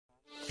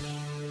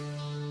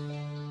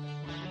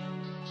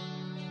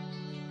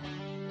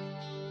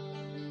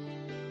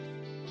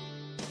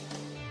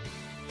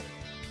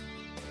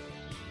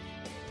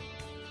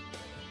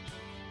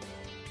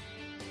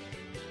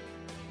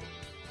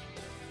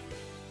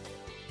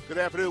Good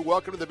afternoon.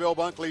 Welcome to the Bill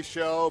Bunkley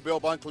Show. Bill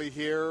Bunkley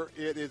here.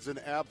 It is an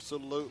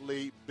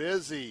absolutely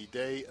busy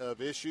day of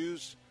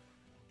issues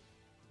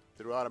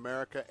throughout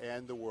America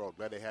and the world.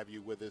 Glad to have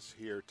you with us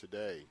here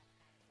today.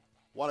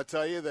 Want to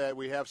tell you that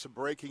we have some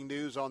breaking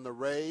news on the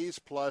Rays,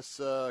 plus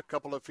a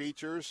couple of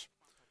features.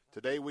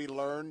 Today we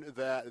learned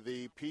that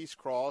the Peace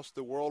Cross,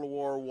 the World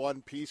War I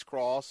Peace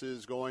Cross,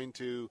 is going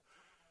to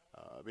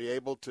be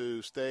able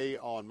to stay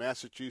on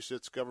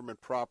Massachusetts government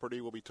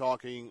property. We'll be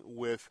talking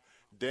with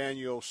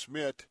Daniel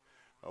Schmidt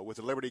with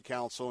the Liberty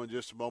Counsel in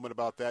just a moment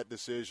about that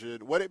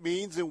decision, what it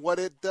means and what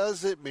it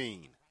doesn't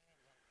mean.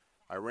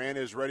 Iran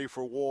is ready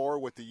for war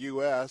with the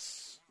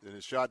U.S. and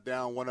has shot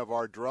down one of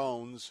our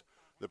drones.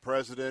 The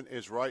president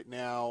is right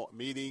now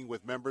meeting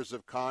with members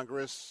of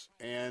Congress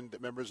and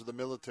members of the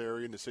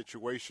military in the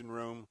Situation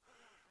Room.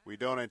 We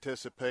don't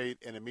anticipate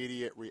an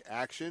immediate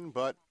reaction,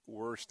 but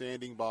we're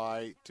standing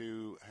by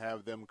to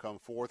have them come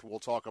forth. We'll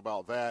talk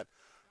about that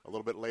a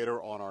little bit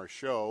later on our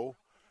show.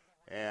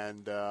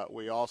 And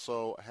we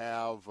also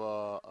have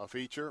a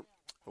feature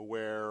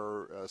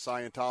where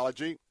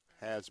Scientology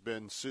has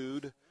been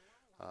sued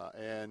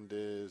and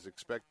is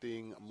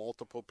expecting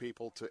multiple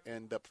people to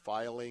end up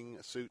filing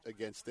a suit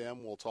against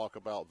them. We'll talk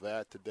about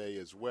that today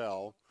as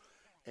well.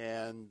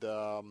 And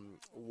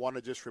want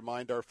to just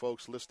remind our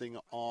folks listening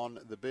on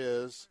The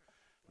Biz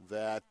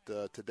that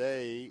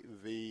today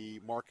the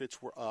markets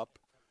were up,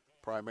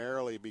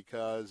 primarily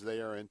because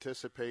they are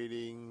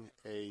anticipating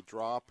a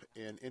drop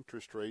in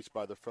interest rates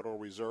by the Federal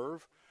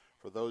Reserve.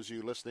 For those of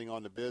you listening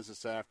on The Biz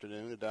this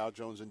afternoon, the Dow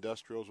Jones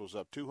Industrials was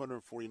up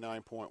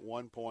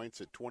 249.1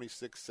 points at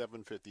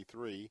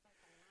 26,753.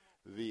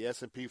 The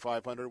S&P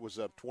 500 was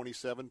up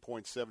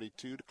 27.72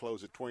 to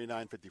close at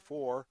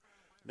 29.54.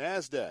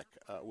 NASDAQ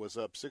was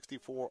up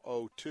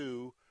 64.02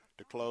 to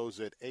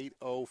close at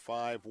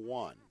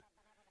 8.051.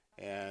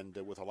 And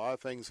with a lot of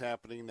things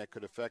happening that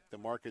could affect the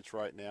markets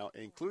right now,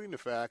 including the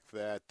fact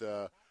that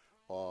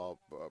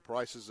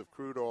prices of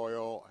crude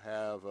oil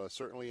have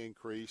certainly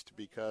increased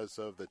because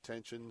of the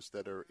tensions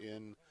that are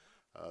in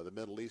the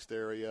Middle East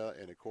area.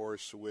 And, of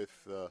course,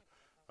 with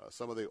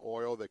some of the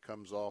oil that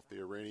comes off the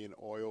Iranian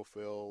oil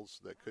fields,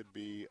 that could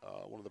be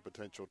one of the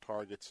potential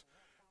targets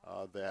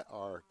that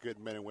our good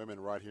men and women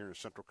right here in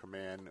Central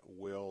Command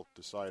will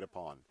decide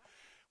upon.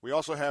 We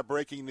also have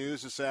breaking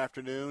news this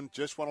afternoon.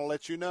 Just want to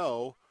let you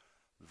know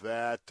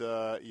that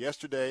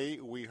yesterday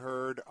we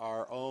heard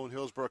our own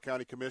Hillsborough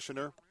County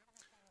Commissioner,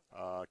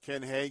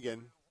 Ken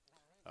Hagan,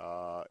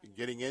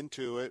 getting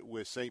into it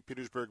with St.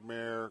 Petersburg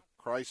Mayor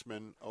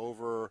Kreisman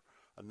over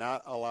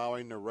not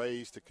allowing the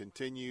Rays to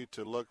continue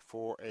to look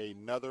for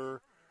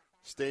another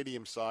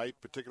stadium site,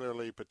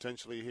 particularly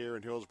potentially here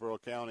in Hillsborough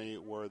County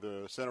where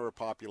the center of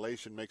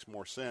population makes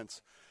more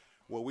sense.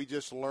 Well, we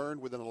just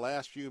learned within the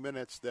last few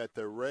minutes that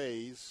the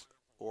Rays,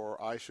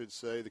 or I should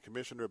say the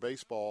Commissioner of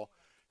Baseball,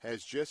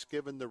 has just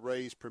given the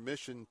Rays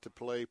permission to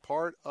play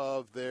part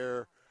of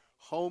their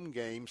home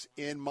games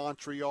in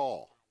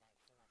Montreal.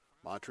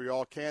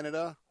 Montreal,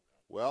 Canada,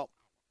 well,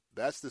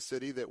 that's the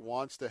city that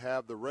wants to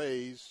have the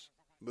Rays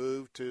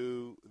move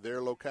to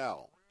their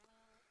locale.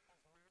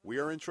 We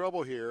are in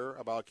trouble here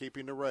about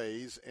keeping the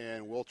Rays,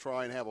 and we'll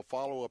try and have a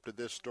follow-up to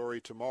this story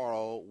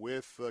tomorrow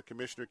with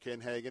Commissioner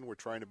Ken Hagan. We're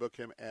trying to book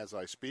him as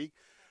I speak.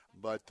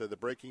 But the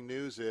breaking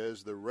news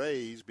is the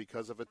Rays,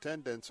 because of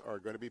attendance, are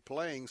going to be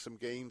playing some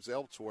games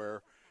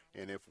elsewhere.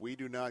 And if we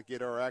do not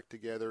get our act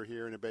together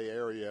here in the Bay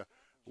Area,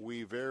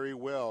 we very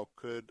well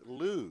could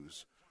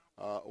lose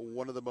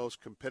one of the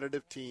most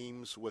competitive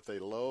teams with a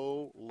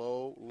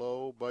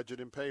low budget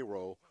and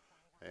payroll.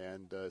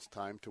 And it's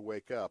time to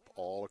wake up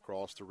all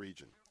across the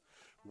region.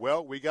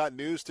 Well, we got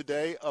news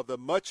today of the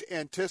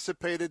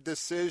much-anticipated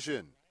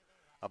decision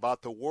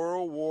about the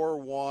World War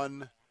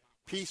I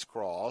Peace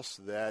Cross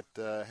that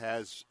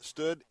has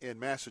stood in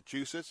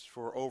Massachusetts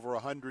for over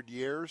 100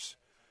 years.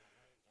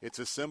 It's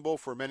a symbol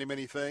for many,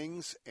 many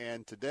things,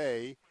 and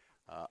today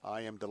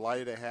I am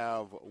delighted to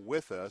have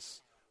with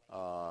us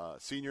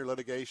Senior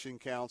Litigation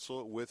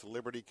Counsel with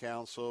Liberty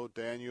Counsel,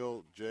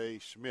 Daniel J.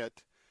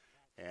 Schmidt,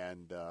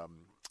 and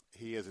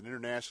he is an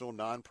international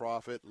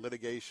nonprofit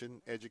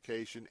litigation,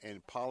 education,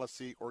 and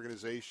policy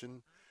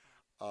organization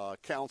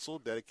council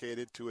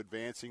dedicated to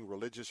advancing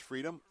religious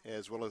freedom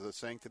as well as the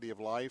sanctity of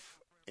life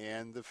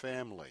and the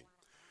family.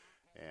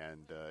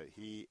 And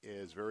he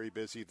is very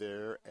busy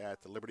there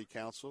at the Liberty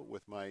Counsel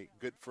with my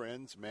good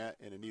friends Matt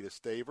and Anita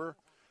Staver.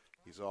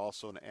 He's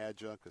also an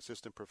adjunct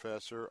assistant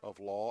professor of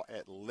law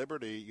at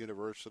Liberty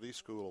University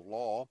School of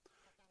Law.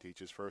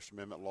 Teaches First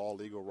Amendment law,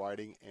 legal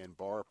writing, and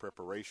bar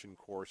preparation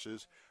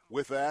courses.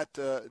 With that,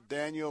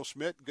 Daniel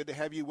Schmidt, good to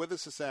have you with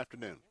us this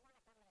afternoon.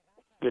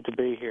 Good to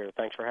be here.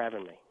 Thanks for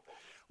having me.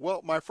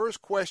 Well, my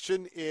first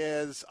question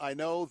is, I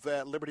know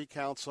that Liberty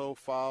Counsel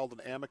filed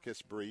an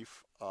amicus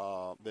brief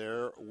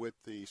there with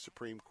the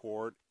Supreme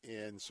Court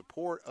in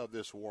support of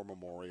this war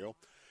memorial.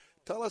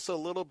 Tell us a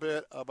little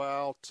bit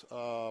about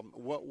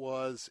what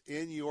was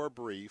in your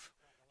brief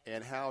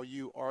and how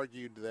you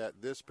argued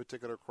that this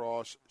particular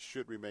cross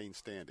should remain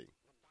standing.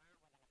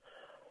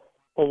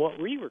 Well, what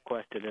we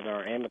requested in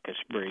our amicus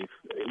brief,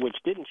 which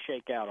didn't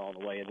shake out all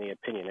the way in the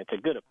opinion, it's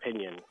a good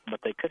opinion,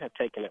 but they could have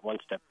taken it one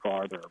step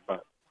farther.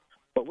 But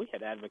what we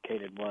had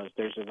advocated was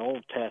there's an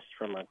old test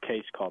from a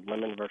case called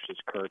Lemon versus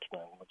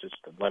Kurtzman, which is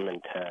the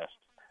Lemon test,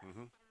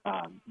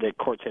 that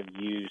courts have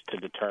used to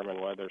determine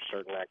whether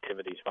certain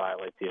activities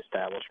violate the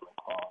Establishment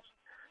Clause.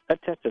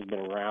 That test has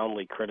been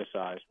roundly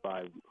criticized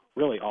by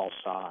really all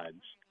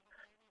sides,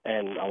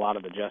 and a lot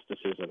of the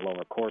justices in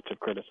lower courts have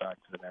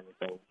criticized it and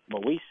everything.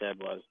 What we said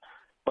was,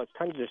 well, it's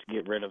time to just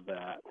get rid of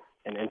that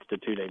and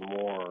institute a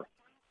more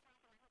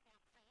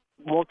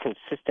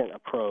consistent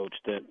approach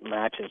that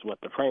matches what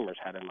the framers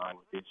had in mind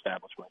with the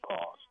Establishment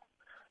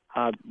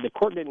Clause. The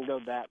court didn't go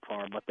that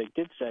far, but they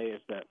did say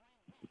is that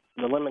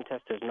the Lemon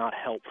test is not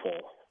helpful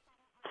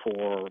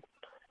for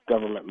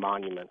government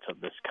monuments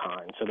of this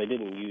kind, so they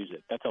didn't use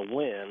it. That's a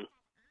win,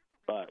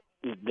 but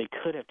they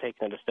could have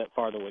taken it a step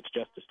farther, which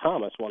Justice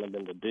Thomas wanted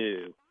them to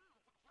do,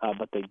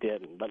 but they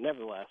didn't. But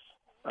nevertheless,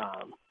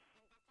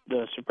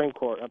 the Supreme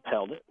Court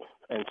upheld it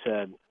and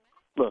said,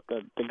 look,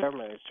 the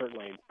government is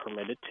certainly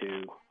permitted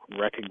to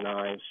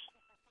recognize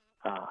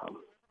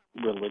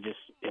religious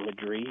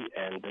imagery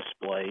and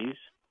displays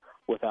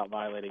without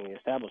violating the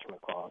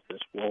Establishment Clause. This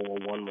World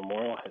War I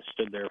memorial has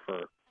stood there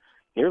for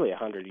nearly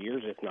 100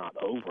 years, if not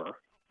over,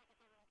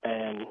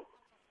 and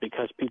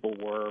because people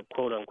were,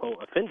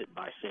 quote-unquote, offended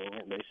by seeing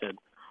it, they said,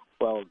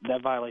 well,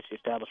 that violates the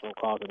Establishment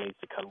Clause and needs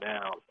to come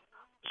down.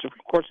 The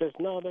Supreme Court says,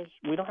 no,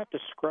 we don't have to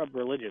scrub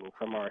religion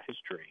from our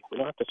history. We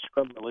don't have to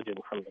scrub religion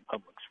from the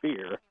public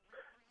sphere.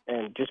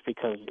 And just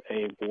because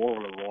a war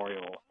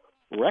memorial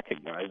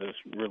recognizes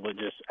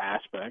religious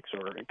aspects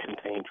or it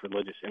contains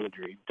religious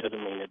imagery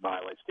doesn't mean it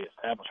violates the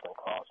Establishment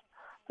Clause.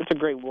 It's a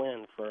great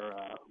win for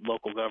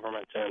local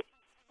governments and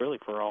really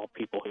for all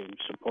people who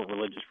support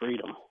religious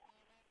freedom.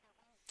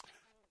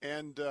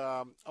 And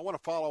I want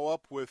to follow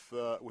up with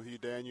you,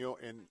 Daniel,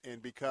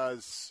 and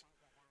because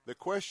the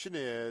question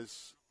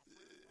is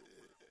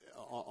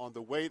on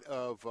the weight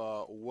of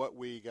what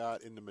we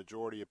got in the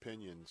majority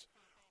opinions,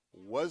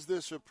 was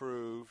this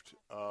approved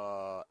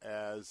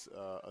as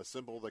a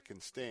symbol that can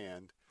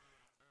stand?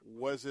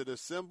 Was it a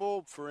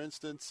symbol, for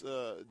instance,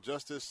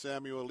 Justice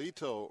Samuel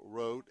Alito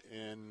wrote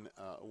in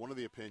one of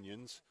the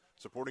opinions,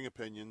 supporting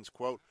opinions,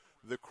 quote,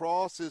 "The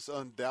cross is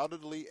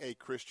undoubtedly a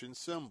Christian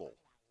symbol.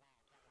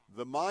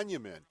 The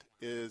monument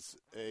is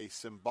a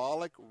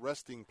symbolic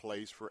resting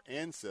place for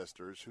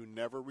ancestors who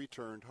never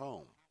returned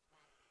home.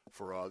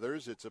 For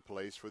others, it's a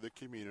place for the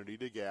community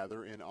to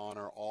gather and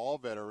honor all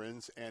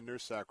veterans and their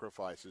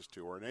sacrifices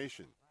to our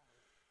nation.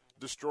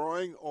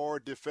 Destroying or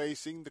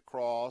defacing the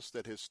cross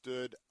that has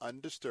stood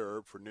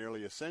undisturbed for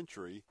nearly a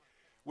century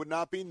would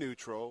not be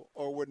neutral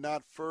or would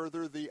not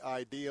further the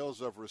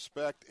ideals of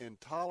respect and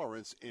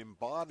tolerance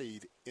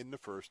embodied in the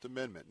First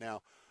Amendment."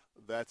 Now,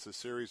 that's a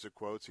series of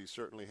quotes. He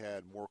certainly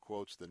had more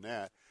quotes than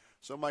that.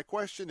 So my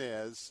question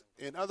is,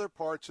 in other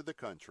parts of the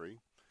country,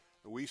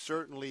 we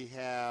certainly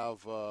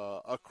have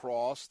a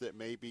cross that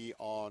may be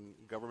on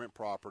government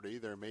property.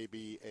 There may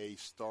be a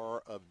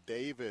Star of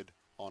David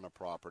on a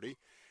property.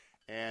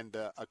 And,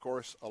 of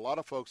course, a lot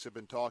of folks have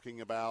been talking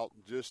about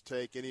just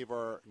take any of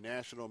our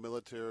national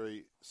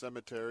military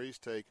cemeteries,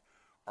 take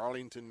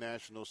Arlington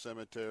National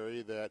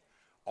Cemetery, that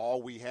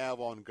all we have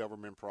on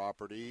government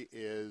property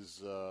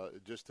is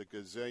just a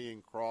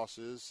gazillion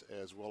crosses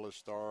as well as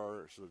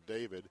Stars of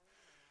David.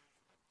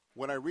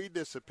 When I read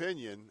this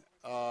opinion,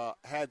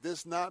 had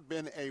this not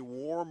been a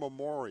war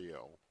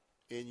memorial,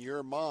 in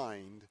your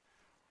mind,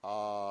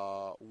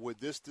 would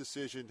this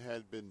decision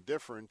have been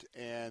different?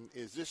 And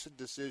is this a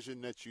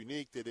decision that's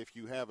unique, that if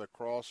you have a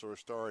cross or a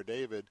Star of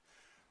David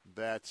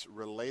that's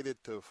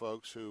related to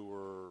folks who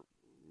were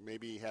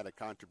maybe had a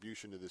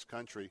contribution to this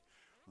country,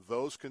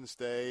 those can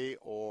stay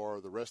or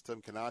the rest of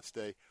them cannot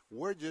stay?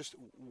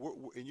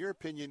 In your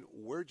opinion,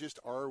 where just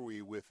are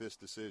we with this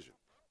decision?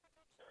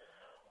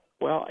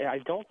 Well, I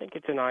don't think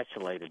it's an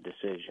isolated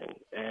decision.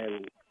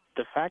 And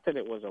the fact that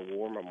it was a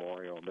war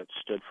memorial that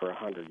stood for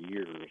 100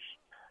 years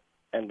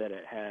and that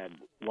it had,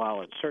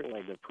 while it's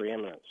certainly the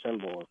preeminent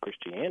symbol of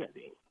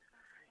Christianity,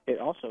 it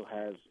also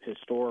has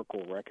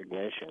historical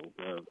recognition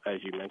of,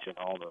 as you mentioned,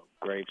 all the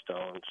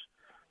gravestones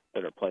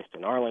that are placed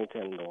in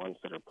Arlington, the ones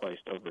that are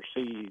placed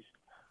overseas,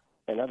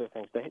 and other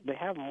things. They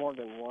have more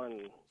than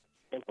one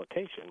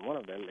implication. One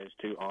of them is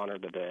to honor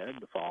the dead,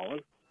 the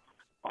fallen,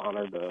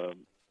 honor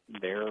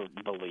their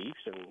beliefs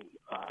and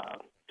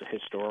the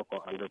historical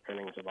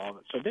underpinnings of all of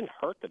it. So it didn't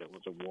hurt that it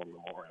was a war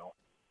memorial.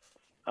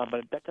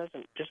 But that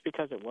doesn't, just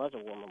because it was a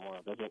war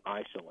memorial, doesn't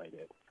isolate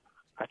it.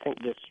 I think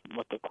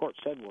what the court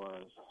said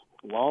was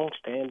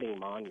long-standing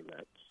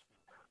monuments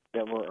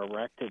that were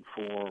erected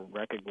for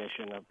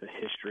recognition of the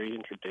history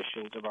and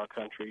traditions of our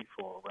country,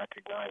 for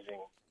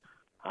recognizing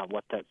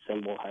what that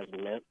symbol has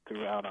meant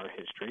throughout our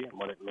history and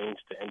what it means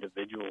to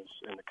individuals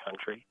in the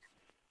country,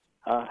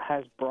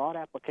 has broad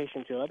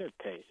application to other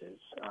cases.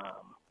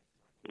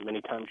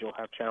 Many times you'll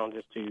have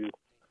challenges to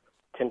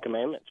Ten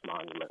Commandments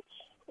monuments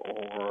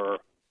or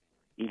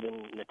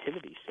even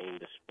nativity scene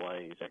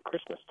displays at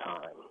Christmas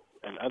time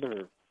and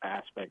other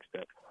aspects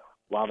that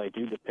while they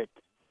do depict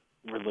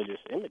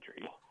religious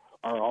imagery,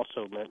 are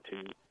also meant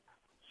to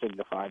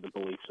signify the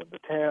beliefs of the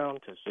town,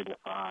 to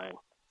signify,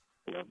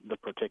 the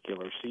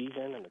particular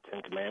season and the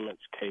Ten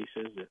Commandments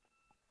cases,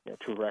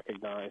 to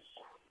recognize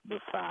the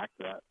fact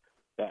that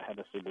had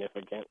a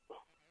significant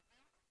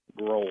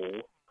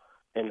role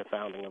in the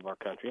founding of our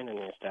country and in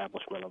the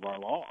establishment of our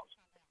laws.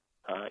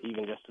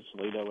 Even Justice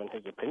Alito, in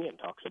his opinion,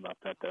 talks about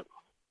that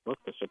look,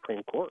 the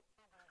Supreme Court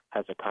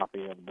has a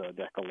copy of the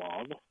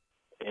Decalogue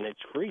in its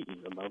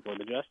frieze above where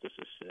the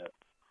justices sit.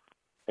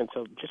 And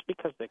so just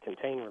because they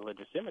contain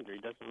religious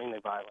imagery doesn't mean they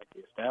violate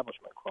the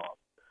Establishment Clause.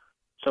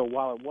 So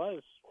while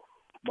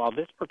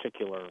this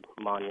particular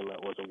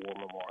monument was a war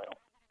memorial,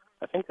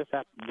 I think this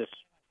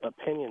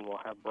opinion will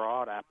have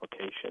broad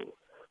application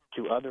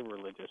to other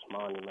religious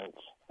monuments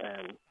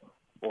and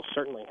will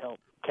certainly help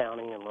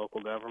county and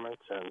local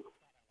governments and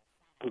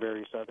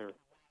various other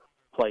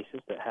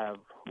places that have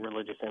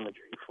religious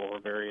imagery for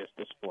various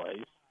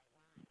displays.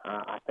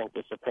 I think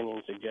this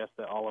opinion suggests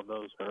that all of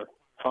those are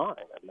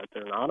fine and that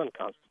they're not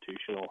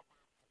unconstitutional,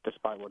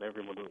 despite what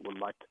everyone would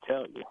like to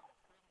tell you.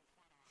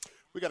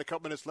 We got a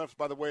couple minutes left,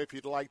 by the way. If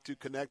you'd like to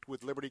connect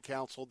with Liberty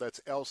Counsel, that's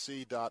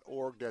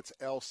lc.org. That's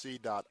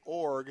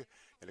lc.org.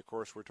 And, of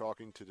course, we're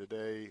talking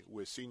today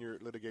with senior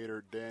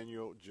litigator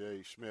Daniel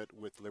J. Schmidt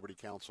with Liberty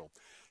Counsel.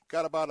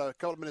 Got about a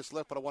couple minutes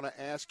left, but I want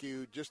to ask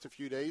you, just a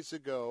few days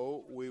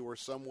ago, we were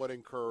somewhat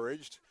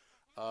encouraged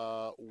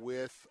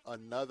with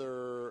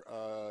another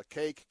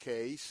cake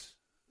case.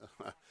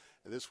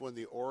 This one,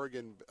 the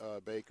Oregon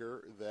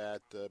bakers,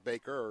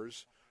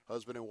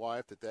 husband and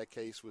wife, that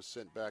case was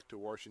sent back to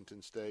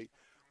Washington State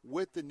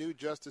with the new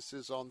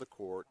justices on the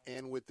court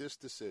and with this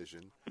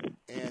decision.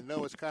 And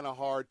no, it's kind of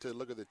hard to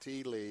look at the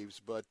tea leaves,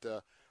 but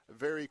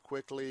very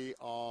quickly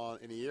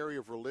in the area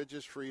of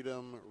religious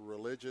freedom,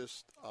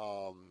 religious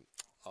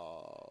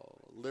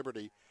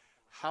liberty,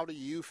 how do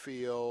you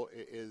feel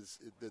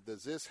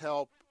does this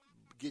help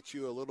get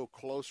you a little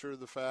closer to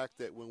the fact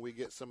that when we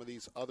get some of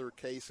these other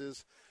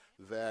cases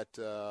that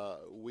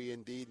we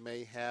indeed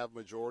may have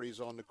majorities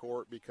on the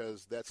court,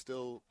 because that's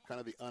still kind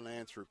of the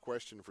unanswered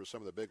question for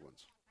some of the big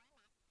ones?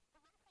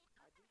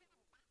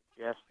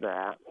 Yes,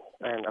 that.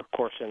 And, of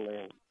course, in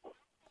the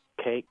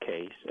cake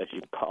case, as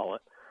you call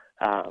it,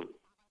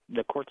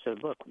 the court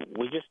said, look,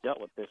 we just dealt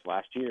with this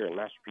last year in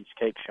Masterpiece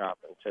Cake Shop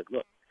and said,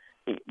 look,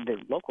 the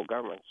local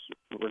governments,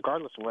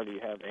 regardless of whether you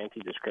have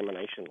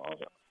anti-discrimination laws,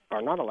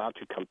 are not allowed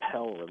to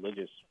compel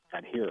religious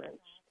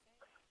adherents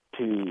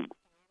to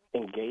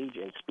engage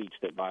in speech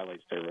that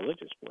violates their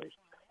religious beliefs.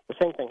 The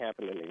same thing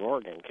happened in the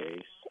Oregon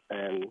case,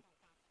 and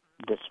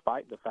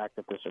despite the fact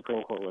that the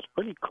Supreme Court was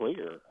pretty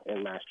clear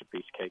in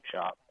Masterpiece Cake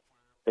Shop,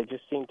 they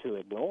just seemed to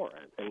ignore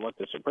it. And what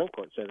the Supreme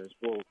Court said is,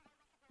 well,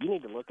 you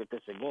need to look at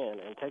this again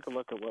and take a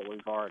look at what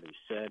we've already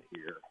said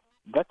here.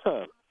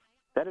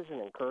 That is an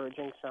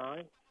encouraging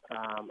sign.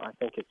 I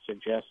think it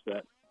suggests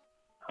that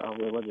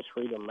religious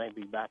freedom may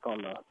be back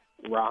on the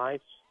rise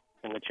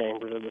in the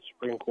chambers of the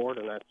Supreme Court,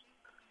 and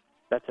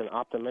that's an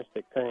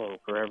optimistic thing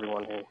for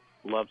everyone who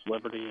loves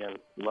liberty and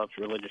loves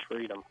religious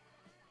freedom.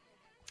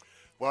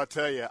 Well, I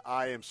tell you,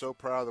 I am so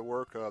proud of the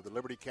work of the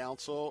Liberty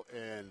Counsel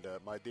and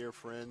my dear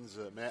friends,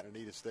 Matt and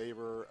Anita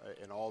Staver,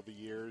 in all the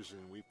years,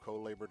 and we've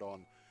co-labored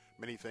on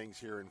many things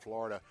here in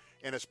Florida,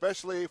 and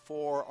especially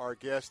for our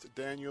guest,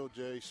 Daniel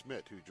J.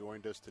 Schmidt, who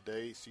joined us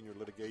today, Senior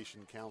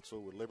Litigation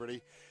Counsel with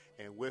Liberty.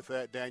 And with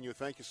that, Daniel,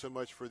 thank you so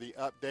much for the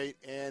update,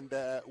 and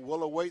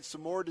we'll await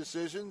some more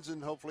decisions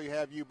and hopefully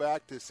have you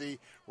back to see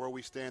where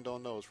we stand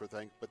on those. But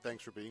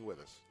thanks for being with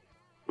us.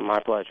 My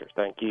pleasure.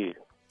 Thank you.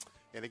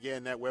 And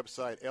again, that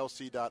website,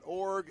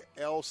 lc.org,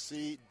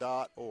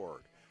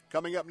 lc.org.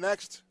 Coming up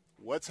next,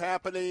 what's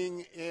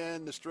happening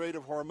in the Strait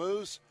of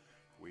Hormuz?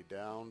 We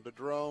downed a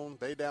drone.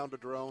 They downed a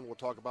drone. We'll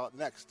talk about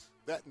next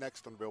on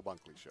the Bill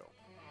Bunkley Show.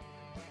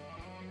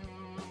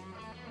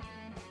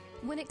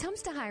 When it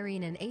comes to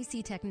hiring an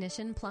AC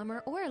technician,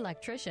 plumber, or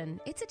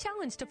electrician, it's a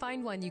challenge to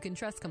find one you can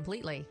trust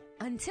completely.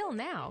 Until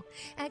now.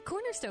 At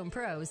Cornerstone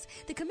Pros,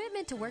 the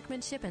commitment to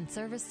workmanship and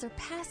service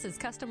surpasses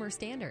customer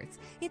standards.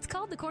 It's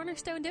called the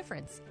Cornerstone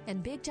Difference.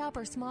 And big job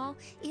or small,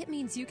 it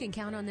means you can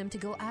count on them to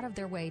go out of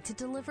their way to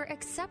deliver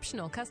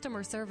exceptional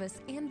customer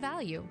service and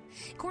value.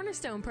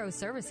 Cornerstone Pro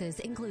services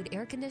include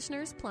air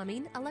conditioners,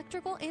 plumbing,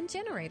 electrical, and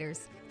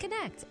generators.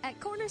 Connect at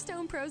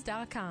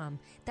cornerstonepros.com.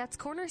 That's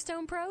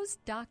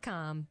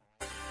cornerstonepros.com.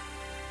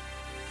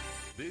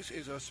 This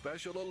is a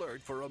special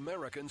alert for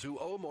Americans who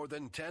owe more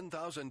than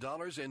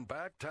 $10,000 in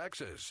back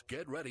taxes.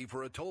 Get ready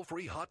for a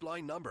toll-free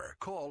hotline number.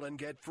 Call and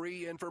get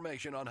free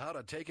information on how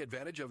to take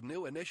advantage of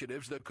new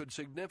initiatives that could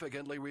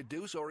significantly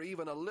reduce or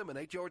even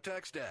eliminate your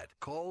tax debt.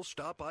 Call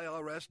Stop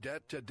IRS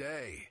Debt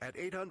today at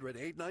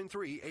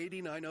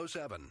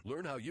 800-893-8907.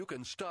 Learn how you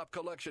can stop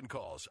collection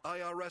calls,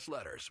 IRS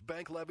letters,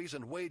 bank levies,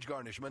 and wage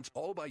garnishments,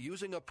 all by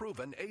using a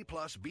proven A+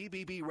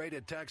 BBB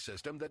rated tax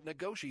system that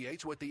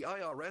negotiates with the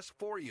IRS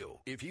for you.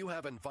 If you have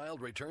haven't filed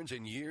returns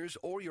in years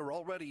or you're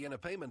already in a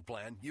payment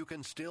plan, you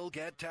can still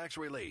get tax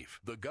relief.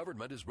 The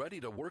government is ready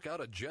to work out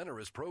a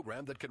generous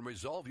program that can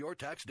resolve your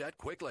tax debt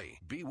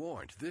quickly. Be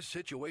warned, this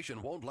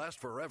situation won't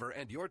last forever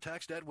and your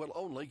tax debt will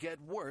only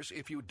get worse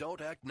if you don't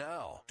act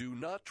now. Do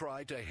not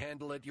try to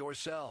handle it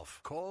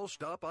yourself. Call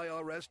Stop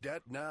IRS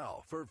Debt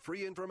now for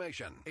free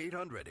information.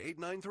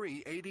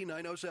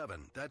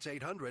 800-893-8907. That's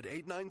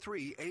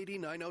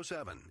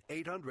 800-893-8907.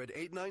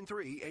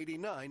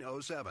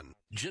 800-893-8907.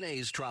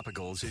 Janae's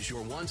Tropicals is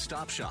your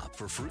one-stop shop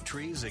for fruit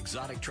trees,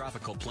 exotic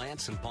tropical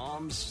plants and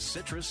palms,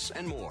 citrus,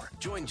 and more.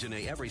 Join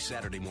Janae every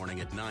Saturday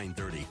morning at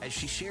 9:30 as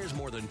she shares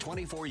more than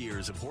 24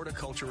 years of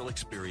horticultural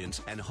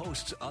experience and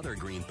hosts other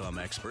Green Thumb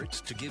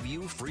experts to give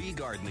you free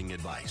gardening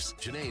advice.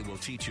 Janae will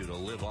teach you to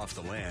live off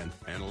the land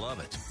and love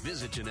it.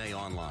 Visit Janae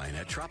online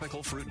at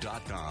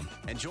tropicalfruit.com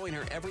and join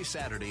her every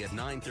Saturday at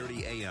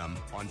 9:30 a.m.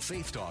 on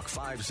Faith Talk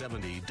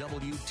 570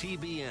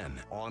 WTBN.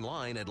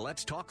 Online at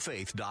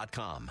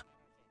letstalkfaith.com.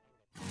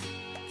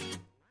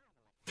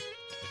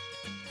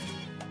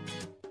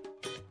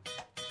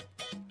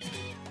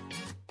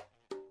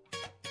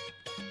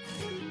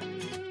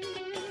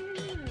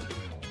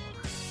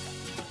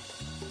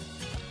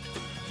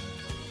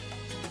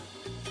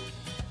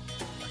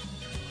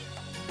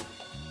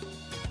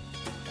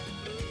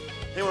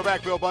 Hey, we're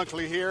back. Bill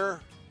Bunkley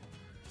here.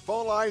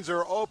 Phone lines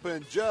are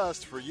open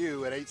just for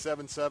you at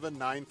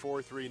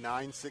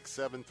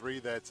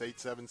 877-943-9673. That's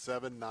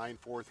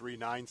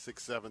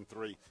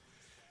 877-943-9673.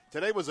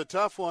 Today was a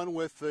tough one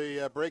with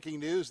the breaking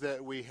news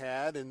that we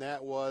had, and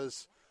that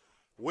was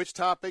which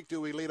topic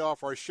do we lead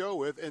off our show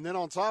with? And then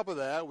on top of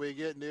that, we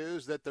get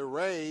news that the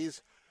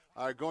Rays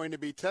are going to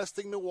be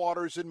testing the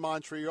waters in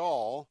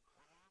Montreal,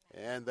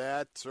 and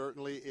that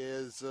certainly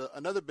is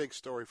another big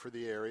story for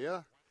the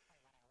area.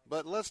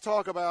 But let's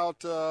talk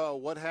about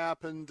what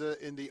happened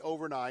in the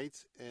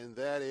overnight, and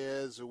that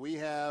is we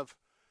have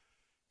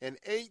an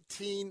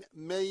 $18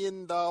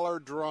 million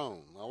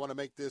drone. I want to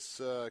make this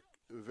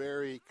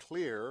very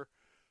clear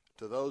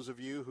to those of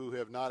you who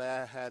have not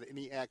had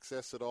any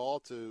access at all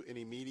to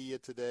any media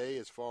today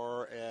as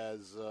far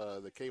as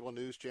the cable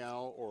news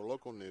channel or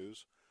local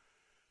news,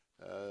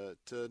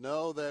 to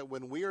know that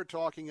when we are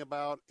talking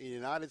about a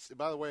United States,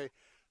 by the way,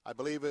 I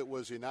believe it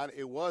was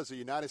a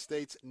United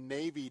States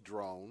Navy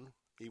drone,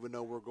 even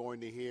though we're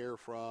going to hear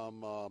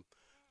from a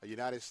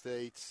United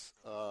States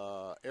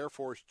Air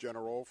Force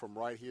general from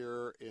right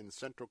here in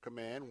Central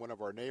Command, one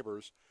of our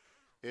neighbors.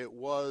 It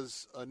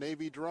was a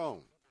Navy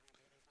drone.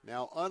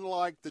 Now,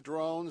 unlike the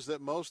drones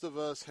that most of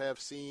us have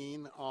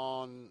seen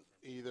on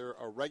either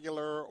a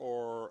regular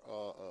or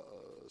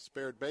a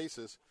spared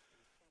basis,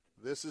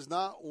 this is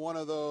not one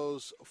of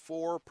those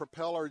 4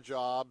 propeller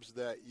jobs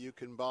that you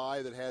can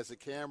buy that has a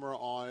camera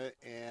on it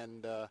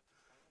and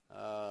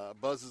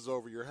buzzes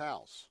over your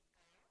house.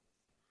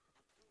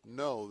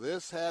 No,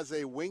 this has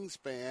a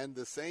wingspan,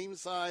 the same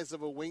size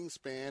of a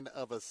wingspan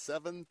of a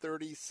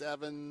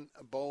 737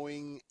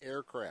 Boeing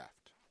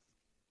aircraft.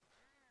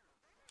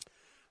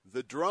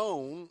 The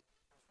drone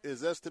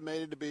is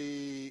estimated to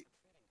be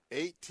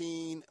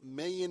 $18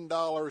 million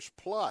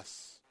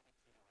plus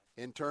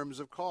in terms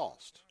of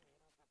cost.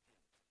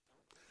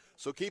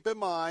 So keep in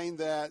mind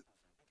that,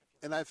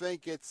 and I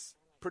think it's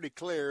pretty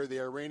clear the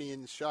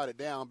Iranians shot it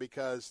down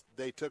because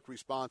they took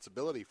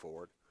responsibility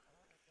for it.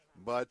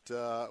 But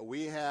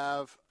we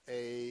have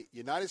a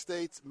United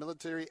States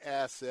military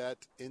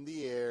asset in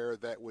the air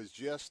that was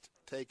just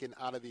taken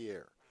out of the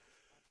air.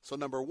 So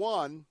number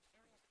one,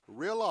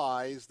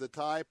 realize the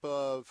type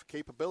of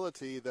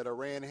capability that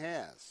Iran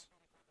has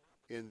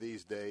in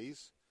these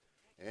days.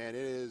 And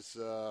it is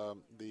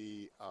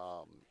the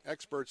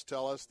experts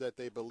tell us that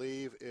they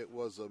believe it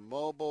was a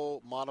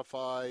mobile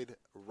modified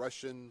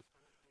Russian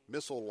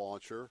missile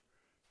launcher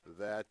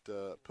that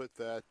put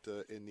that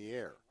in the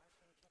air.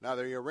 Now,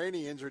 the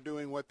Iranians are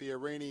doing what the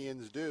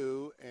Iranians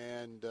do,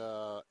 and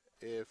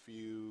if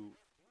you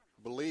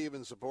believe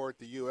and support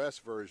the U.S.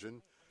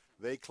 version,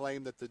 they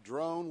claim that the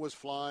drone was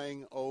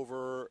flying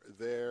over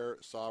their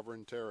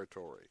sovereign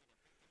territory.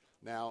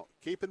 Now,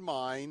 keep in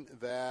mind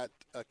that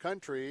a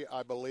country,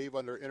 I believe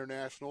under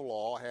international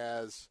law,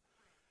 has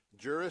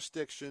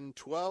jurisdiction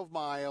 12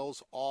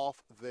 miles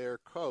off their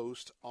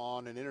coast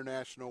on an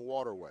international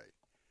waterway.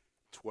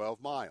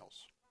 12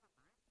 miles.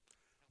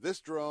 This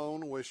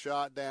drone was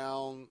shot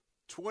down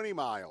 20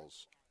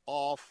 miles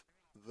off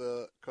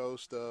the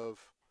coast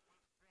of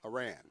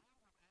Iran.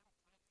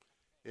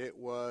 It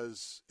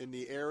was in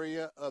the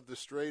area of the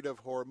Strait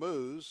of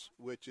Hormuz,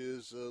 which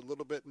is a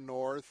little bit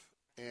north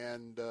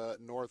and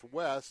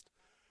northwest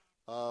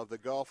of the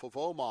Gulf of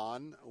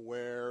Oman,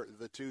 where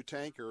the 2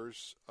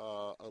 tankers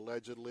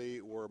allegedly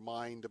were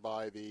mined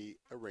by the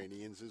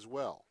Iranians as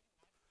well.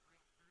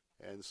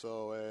 And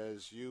so,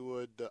 as you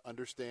would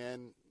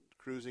understand,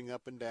 cruising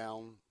up and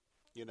down,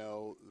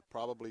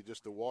 probably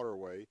just the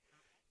waterway,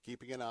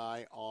 keeping an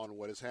eye on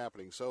what is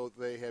happening. So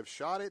they have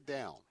shot it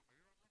down.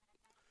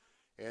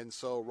 And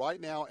so right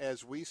now,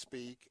 as we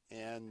speak,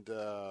 and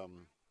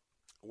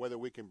whether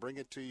we can bring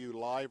it to you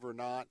live or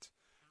not,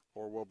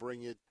 or we'll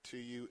bring it to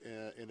you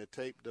in a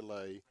tape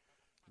delay.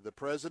 The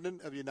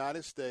President of the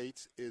United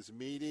States is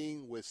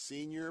meeting with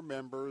senior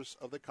members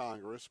of the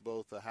Congress,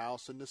 both the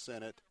House and the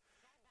Senate,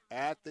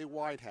 at the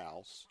White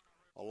House,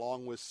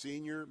 along with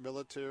senior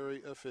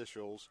military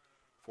officials,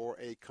 for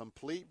a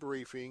complete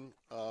briefing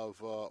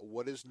of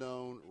what is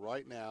known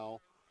right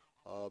now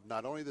of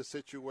not only the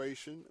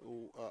situation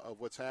of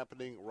what's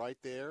happening right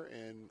there,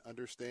 and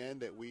understand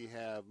that we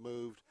have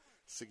moved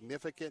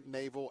significant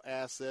naval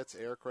assets,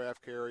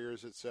 aircraft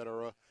carriers,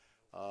 etc.,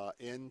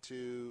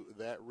 into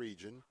that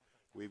region.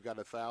 We've got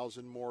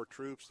 1,000 more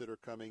troops that are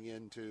coming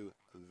into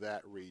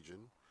that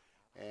region,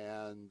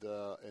 and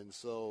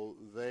so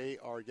they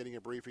are getting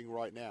a briefing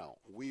right now.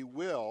 We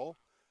will,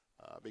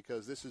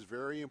 because this is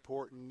very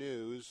important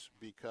news,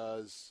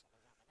 because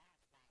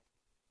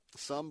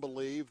some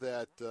believe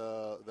that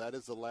that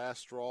is the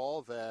last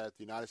straw, that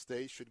the United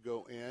States should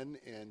go in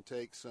and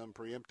take some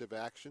preemptive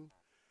action.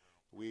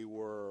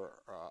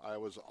 I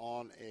was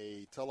on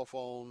a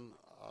telephone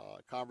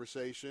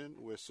conversation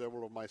with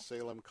several of my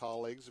Salem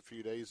colleagues a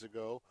few days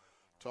ago,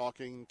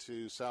 talking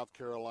to South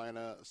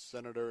Carolina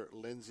Senator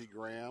Lindsey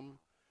Graham,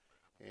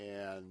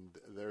 and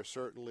there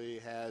certainly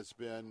has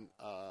been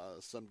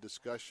some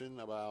discussion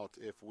about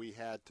if we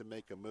had to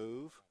make a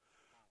move,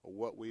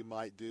 what we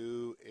might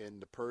do in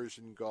the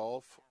Persian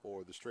Gulf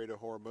or the Strait of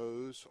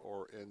Hormuz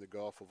or in the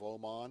Gulf of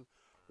Oman,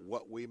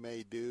 what we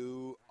may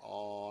do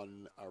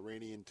on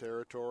Iranian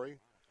territory.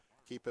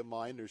 Keep in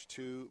mind there's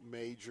two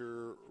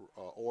major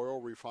oil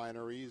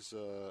refineries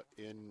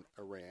in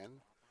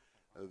Iran.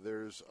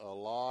 There's a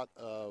lot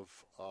of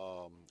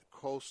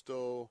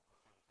coastal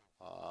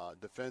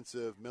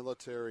defensive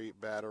military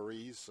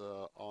batteries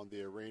on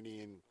the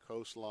Iranian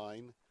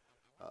coastline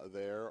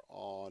there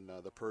on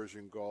the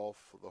Persian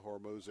Gulf, the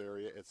Hormuz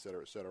area, et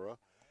cetera, et cetera.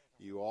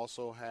 You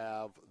also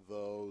have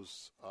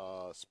those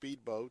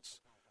speedboats.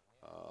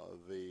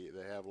 They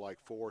have like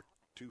 4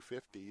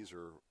 250s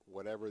or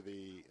whatever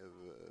the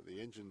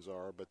engines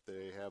are, but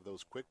they have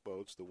those quick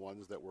boats, the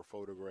ones that were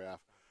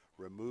photographed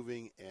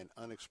removing an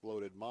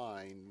unexploded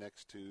mine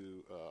next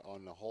to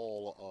on the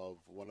hull of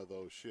one of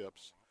those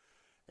ships.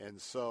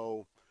 And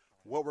so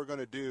what we're going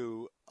to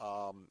do,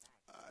 I'm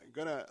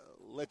going to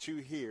let you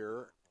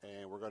hear,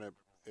 and we're going to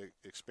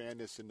expand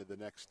this into the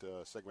next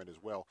segment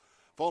as well.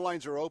 Phone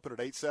lines are open at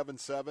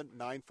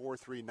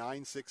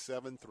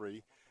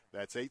 877-943-9673.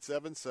 That's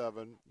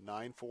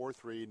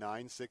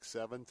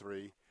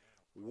 877-943-9673.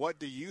 What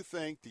do you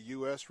think the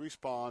U.S.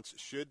 response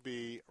should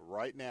be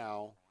right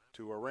now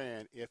to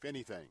Iran, if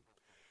anything?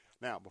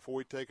 Now, before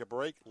we take a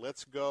break,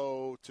 let's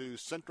go to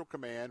Central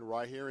Command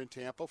right here in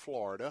Tampa,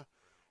 Florida.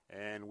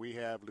 And we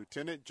have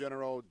Lieutenant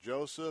General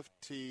Joseph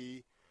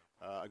T.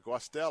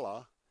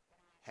 Guastella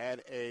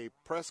had a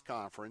press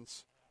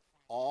conference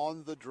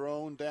on the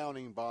drone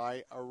downing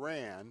by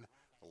Iran.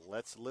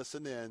 Let's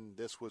listen in.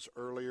 This was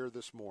earlier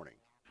this morning.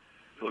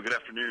 Hello, good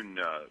afternoon.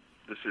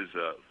 This is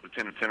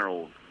Lieutenant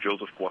General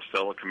Joseph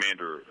Guastella,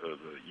 Commander of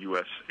the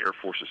U.S. Air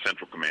Force's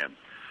Central Command.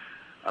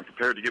 I'm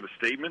prepared to give a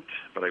statement,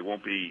 but I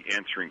won't be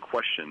answering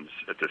questions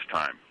at this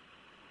time.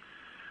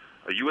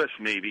 A U.S.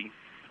 Navy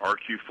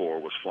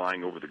RQ-4 was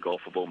flying over the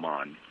Gulf of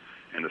Oman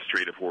and the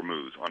Strait of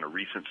Hormuz on a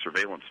recent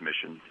surveillance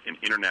mission in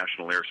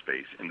international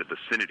airspace in the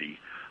vicinity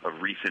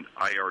of recent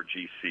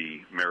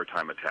IRGC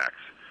maritime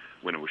attacks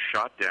when it was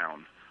shot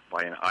down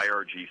by an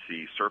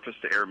IRGC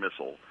surface-to-air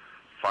missile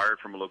fired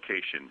from a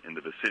location in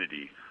the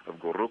vicinity of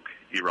Goruk,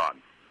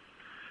 Iran.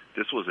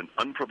 This was an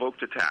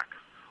unprovoked attack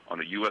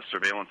on a U.S.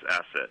 surveillance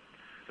asset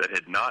that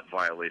had not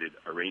violated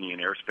Iranian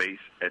airspace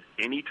at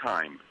any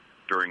time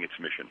during its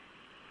mission.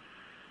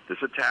 This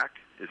attack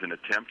is an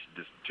attempt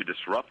to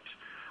disrupt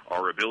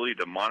our ability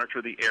to monitor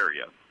the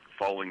area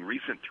following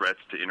recent threats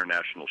to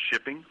international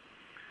shipping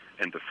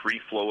and the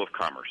free flow of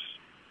commerce.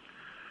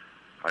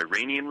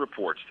 Iranian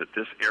reports that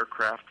this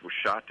aircraft was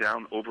shot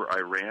down over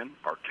Iran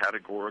are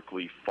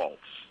categorically false.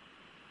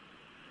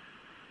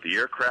 The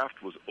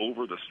aircraft was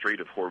over the Strait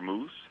of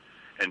Hormuz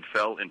and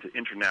fell into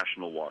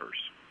international waters.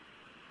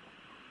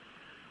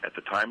 At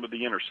the time of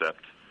the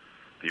intercept,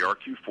 the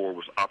RQ-4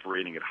 was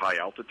operating at high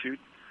altitude,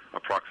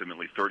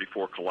 approximately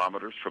 34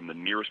 kilometers from the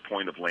nearest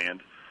point of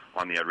land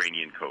on the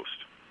Iranian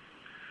coast.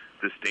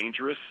 This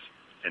dangerous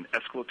and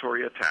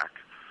escalatory attack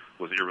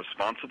was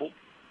irresponsible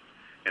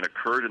and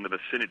occurred in the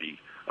vicinity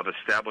of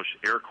established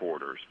air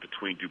corridors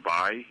between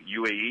Dubai,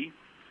 UAE,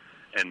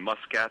 and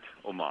Muscat,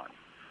 Oman,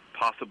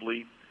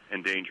 possibly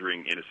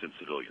endangering innocent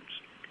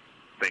civilians.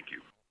 Thank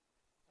you.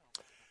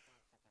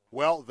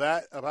 Well,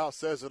 that about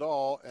says it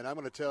all, and I'm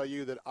going to tell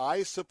you that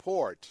I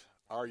support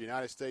our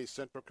United States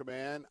Central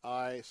Command.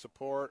 I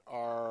support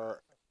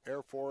our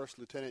Air Force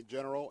Lieutenant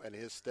General and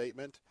his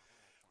statement.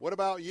 What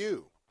about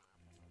you?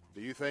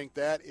 Do you think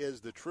that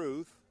is the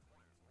truth?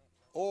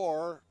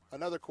 Or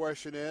another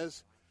question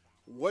is,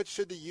 what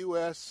should the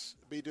U.S.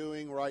 be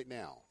doing right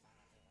now?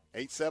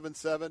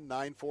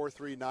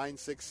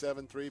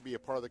 877-943-9673. Be a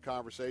part of the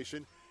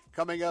conversation.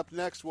 Coming up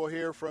next, we'll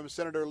hear from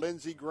Senator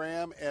Lindsey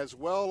Graham as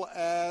well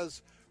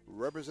as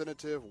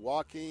Representative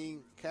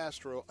Joaquin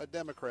Castro, a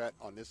Democrat,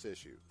 on this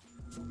issue.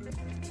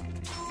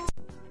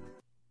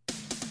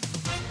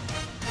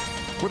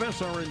 With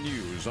SRN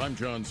News, I'm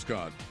John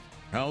Scott.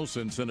 House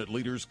and Senate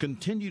leaders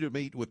continue to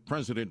meet with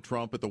President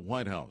Trump at the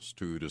White House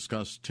to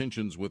discuss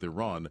tensions with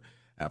Iran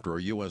after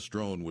a U.S.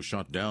 drone was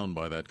shot down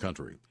by that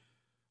country.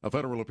 A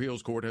federal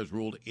appeals court has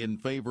ruled in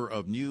favor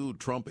of new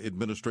Trump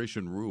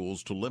administration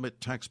rules to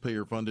limit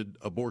taxpayer-funded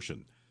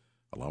abortion,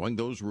 allowing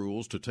those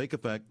rules to take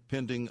effect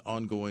pending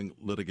ongoing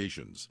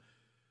litigations.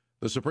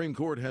 The Supreme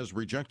Court has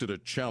rejected a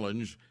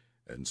challenge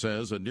and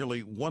says a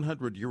nearly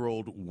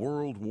 100-year-old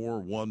World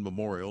War I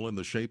memorial in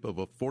the shape of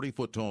a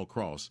 40-foot-tall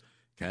cross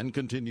can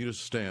continue to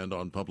stand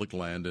on public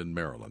land in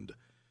Maryland.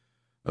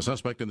 A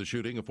suspect in the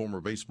shooting, a former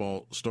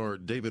baseball star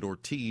David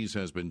Ortiz,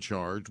 has been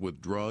charged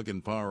with drug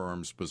and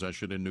firearms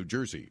possession in New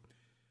Jersey.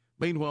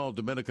 Meanwhile,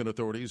 Dominican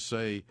authorities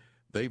say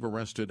they've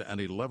arrested an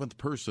 11th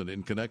person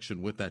in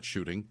connection with that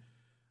shooting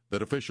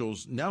that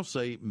officials now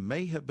say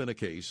may have been a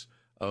case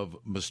of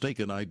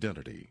mistaken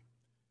identity.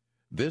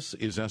 This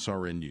is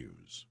SRN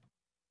News.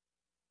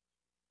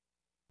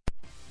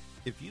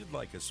 If you'd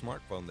like a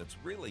smartphone that's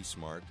really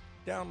smart,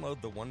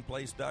 download the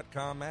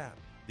OnePlace.com app,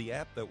 the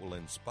app that will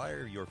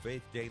inspire your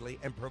faith daily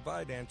and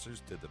provide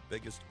answers to the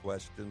biggest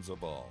questions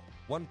of all.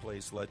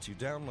 OnePlace lets you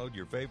download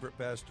your favorite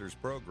pastor's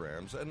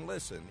programs and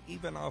listen,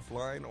 even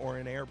offline or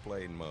in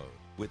airplane mode,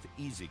 with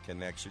easy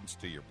connections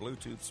to your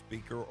Bluetooth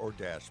speaker or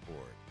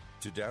dashboard.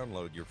 To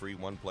download your free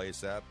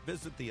OnePlace app,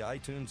 visit the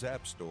iTunes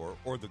App Store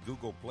or the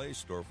Google Play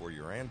Store for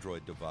your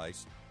Android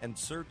device and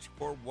search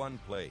for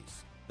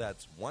OnePlace.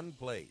 That's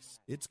OnePlace.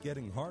 It's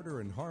getting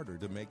harder and harder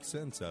to make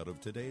sense out of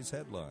today's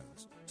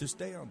headlines. To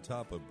stay on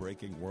top of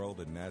breaking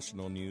world and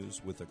national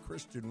news with a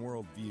Christian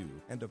worldview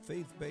and a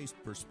faith-based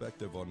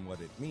perspective on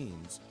what it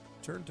means,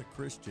 turn to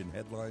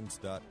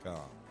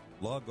ChristianHeadlines.com.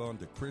 Log on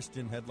to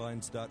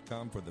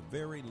ChristianHeadlines.com for the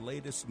very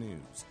latest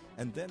news,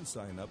 and then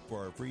sign up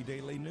for our free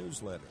daily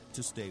newsletter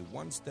to stay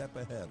one step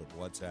ahead of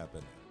what's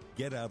happening.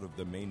 Get out of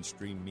the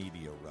mainstream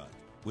media rut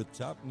with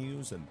top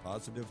news and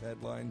positive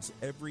headlines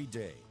every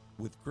day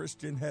with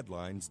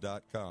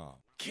ChristianHeadlines.com.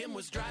 Kim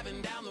was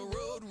driving down the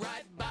road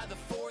right by the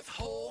fourth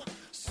hole.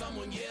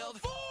 Someone yelled,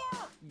 4!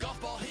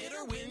 Golf ball hit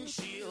her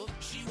windshield.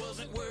 She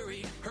wasn't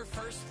worried. Her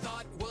first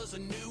thought was a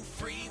new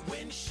free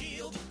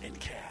windshield and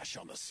cash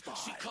on the spot.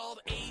 She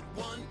called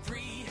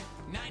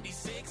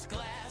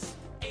 813-96-GLASS.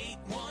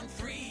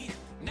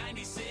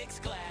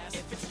 813-96-GLASS.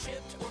 If it's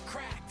chipped or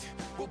cracked,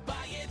 we'll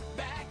buy it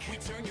back. We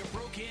turn your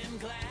broken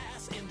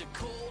glass into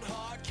cold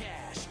hard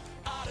cash.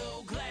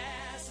 Auto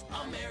Glass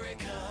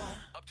America.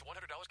 Up to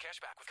 $100 cash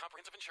back with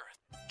comprehensive insurance.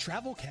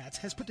 Travel Cats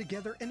has put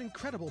together an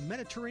incredible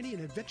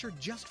Mediterranean adventure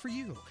just for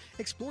you.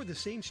 Explore the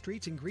same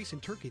streets in Greece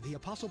and Turkey the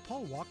Apostle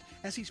Paul walked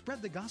as he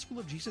spread the gospel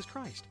of Jesus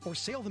Christ, or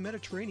sail the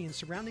Mediterranean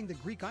surrounding the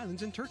Greek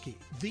islands in Turkey.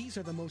 These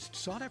are the most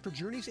sought-after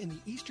journeys in the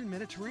Eastern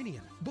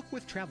Mediterranean. Book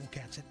with Travel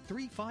Cats at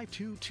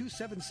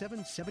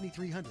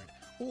 352-277-7300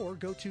 or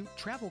go to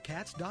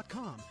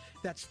travelcats.com.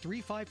 That's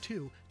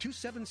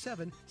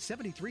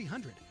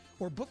 352-277-7300.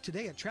 Or book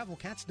today at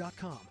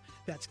travelcats.com.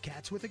 That's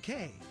cats with a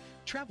K.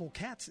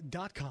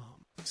 Travelcats.com.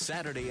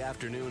 Saturday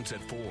afternoons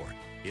at 4.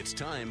 It's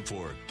time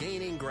for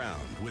Gaining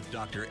Ground with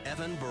Dr.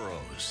 Evan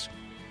Burrows.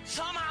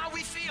 Somehow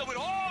we feel with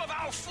all of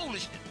our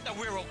foolishness that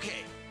we're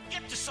okay.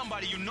 Get to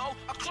somebody you know,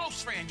 a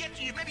close friend. Get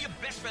to you, maybe your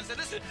best friend. Say,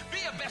 listen, be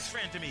a best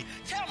friend to me.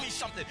 Tell me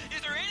something. Is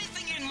there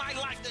anything in my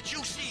life that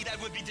you see that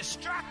would be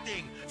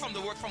distracting from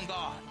the work from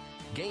God?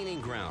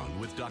 Gaining Ground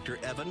with Dr.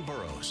 Evan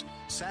Burrows.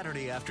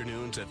 Saturday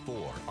afternoons at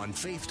 4 on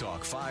Faith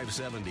Talk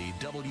 570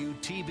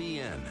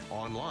 WTBN.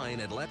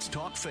 Online at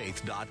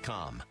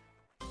letstalkfaith.com.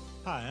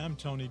 Hi, I'm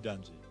Tony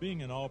Dungy.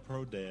 Being an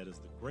all-pro dad is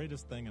the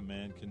greatest thing a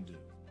man can do.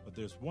 But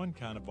there's one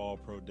kind of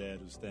all-pro dad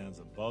who stands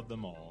above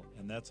them all,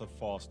 and that's a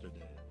foster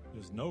dad.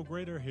 There's no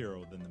greater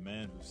hero than the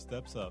man who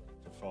steps up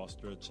to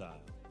foster a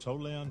child.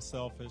 Totally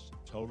unselfish,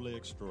 totally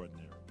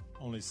extraordinary.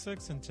 Only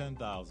 6 in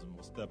 10,000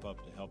 will step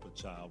up to help a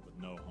child with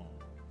no home.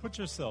 Put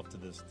yourself to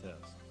this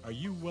test. Are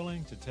you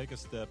willing to take a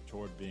step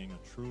toward being a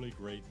truly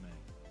great man?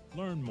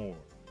 Learn more.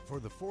 For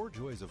the 4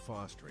 joys of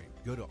fostering,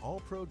 go to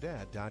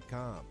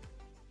allprodad.com.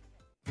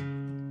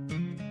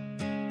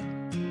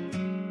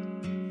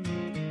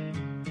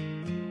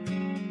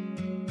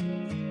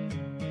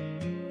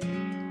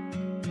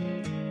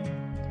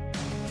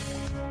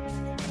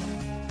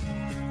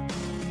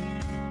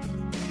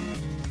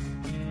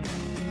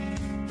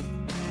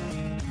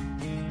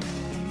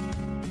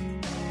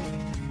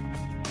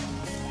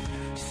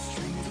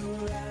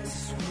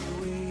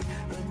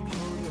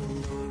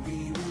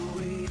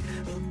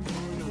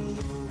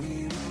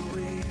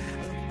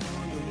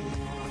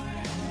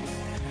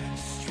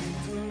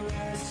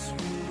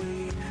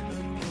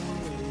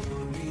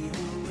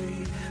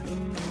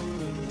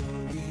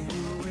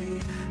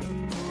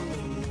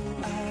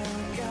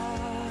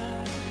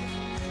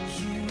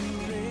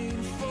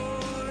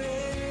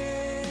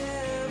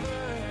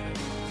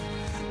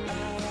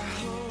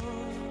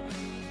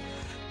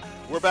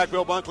 We're back,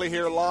 Bill Bunkley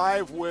here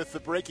live with the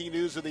breaking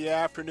news of the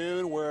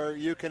afternoon, where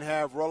you can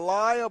have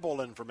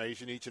reliable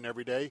information each and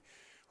every day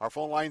Our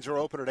phone lines are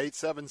open at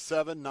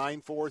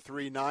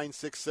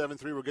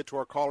 877-943-9673. We'll get to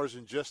our callers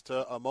in just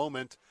a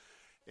moment.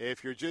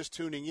 If you're just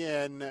tuning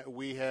in,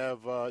 we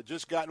have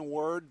just gotten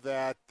word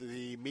that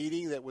the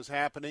meeting that was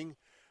happening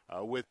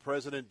with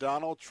President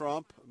Donald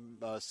Trump,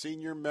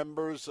 senior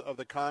members of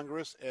the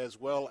Congress, as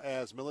well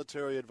as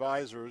military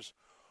advisors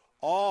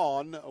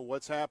on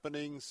what's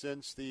happening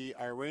since the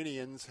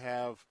Iranians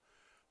have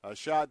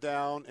shot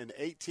down an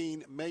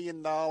 $18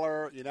 million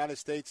United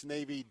States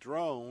Navy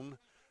drone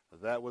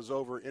that was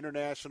over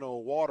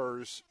international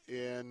waters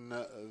in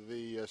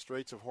the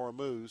Straits of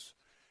Hormuz,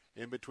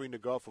 in between the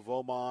Gulf of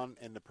Oman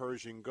and the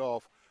Persian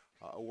Gulf.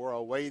 We're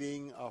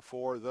awaiting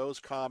for those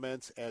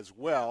comments as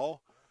well.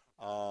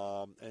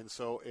 And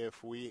so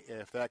if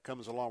that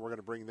comes along, we're going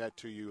to bring that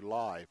to you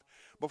live.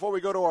 Before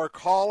we go to our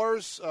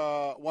callers,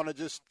 I want to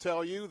just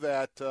tell you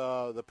that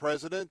the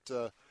president,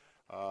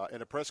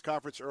 in a press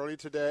conference early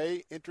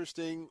today,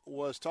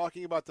 was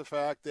talking about the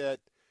fact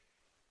that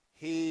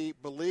he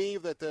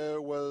believed that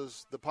there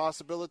was the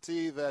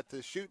possibility that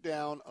the shoot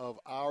down of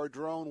our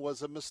drone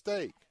was a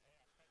mistake,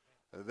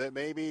 that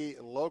maybe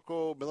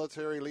local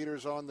military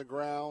leaders on the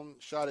ground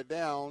shot it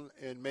down,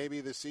 and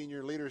maybe the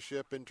senior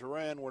leadership in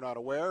Tehran were not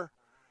aware.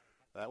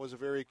 That was a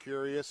very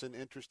curious and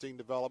interesting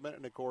development,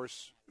 and of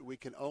course, we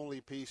can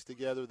only piece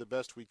together the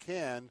best we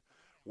can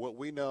what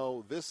we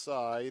know this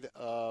side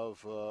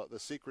of the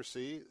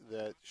secrecy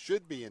that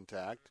should be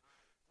intact,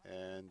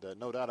 and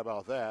no doubt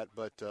about that,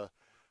 but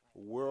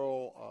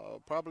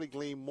we'll probably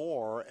glean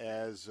more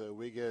as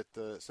we get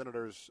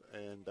senators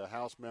and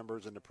House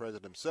members and the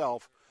president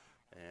himself.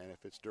 And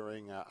if it's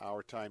during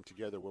our time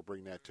together, we'll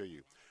bring that to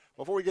you.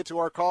 Before we get to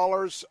our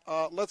callers,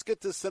 let's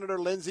get to Senator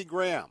Lindsey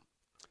Graham.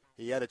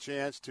 He had a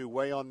chance to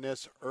weigh on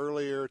this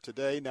earlier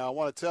today. Now, I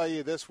want to tell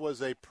you, this was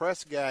a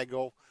press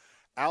gaggle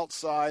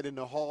outside in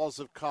the halls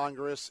of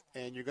Congress,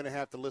 and you're going to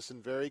have to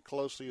listen very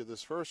closely to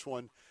this first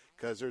one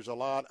because there's a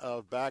lot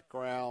of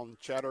background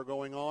chatter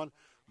going on.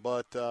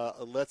 But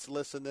let's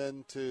listen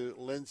in to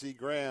Lindsey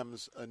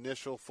Graham's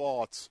initial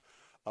thoughts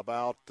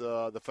about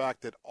the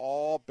fact that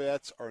all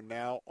bets are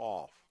now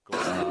off. For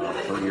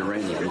the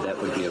Iranian,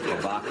 that would be a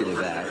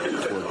provocative act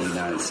toward the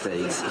United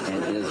States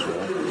and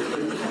Israel,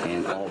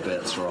 and all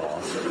bets are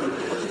off,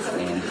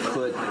 and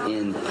put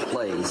in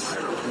place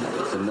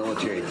the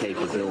military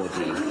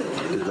capability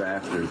to go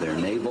after their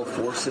naval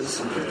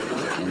forces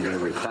and their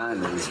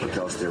refineries,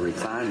 because their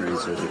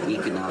refineries are the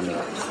economic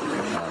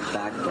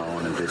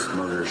backbone of this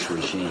murderous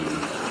regime.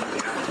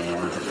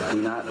 And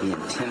do not be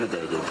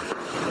intimidated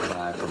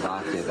by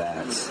provocative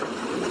acts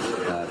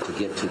to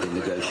get to the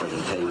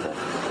negotiating table.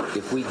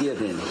 If we give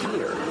in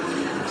here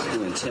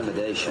to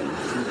intimidation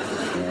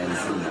and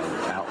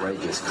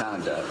outrageous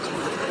conduct,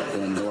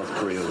 then North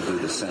Korea will do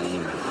the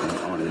same, and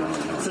on and on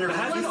and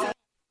on.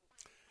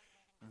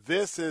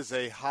 This is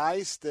a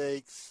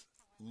high-stakes,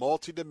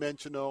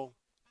 multidimensional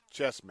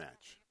chess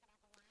match.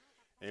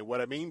 And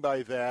what I mean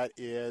by that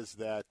is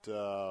that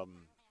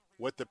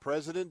what the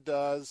president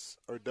does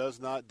or does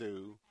not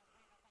do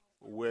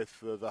with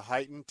the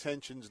heightened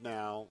tensions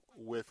now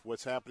with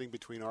what's happening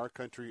between our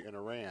country and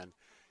Iran,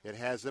 it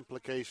has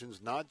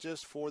implications not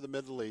just for the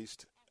Middle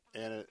East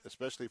and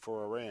especially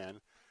for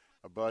Iran,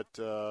 but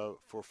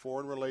for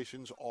foreign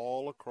relations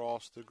all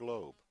across the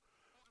globe.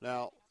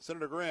 Now,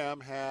 Senator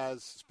Graham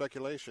has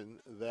speculation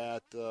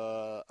that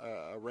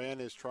Iran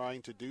is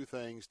trying to do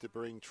things to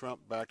bring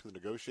Trump back to the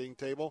negotiating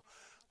table.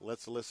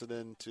 Let's listen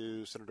in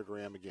to Senator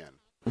Graham again.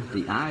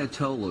 The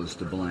Ayatollah's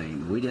to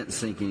blame. We didn't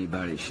sink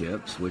anybody's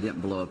ships. We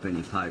didn't blow up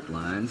any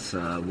pipelines.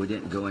 We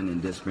didn't go in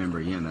and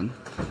dismember Yemen.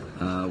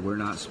 We're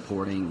not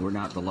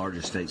the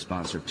largest state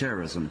sponsor of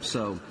terrorism.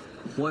 So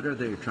what are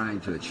they trying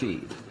to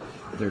achieve?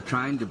 They're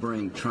trying to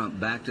bring Trump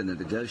back to the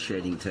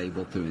negotiating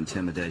table through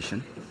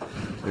intimidation.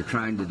 They're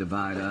trying to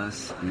divide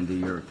us into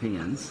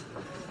Europeans.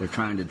 They're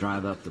trying to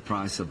drive up the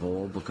price of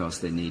oil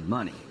because they need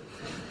money.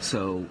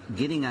 So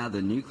getting out of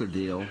the nuclear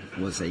deal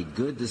was a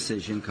good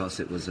decision because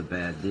it was a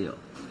bad deal.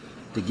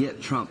 To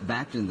get Trump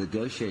back to the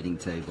negotiating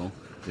table,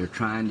 they're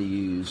trying to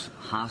use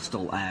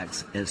hostile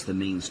acts as the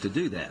means to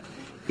do that.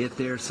 If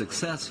they're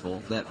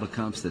successful, that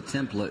becomes the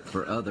template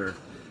for other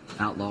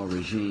outlaw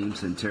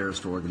regimes and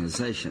terrorist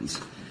organizations.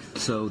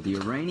 So the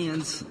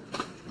Iranians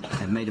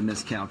have made a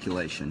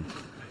miscalculation.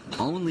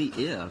 Only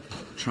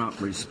if Trump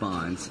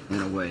responds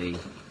in a way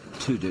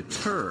to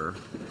deter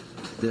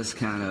this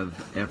kind of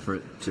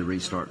effort to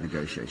restart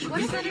negotiations.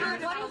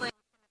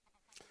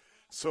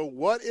 So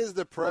what is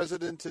the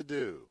president to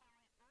do?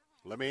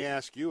 Let me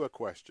ask you a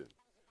question.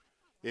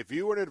 If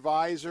you were an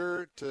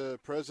advisor to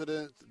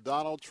President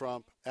Donald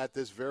Trump at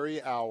this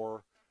very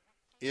hour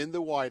in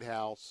the White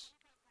House,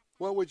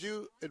 what would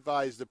you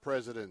advise the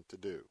president to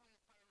do?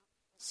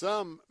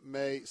 Some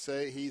may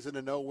say he's in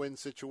a no-win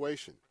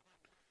situation.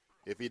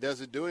 If he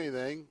doesn't do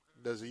anything,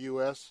 does the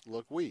U.S.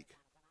 look weak?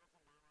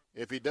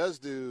 If he does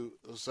do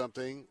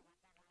something,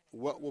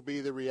 what will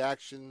be the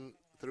reaction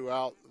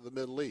throughout the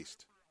Middle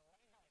East?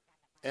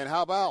 And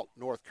how about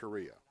North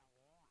Korea?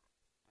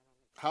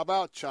 How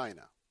about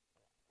China?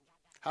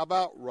 How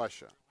about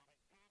Russia?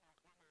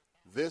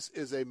 This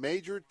is a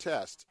major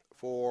test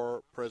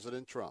for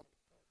President Trump.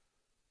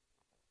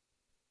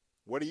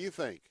 What do you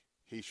think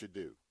he should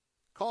do?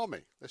 Call me.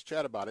 Let's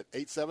chat about it.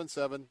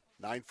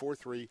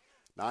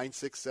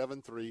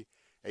 877-943-9673.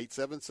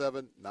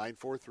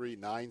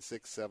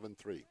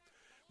 877-943-9673.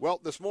 Well,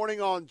 this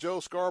morning on Joe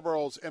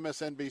Scarborough's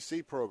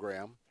MSNBC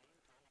program,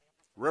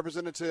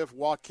 Representative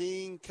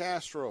Joaquin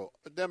Castro,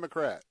 a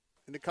Democrat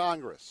in the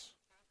Congress,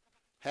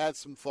 had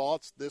some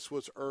thoughts. This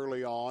was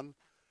early on,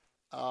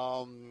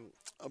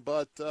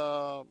 but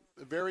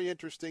very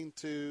interesting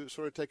to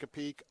sort of take a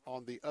peek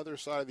on the other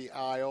side of the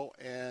aisle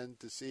and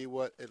to see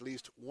what at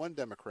least one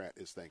Democrat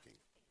is thinking.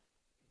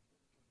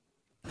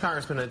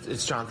 Congressman,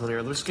 it's Jonathan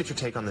here. Let's get your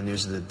take on the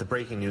news, the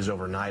breaking news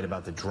overnight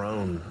about the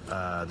drone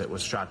that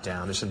was shot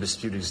down. There's some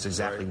dispute as to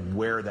exactly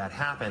where that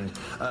happened.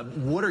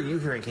 What are you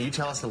hearing? Can you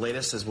tell us the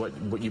latest as what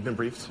you've been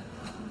briefed?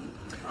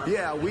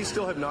 Yeah, we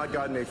still have not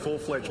gotten a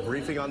full-fledged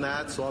briefing on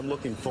that, so I'm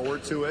looking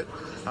forward to it.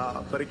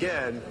 But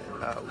again,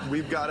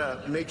 we've got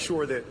to make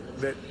sure that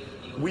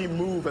we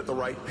move at the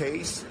right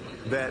pace,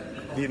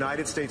 that the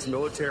United States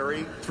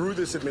military, through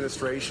this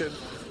administration,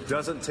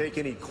 doesn't take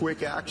any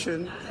quick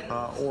action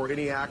or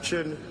any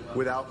action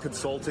without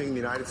consulting the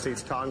United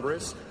States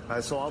Congress.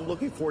 So I'm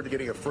looking forward to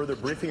getting a further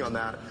briefing on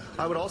that.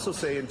 I would also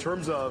say in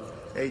terms of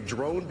a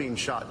drone being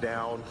shot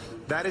down,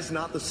 that is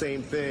not the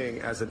same thing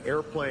as an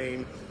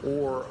airplane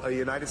or a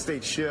United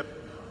States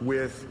ship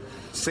with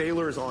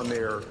sailors on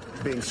there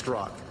being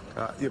struck.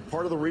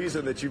 Part of the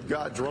reason that you've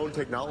got drone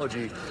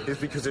technology is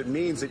because it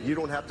means that you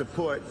don't have to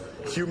put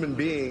human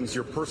beings,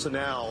 your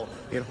personnel,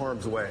 in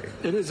harm's way.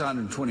 It is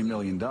 $120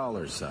 million,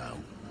 though.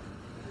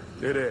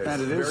 It is.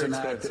 And it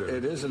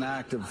is an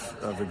act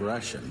of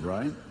aggression,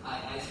 right?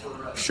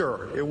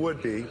 Sure, it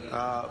would be.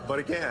 But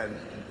again,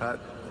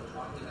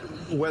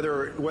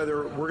 whether we're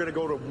going to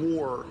go to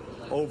war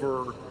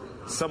over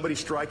somebody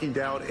striking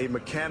down a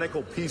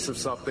mechanical piece of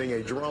something,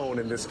 a drone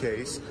in this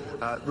case.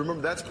 Remember,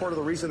 that's part of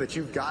the reason that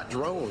you've got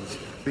drones,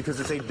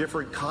 because it's a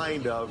different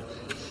kind of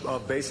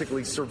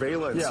basically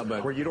surveillance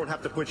where you don't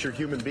have to put your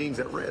human beings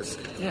at risk.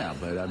 Yeah,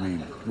 but I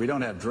mean, we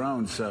don't have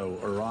drones so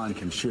Iran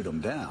can shoot them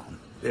down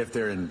if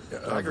they're in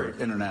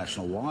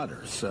international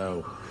waters.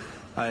 So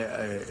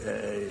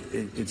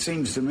it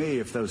seems to me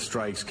if those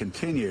strikes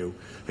continue,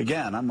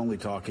 again, I'm only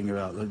talking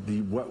about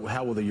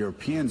how will the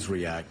Europeans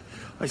react.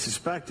 I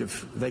suspect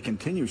if they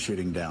continue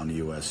shooting down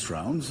U.S.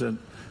 drones, that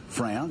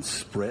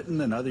France,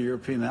 Britain, and other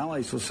European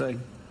allies will say,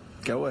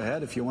 go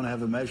ahead. If you want to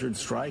have a measured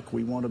strike,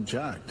 we won't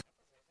object.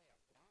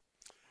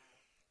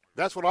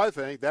 That's what I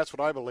think. That's what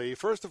I believe.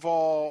 First of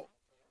all,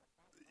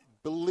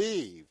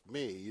 believe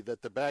me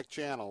that the back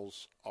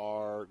channels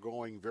are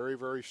going very,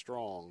 very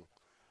strong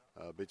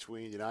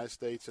between the United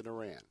States and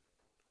Iran.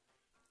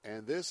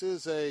 And this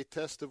is a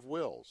test of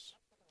wills.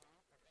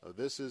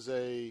 This is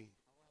a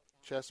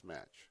chess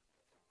match.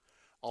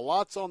 A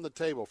lot's on the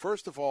table.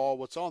 First of all,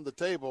 what's on the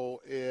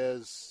table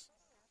is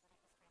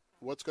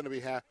what's going to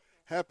be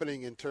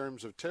happening in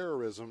terms of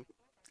terrorism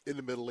in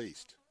the Middle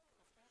East.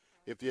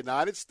 If the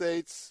United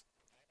States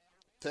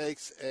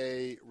takes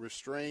a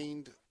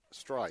restrained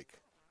strike,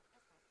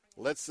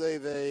 let's say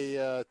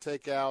they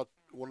take out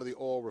one of the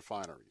oil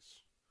refineries.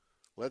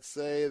 Let's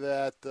say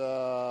that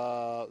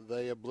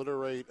they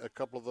obliterate a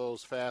couple of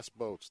those fast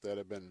boats that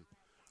have been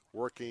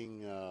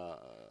working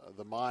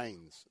the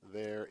mines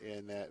there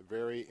in that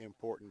very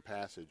important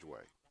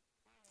passageway.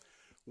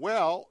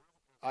 Well,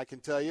 I can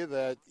tell you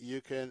that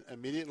you can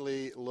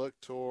immediately look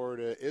toward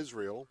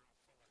Israel,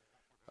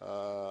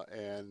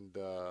 and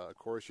of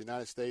course, the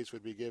United States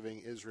would be giving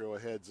Israel a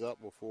heads up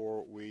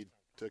before we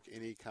took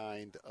any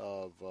kind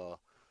of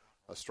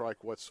a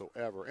strike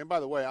whatsoever. And by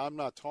the way, I'm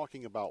not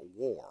talking about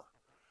war.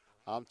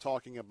 I'm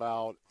talking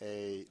about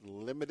a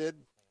limited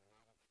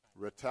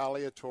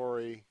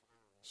retaliatory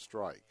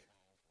strike.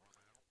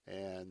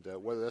 And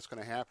whether that's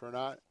going to happen or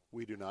not,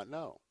 we do not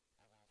know.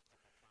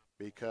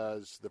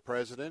 Because the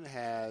president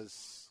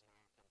has,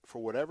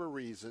 for whatever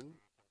reason,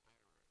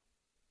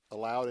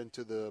 allowed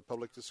into the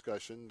public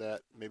discussion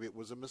that maybe it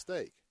was a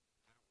mistake.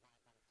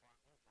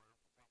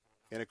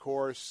 And, of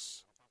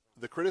course,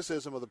 the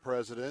criticism of the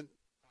president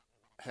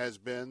has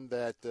been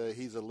that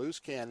he's a loose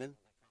cannon.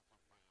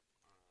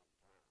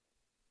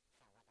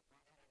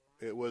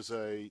 It was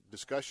a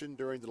discussion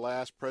during the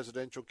last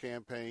presidential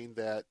campaign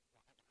that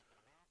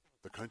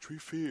the country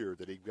feared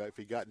that if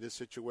he got in this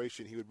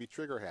situation, he would be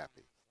trigger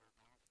happy.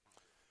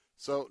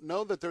 So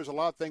know that there's a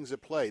lot of things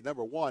at play.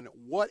 Number one,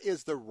 what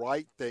is the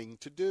right thing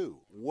to do?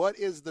 What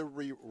is the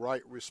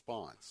right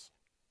response?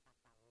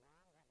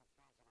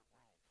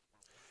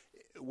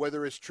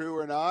 Whether it's true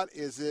or not,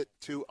 is it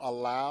to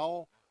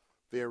allow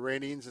the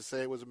Iranians to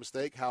say it was a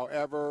mistake?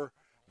 However,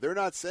 they're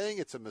not saying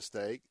it's a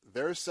mistake.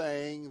 They're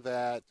saying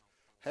that,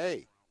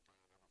 hey,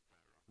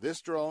 this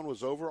drone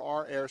was over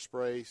our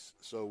airspace,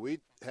 so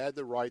we had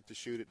the right to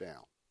shoot it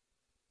down.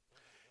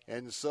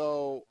 And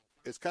so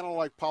it's kind of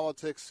like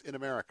politics in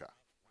America.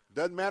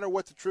 Doesn't matter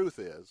what the truth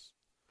is.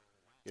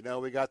 You know,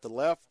 we got the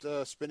left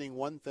spinning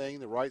one thing,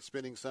 the right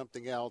spinning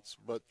something else,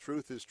 but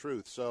truth is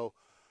truth. So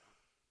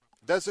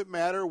Doesn't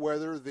matter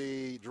whether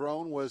the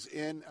drone was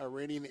in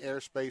Iranian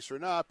airspace or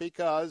not,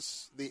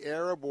 because the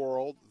Arab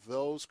world,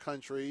 those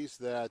countries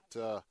that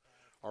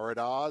are at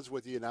odds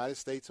with the United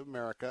States of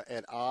America,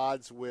 at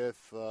odds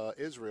with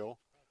Israel,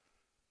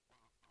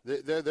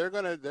 they're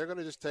going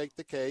to just take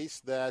the case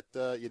that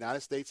the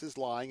United States is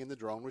lying and the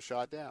drone was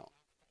shot down.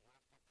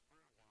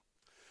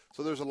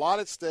 So there's a lot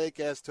at stake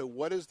as to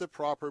what is the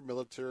proper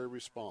military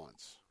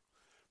response.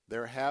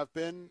 There have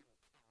been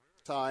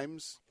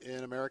times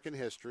in American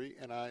history,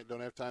 and I don't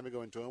have time to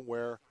go into them,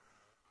 where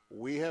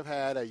we have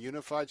had a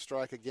unified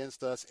strike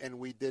against us and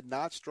we did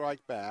not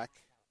strike back.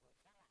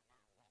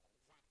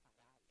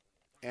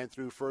 And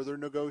through further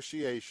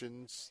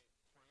negotiations,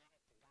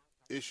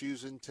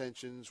 issues and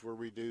tensions were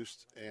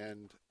reduced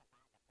and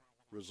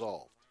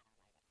resolved.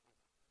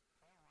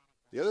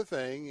 The other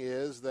thing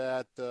is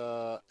that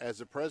as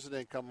the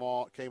president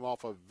came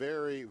off a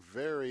very,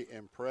 very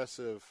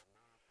impressive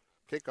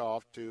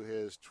kickoff to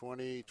his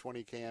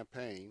 2020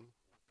 campaign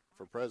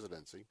for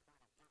presidency,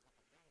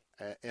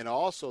 and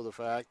also the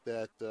fact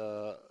that,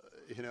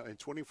 in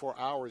 24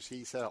 hours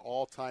he set an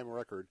all-time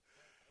record,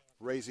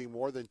 raising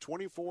more than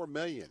 $24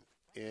 million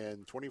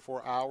in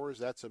 24 hours.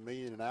 That's $1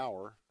 million an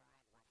hour.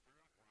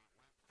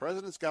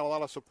 President's got a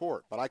lot of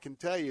support, but I can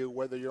tell you,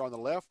 whether you're on the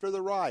left or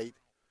the right,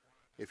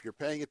 if you're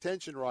paying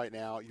attention right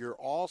now, you're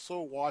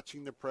also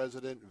watching the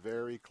president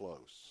very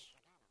close.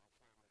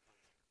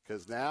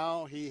 Because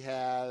now he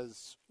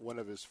has one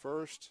of his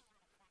first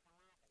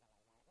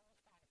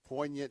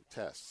poignant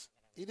tests.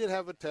 He did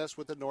have a test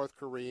with the North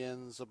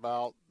Koreans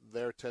about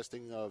their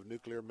testing of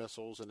nuclear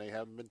missiles, and they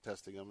haven't been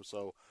testing them,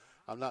 so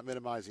I'm not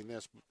minimizing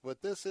this.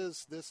 But this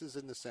is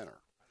in the center.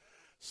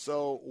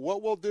 So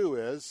what we'll do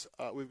is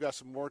we've got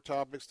some more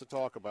topics to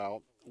talk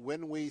about.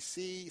 When we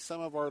see some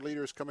of our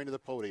leaders coming to the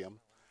podium,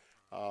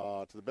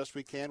 to the best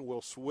we can,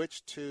 we'll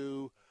switch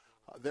to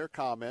their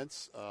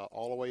comments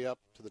all the way up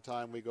to the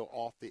time we go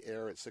off the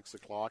air at 6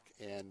 o'clock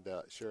and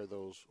share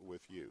those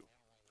with you.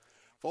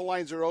 Phone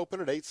lines are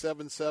open at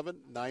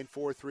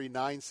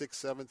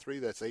 877-943-9673.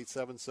 That's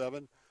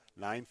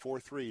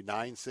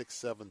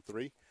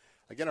 877-943-9673.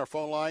 Again, our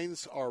phone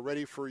lines are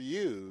ready for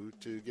you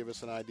to give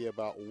us an idea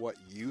about what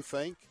you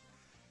think.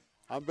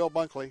 I'm Bill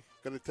Bunkley.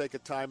 Going to take a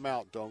time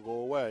out. Don't go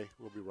away.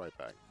 We'll be right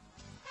back.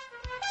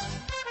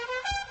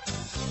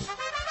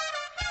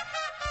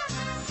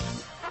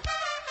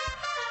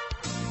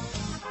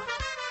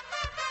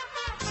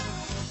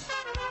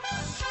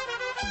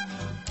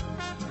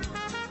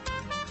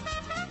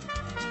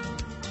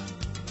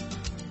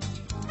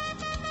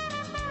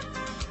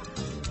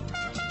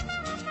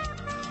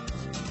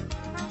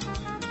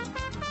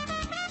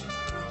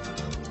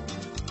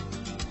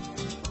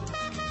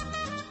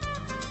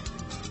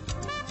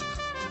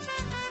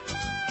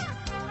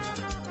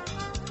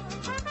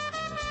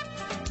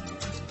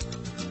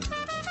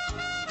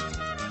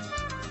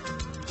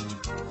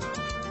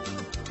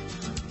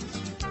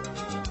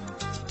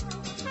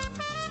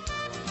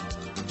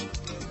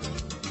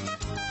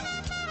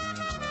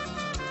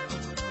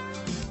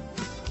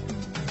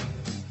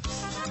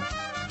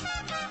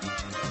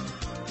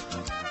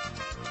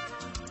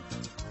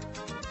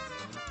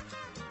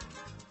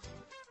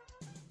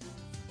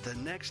 The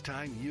next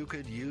time you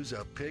could use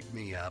a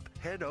pick-me-up,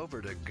 head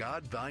over to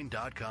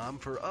Godvine.com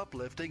for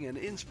uplifting and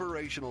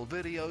inspirational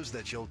videos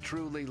that you'll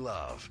truly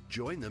love.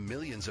 Join the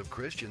millions of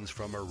Christians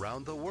from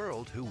around the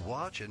world who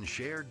watch and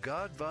share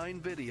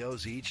Godvine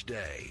videos each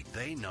day.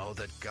 They know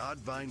that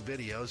Godvine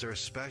videos are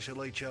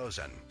specially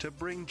chosen to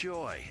bring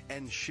joy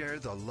and share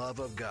the love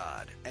of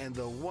God and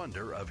the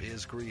wonder of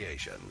His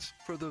creations.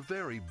 For the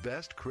very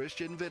best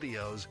Christian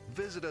videos,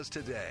 visit us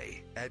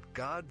today at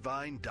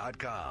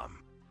Godvine.com.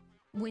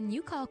 When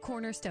you call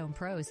Cornerstone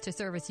Pros to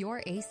service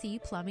your AC,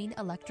 plumbing,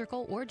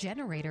 electrical, or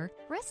generator,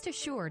 rest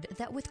assured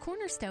that with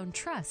Cornerstone,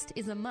 trust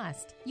is a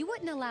must. You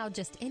wouldn't allow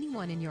just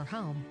anyone in your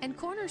home, and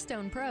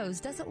Cornerstone Pros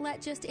doesn't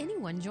let just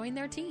anyone join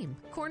their team.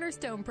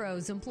 Cornerstone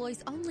Pros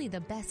employs only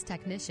the best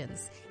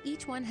technicians.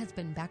 Each one has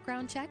been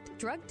background checked,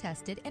 drug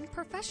tested, and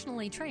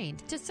professionally trained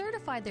to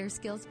certify their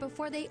skills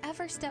before they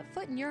ever step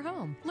foot in your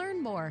home.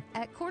 Learn more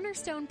at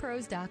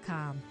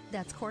CornerstonePros.com.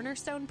 That's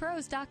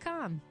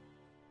CornerstonePros.com.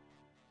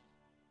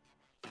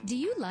 Do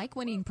you like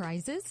winning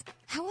prizes?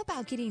 How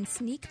about getting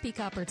sneak peek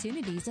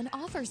opportunities and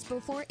offers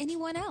before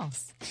anyone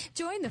else?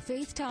 Join the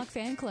Faith Talk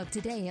fan club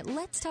today at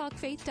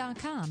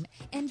letstalkfaith.com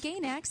and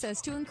gain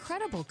access to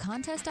incredible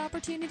contest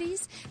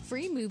opportunities,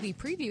 free movie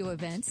preview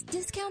events,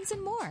 discounts,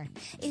 and more.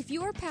 If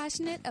you're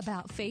passionate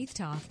about Faith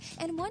Talk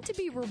and want to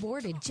be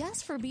rewarded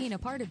just for being a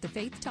part of the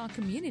Faith Talk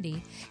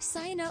community,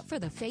 sign up for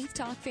the Faith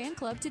Talk fan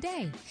club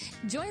today.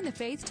 Join the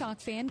Faith Talk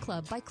fan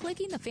club by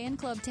clicking the fan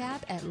club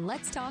tab at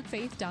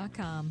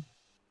letstalkfaith.com.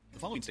 The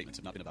following statements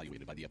have not been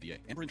evaluated by the FDA.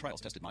 Amberen trials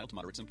tested mild to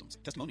moderate symptoms.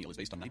 Testimonial is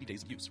based on 90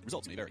 days of use.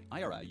 Results may vary.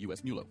 IRI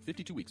US MULO,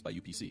 52 weeks by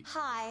UPC.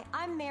 Hi,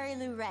 I'm Mary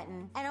Lou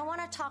Retton, and I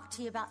want to talk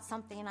to you about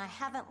something I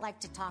haven't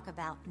liked to talk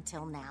about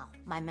until now,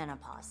 my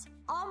menopause.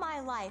 All my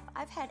life,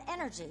 I've had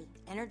energy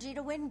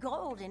to win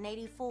gold in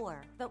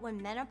 '84. But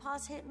when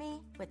menopause hit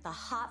me, with the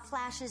hot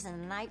flashes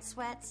and night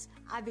sweats,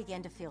 I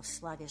began to feel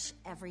sluggish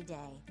every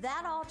day.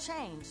 That all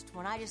changed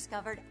when I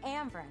discovered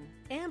Amberen.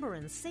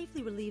 Amberen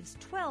safely relieves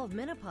 12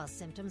 menopause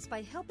symptoms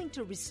by helping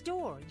to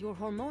restore your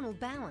hormonal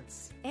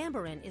balance.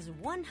 Amberen is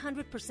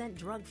 100%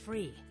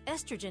 drug-free,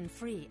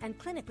 estrogen-free, and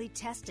clinically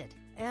tested.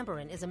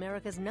 Amberen is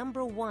America's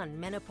 #1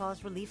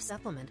 menopause relief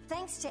supplement.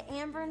 Thanks to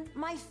Amberen,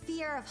 my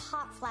fear of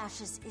hot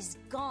flashes is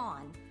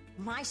gone.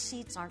 My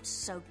sheets aren't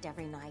soaked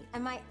every night,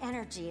 and my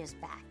energy is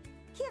back.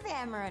 Give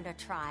Amberen a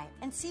try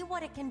and see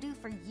what it can do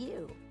for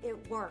you.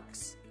 It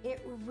works. It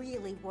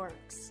really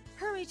works.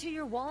 Hurry to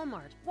your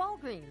Walmart,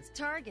 Walgreens,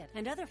 Target,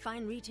 and other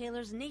fine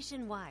retailers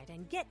nationwide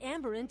and get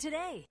Amberen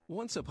today.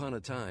 Once upon a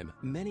time,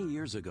 many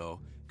years ago,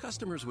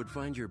 customers would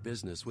find your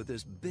business with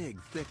this big,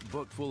 thick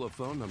book full of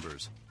phone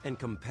numbers and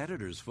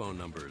competitors' phone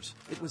numbers.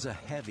 It was a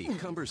heavy,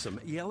 cumbersome,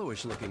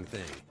 yellowish-looking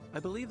thing.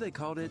 I believe they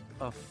called it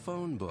a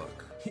phone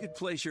book. You'd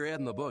place your ad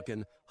in the book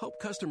and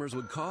hope customers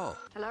would call.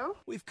 Hello?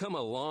 We've come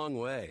a long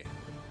way.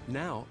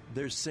 Now,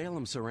 there's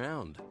Salem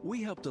Surround.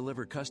 We help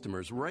deliver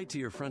customers right to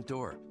your front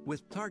door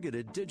with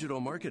targeted digital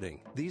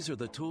marketing. These are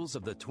the tools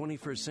of the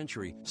 21st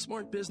century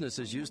smart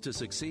businesses use to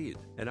succeed.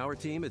 And our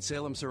team at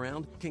Salem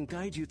Surround can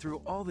guide you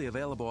through all the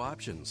available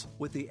options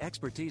with the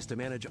expertise to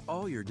manage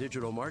all your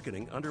digital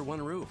marketing under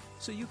one roof,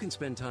 so you can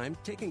spend time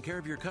taking care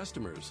of your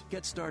customers.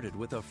 Get started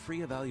with a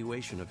free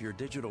evaluation of your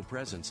digital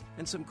presence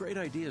and some great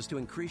ideas to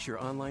increase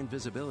your online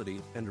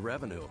visibility and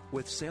revenue.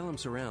 With Salem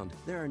Surround,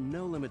 there are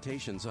no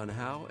limitations on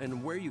how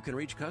and where you can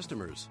reach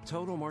customers.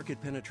 Total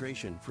market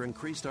penetration for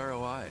increased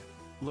ROI.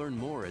 Learn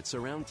more at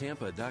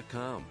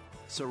surroundtampa.com.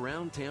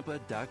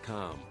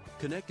 Surroundtampa.com.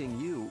 Connecting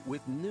you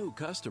with new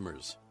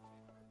customers.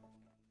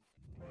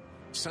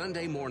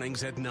 Sunday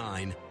mornings at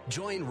 9,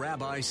 join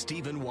Rabbi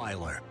Stephen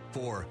Weiler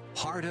for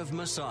Heart of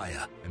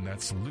Messiah. And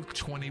that's Luke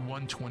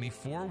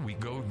 21:24. We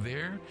go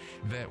there,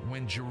 that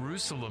when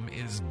Jerusalem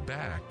is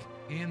back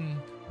in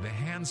the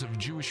hands of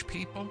Jewish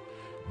people,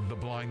 the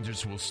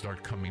blinders will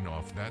start coming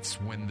off.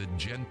 That's when the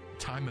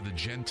time of the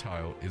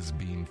Gentile is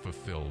being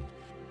fulfilled.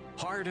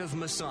 Heart of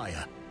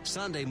Messiah,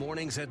 Sunday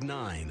mornings at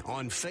 9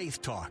 on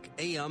Faith Talk,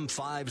 AM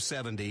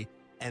 570,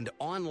 and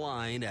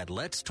online at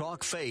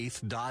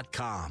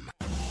letstalkfaith.com.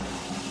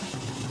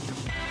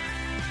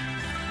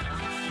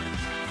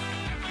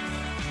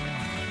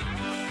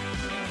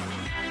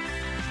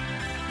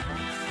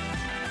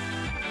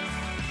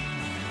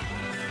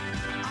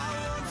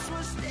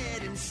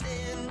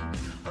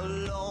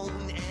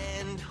 Alone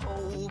and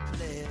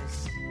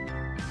hopeless.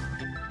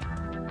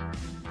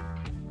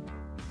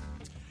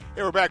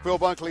 Hey, we're back. Bill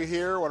Bunkley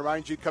here. I want to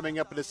remind you, coming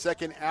up in the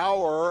second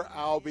hour,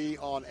 I'll be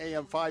on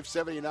AM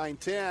 570,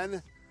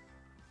 910,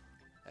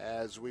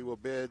 as we will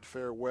bid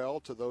farewell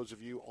to those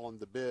of you on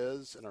the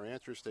biz and our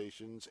answer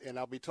stations. And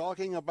I'll be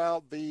talking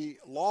about the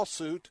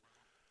lawsuit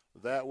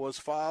that was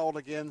filed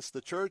against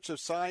the Church of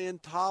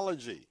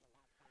Scientology,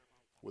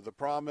 with the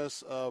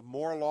promise of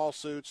more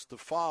lawsuits to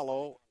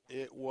follow.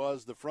 It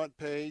was the front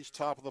page,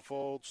 top of the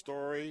fold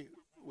story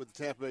with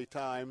the Tampa Bay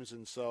Times,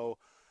 and so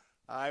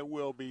I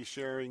will be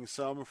sharing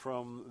some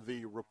from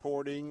the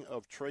reporting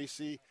of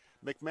Tracy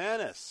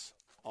McManus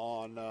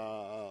on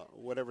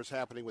whatever's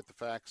happening with the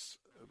facts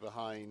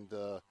behind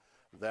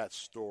that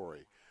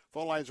story.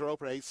 Phone lines are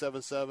open,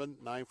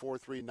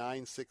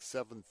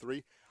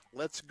 877-943-9673.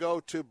 Let's go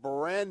to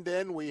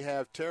Brandon. We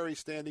have Terry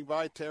standing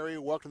by. Terry,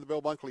 welcome to the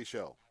Bill Bunkley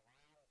Show.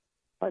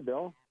 Hi,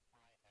 Bill.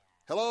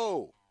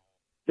 Hello.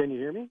 Can you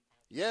hear me?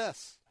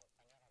 Yes.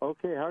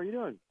 Okay, how are you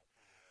doing?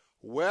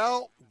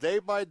 Well, day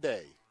by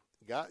day.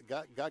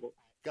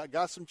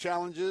 Got some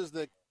challenges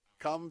that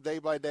come day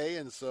by day,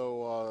 and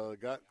so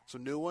got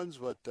some new ones,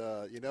 but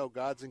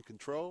God's in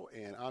control,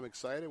 and I'm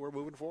excited. We're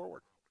moving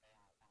forward.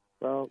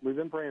 Well, we've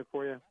been praying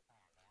for you.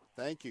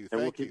 Thank you.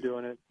 And we'll keep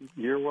doing it.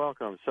 You're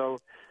welcome. So,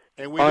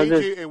 and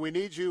we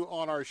need you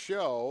on our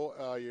show.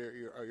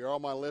 You're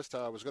on my list.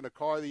 I was going to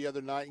call you the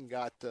other night and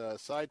got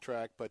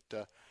sidetracked, but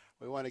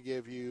we want to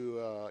give you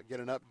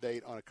get an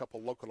update on a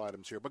couple local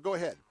items here. But go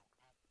ahead.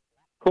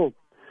 Cool.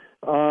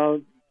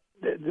 On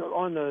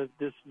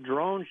this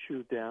drone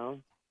shoot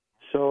down.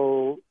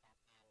 So,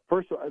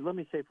 let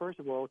me say first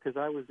of all, because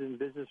I was in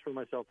business for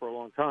myself for a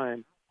long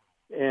time,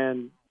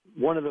 and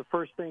one of the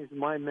first things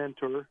my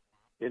mentor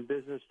in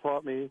business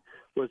taught me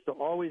was to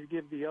always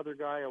give the other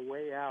guy a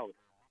way out.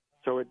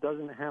 So it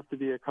doesn't have to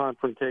be a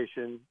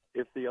confrontation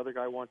if the other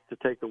guy wants to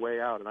take the way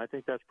out. And I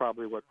think that's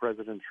probably what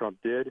President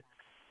Trump did.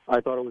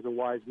 I thought it was a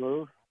wise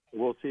move.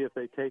 We'll see if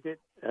they take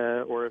it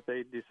or if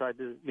they decide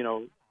to,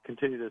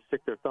 continue to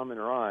stick their thumb in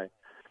her eye.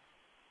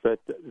 But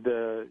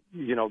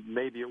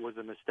maybe it was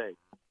a mistake.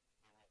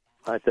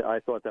 I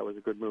thought that was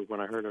a good move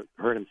when I heard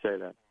him say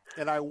that.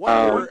 And I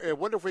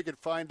wonder if we could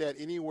find that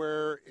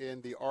anywhere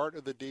in The Art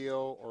of the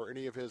Deal or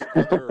any of his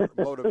other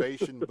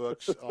motivation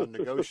books on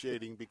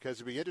negotiating, because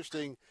it'd be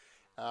interesting.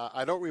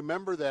 I don't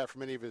remember that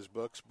from any of his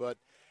books, but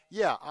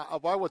yeah, I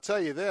will tell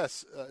you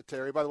this,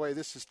 Terry. By the way,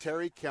 this is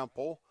Terry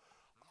Kemple.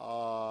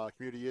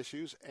 Community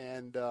Issues.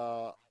 And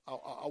what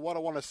I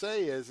want to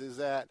say is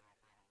that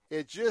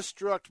it just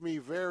struck me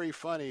very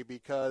funny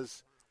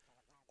because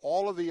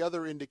all of the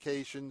other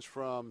indications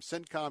from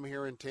CENTCOM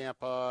here in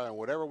Tampa and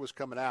whatever was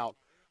coming out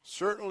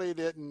certainly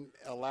didn't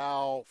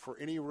allow for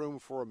any room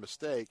for a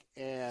mistake.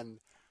 And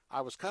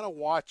I was kind of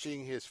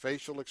watching his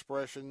facial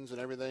expressions and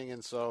everything,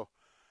 and so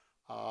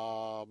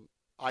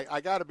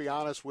I got to be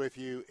honest with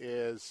you,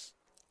 is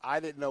I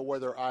didn't know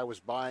whether I was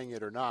buying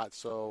it or not.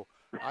 So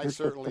I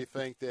certainly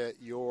think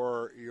that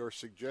your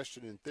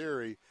suggestion in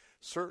theory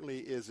certainly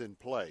is in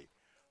play.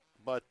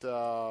 But,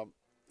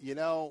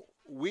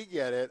 we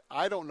get it.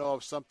 I don't know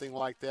if something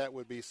like that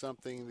would be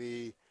something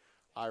the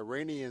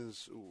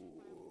Iranians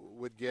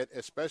would get,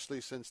 especially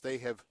since they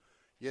have,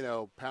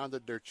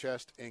 pounded their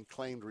chest and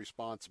claimed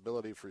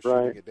responsibility for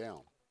shooting it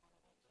down.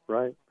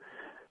 Right.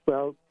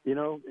 Well,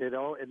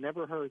 it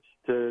never hurts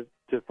to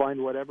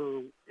find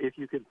whatever, if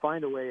you could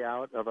find a way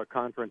out of a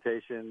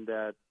confrontation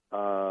that,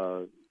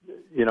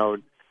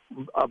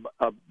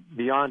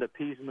 beyond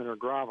appeasement or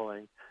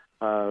groveling,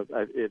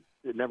 it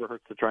never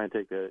hurts to try and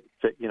take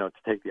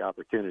the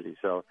opportunity.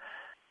 So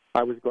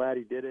I was glad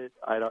he did it.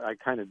 I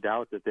kind of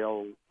doubt that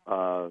they'll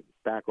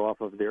back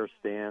off of their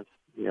stance.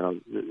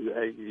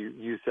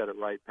 You said it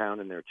right,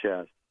 pounding their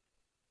chest.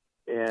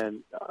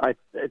 And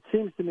it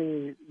seems to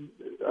me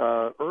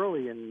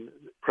early in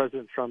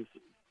President Trump's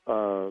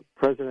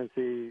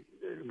presidency,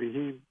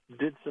 he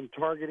did some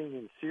targeting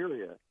in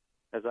Syria,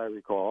 as I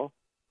recall.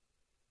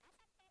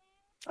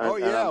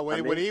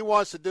 When he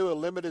wants to do a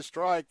limited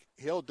strike,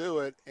 he'll do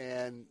it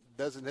and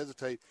doesn't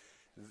hesitate.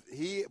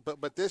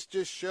 But this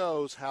just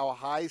shows how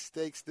high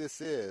stakes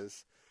this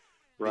is,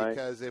 right?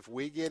 Because if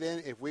we get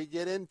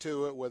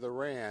into it with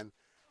Iran,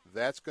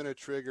 that's going to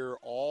trigger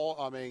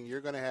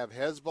you're going to have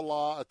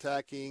Hezbollah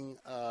attacking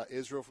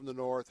Israel from the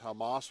north,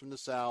 Hamas from the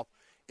south.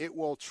 It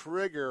will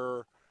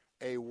trigger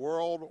a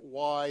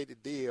worldwide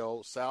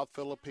deal, South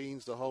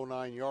Philippines, the whole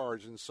 9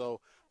 yards, and so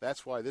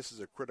that's why this is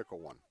a critical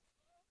one.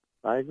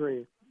 I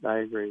agree.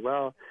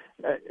 Well,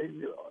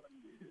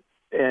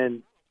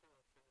 and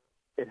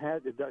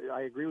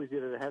I agree with you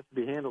that it has to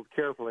be handled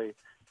carefully.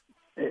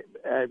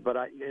 But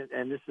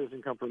this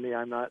doesn't come from me.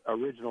 I'm not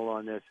original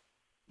on this.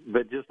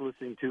 But just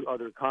listening to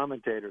other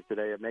commentators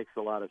today, it makes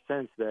a lot of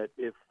sense that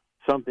if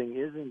something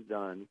isn't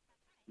done,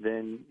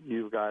 then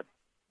you've got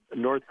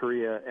North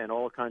Korea and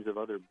all kinds of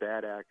other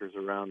bad actors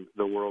around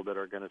the world that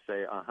are going to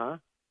say,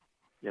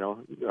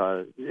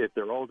 if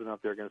they're old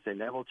enough, they're going to say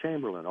Neville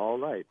Chamberlain, all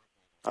right.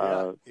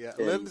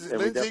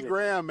 Lindsey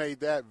Graham made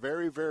that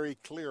very, very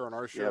clear on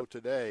our show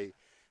today.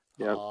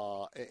 Yep.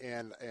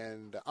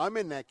 And I'm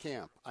in that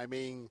camp. I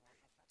mean,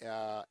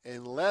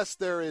 unless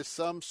there is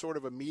some sort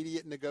of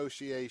immediate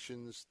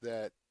negotiations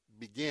that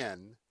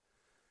begin,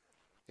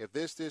 if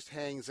this just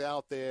hangs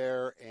out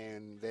there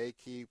and they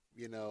keep,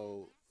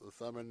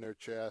 thumbing their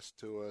chest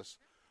to us,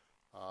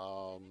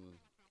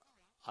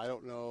 I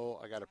don't know.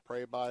 I got to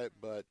pray about it,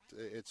 but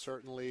it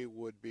certainly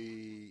would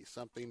be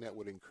something that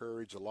would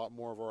encourage a lot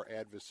more of our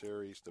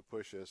adversaries to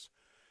push us.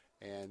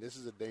 And this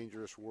is a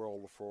dangerous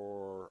world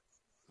for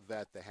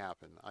that to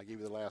happen. I'll give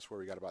you the last word.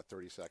 We got about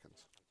 30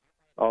 seconds.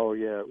 Oh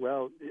yeah.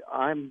 Well,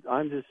 I'm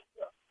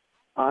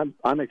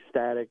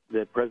ecstatic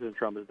that President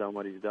Trump has done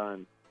what he's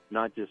done,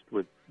 not just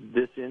with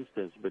this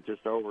instance, but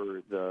just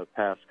over the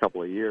past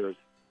couple of years,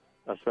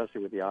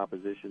 especially with the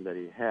opposition that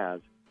he has.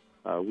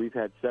 We've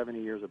had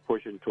 70 years of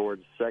pushing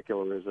towards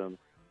secularism,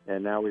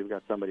 and now we've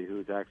got somebody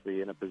who's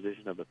actually in a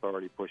position of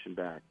authority pushing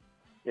back.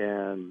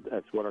 And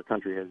that's what our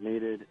country has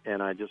needed,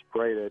 and I just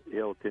pray that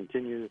he'll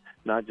continue,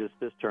 not just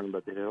this term,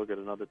 but that he'll get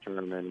another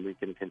term, and we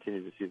can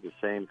continue to see the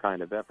same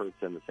kind of efforts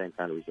and the same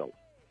kind of results.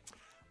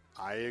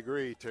 I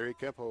agree. Terry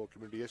Kempo,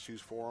 Community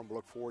Issues Forum.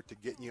 Look forward to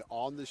getting you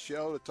on the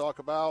show to talk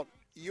about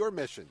your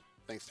mission.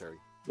 Thanks, Terry.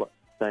 Well,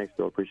 thanks,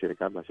 Bill. Appreciate it.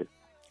 God bless you.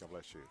 God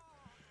bless you.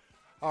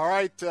 All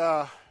right.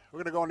 We're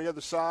going to go on the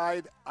other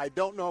side. I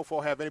don't know if we'll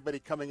have anybody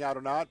coming out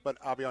or not, but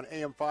I'll be on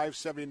AM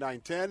 570,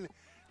 910.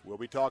 We'll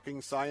be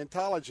talking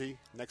Scientology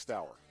next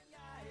hour.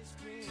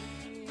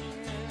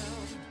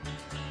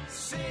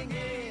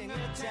 Singing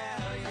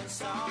Italian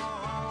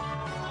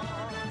songs.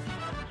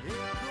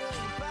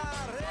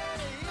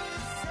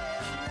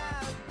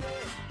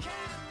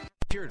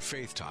 Here at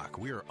Faith Talk,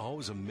 we are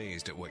always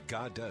amazed at what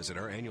God does at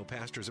our annual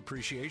Pastor's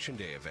Appreciation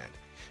Day event.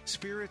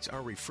 Spirits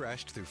are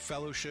refreshed through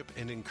fellowship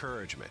and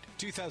encouragement.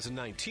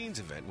 2019's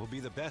event will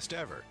be the best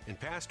ever, and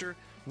Pastor,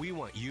 we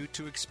want you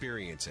to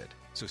experience it.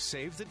 So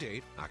save the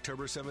date,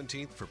 October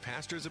 17th, for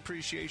Pastor's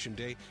Appreciation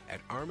Day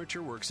at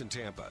Armature Works in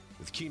Tampa,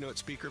 with keynote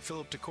speaker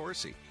Philip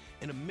DeCourcy,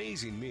 an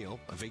amazing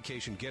meal, a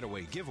vacation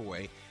getaway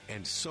giveaway,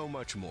 and so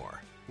much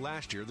more.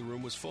 Last year, the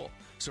room was full,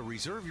 so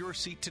reserve your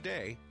seat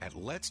today at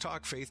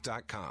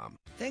letstalkfaith.com.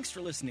 Thanks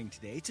for listening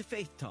today to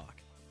Faith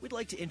Talk. We'd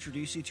like to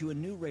introduce you to a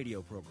new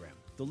radio program,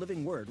 The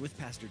Living Word with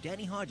Pastor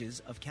Danny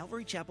Hodges of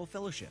Calvary Chapel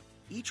Fellowship.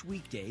 Each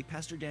weekday,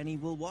 Pastor Danny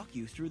will walk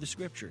you through the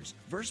scriptures,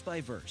 verse by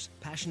verse,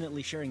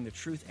 passionately sharing the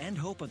truth and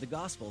hope of the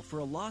gospel for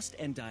a lost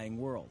and dying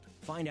world.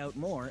 Find out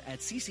more at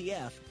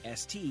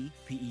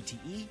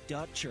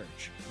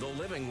ccfstpete.church. The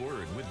Living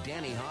Word with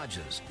Danny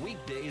Hodges,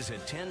 weekdays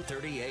at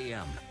 10:30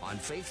 a.m. on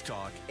Faith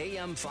Talk,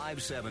 AM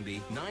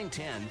 570,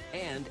 910,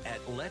 and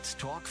at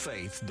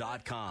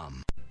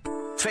letstalkfaith.com.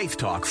 Faith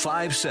Talk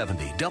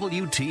 570,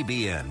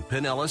 WTBN,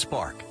 Pinellas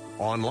Park.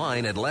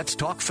 Online at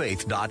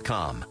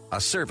letstalkfaith.com, a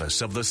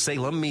service of the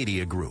Salem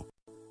Media Group.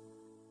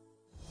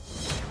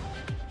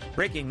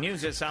 Breaking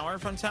news this hour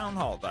from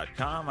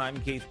townhall.com. I'm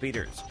Keith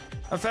Peters.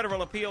 A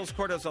federal appeals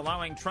court is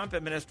allowing Trump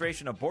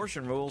administration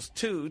abortion rules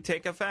to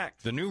take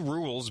effect. The new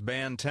rules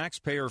ban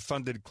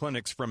taxpayer-funded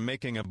clinics from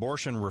making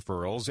abortion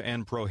referrals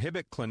and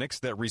prohibit clinics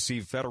that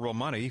receive federal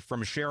money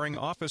from sharing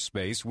office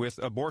space with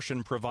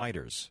abortion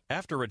providers.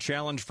 After a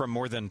challenge from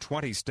more than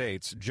 20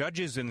 states,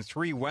 judges in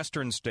 3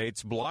 western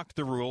states blocked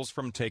the rules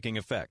from taking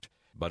effect.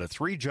 But a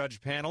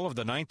 3-judge panel of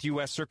the 9th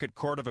U.S. Circuit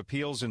Court of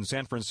Appeals in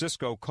San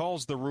Francisco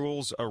calls the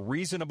rules a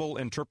reasonable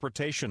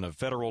interpretation of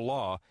federal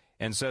law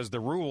and says the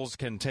rules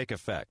can take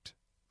effect.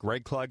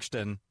 Greg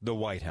Clugston, the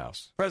White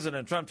House.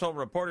 President Trump told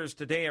reporters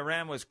today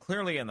Iran was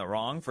clearly in the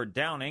wrong for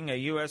downing a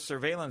U.S.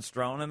 surveillance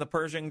drone in the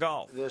Persian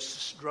Gulf.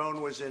 This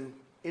drone was in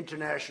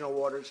international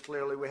waters.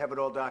 Clearly, we have it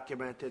all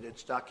documented.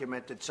 It's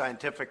documented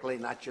scientifically,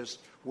 not just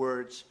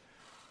words.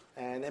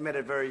 And they made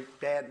a very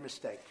bad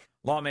mistake.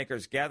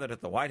 Lawmakers gathered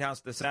at the White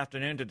House this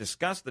afternoon to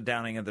discuss the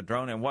downing of the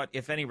drone and what,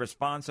 if any,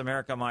 response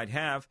America might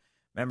have.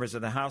 Members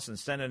of the House and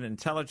Senate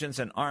Intelligence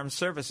and Armed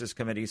Services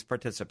Committees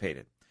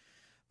participated.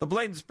 The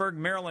Bladensburg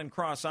Maryland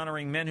Cross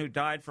honoring men who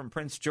died from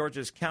Prince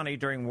George's County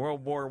during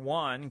World War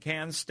I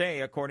can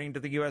stay, according to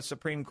the U.S.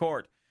 Supreme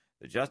Court.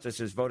 The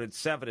justices voted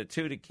 7-2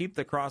 to keep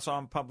the cross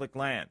on public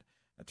land.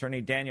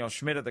 Attorney Daniel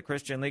Schmidt of the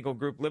Christian legal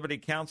group Liberty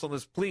Counsel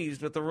is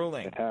pleased with the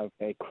ruling. To have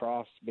a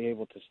cross be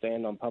able to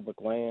stand on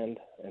public land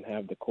and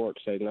have the court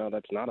say, no,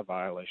 that's not a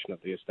violation of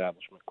the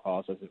Establishment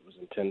Clause as it was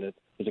intended,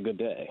 is a good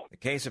day. The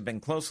case has been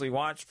closely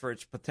watched for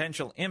its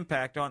potential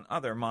impact on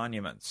other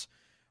monuments.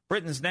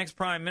 Britain's next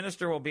prime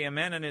minister will be a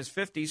man in his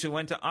 50s who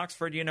went to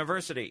Oxford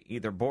University,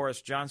 either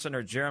Boris Johnson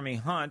or Jeremy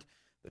Hunt,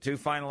 the 2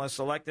 finalists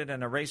selected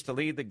in a race to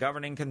lead the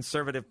governing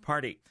Conservative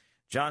Party.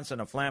 Johnson,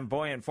 a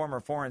flamboyant former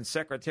foreign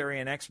secretary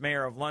and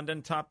ex-mayor of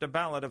London, topped a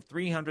ballot of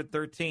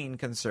 313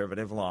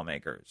 conservative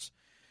lawmakers.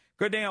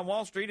 Good day on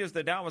Wall Street as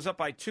the Dow was up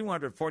by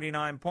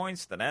 249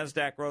 points. The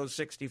Nasdaq rose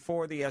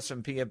 64. The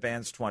S&P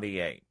advanced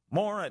 28.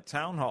 More at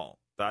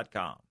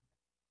townhall.com.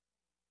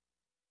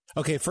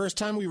 Okay, first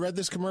time we read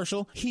this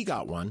commercial, he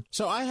got one,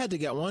 so I had to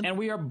get one. And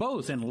we are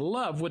both in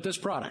love with this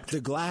product.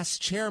 The glass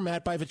chair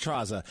mat by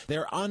Vitraza.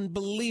 They're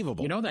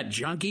unbelievable. You know that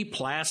junky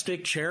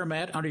plastic chair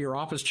mat under your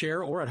office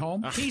chair or at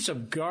home? Piece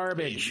of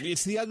garbage.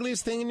 It's the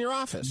ugliest thing in your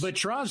office.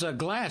 Vitraza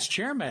glass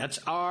chair mats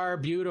are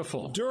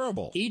beautiful.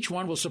 Durable. Each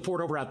one will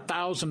support over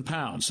 1,000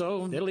 pounds,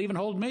 so it'll even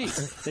hold me.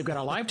 They've got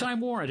a lifetime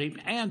warranty,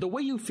 and the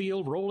way you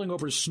feel rolling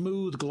over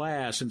smooth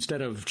glass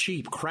instead of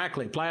cheap,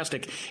 crackly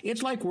plastic,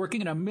 it's like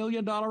working in $1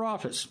 million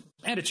office.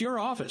 And it's your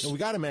office. We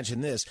got to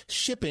mention this.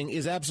 Shipping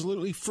is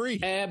absolutely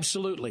free.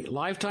 Absolutely.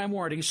 Lifetime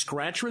warranty,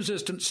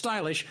 scratch-resistant,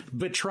 stylish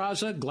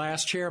Vitraza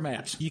glass chair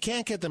mats. You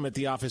can't get them at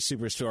the office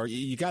superstore.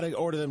 You got to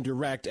order them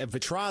direct at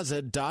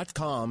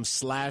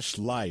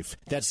Vitraza.com/life.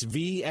 That's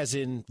V as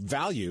in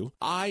value,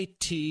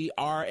 ITRAZZA,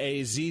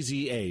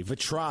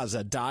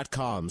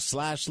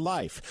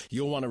 Vitraza.com/life.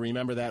 You'll want to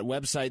remember that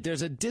website.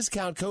 There's a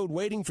discount code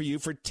waiting for you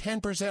for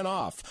 10%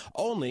 off.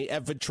 Only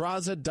at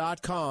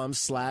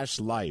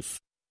Vitraza.com/life.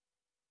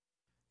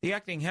 The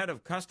acting head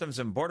of Customs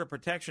and Border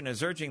Protection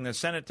is urging the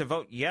Senate to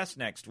vote yes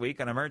next week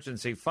on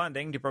emergency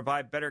funding to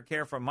provide better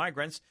care for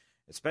migrants,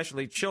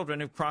 especially children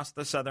who cross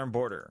the southern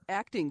border.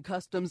 Acting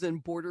Customs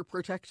and Border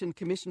Protection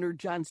Commissioner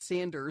John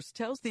Sanders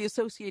tells the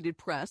Associated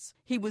Press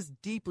he was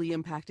deeply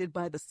impacted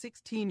by the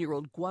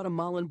 16-year-old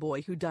Guatemalan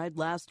boy who died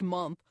last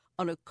month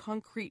on a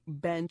concrete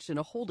bench in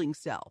a holding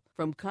cell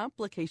from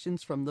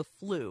complications from the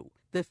flu,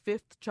 the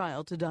 5th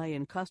child to die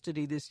in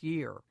custody this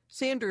year.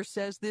 Sanders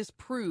says this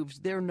proves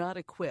they're not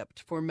equipped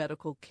for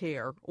medical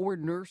care or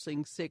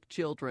nursing sick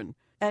children,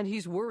 and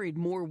he's worried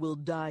more will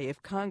die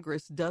if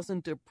Congress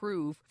doesn't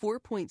approve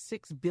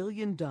 $4.6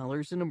 billion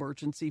in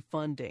emergency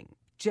funding.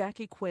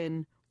 Jackie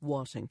Quinn,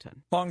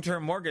 Washington.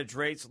 Long-term mortgage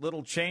rates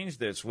little changed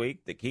this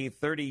week. The key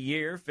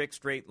 30-year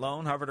fixed-rate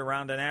loan hovered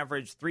around an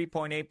average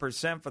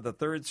 3.8% for the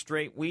third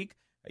straight week.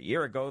 A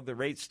year ago, the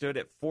rate stood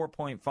at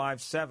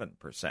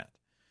 4.57%.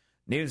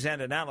 News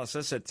and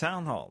analysis at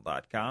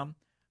townhall.com.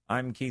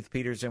 I'm Keith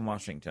Peters in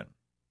Washington.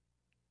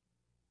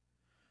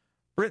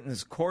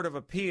 Britain's Court of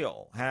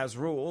Appeal has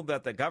ruled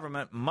that the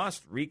government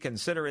must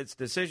reconsider its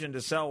decision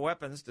to sell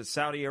weapons to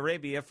Saudi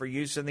Arabia for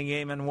use in the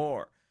Yemen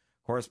war.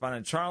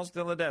 Correspondent Charles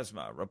de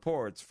Ledesma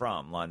reports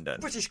from London.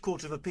 The British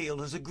Court of Appeal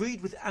has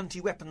agreed with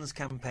anti-weapons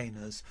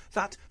campaigners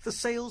that the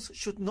sales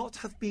should not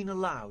have been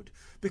allowed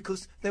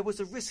because there was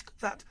a risk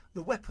that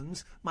the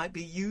weapons might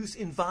be used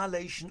in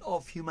violation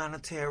of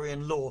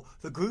humanitarian law.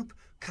 The group,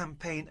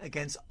 Campaign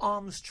Against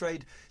Arms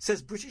Trade,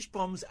 says British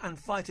bombs and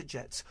fighter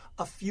jets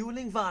are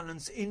fueling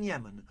violence in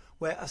Yemen,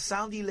 where a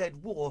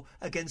Saudi-led war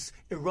against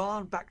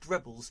Iran-backed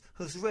rebels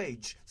has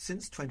raged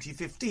since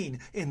 2015.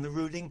 In the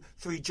ruling,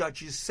 3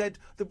 judges said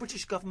the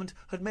British government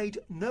had made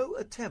no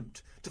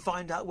attempt to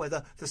find out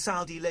whether the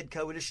Saudi-led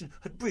coalition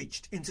had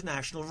breached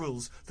international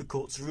rules. The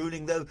court's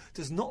ruling, though,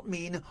 does not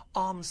mean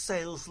arms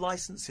sales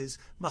licences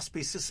must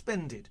be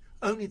suspended,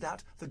 only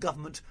that the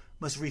government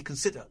must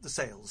reconsider the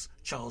sales.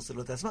 Charles de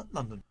Ledesma,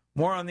 London.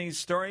 More on these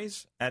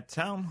stories at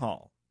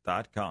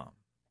townhall.com.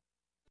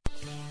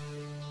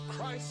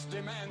 Christ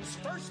demands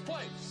first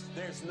place.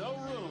 There's no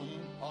room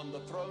on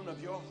the throne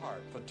of your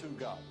heart for two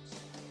gods.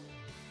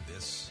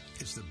 This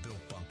is the Bill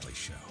Bunkley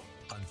Show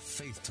on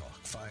Faith Talk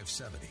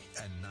 570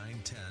 and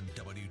 910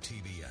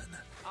 WTBN.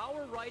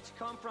 Our rights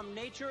come from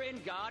nature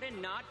and God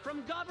and not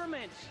from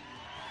government.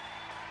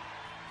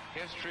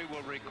 History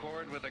will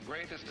record with the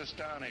greatest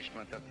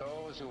astonishment that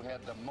those who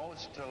had the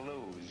most to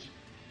lose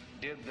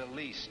did the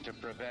least to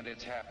prevent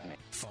its happening.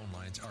 Phone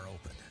lines are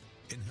open.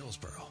 In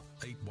Hillsborough,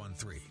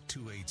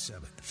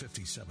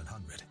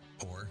 813-287-5700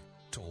 or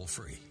toll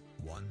free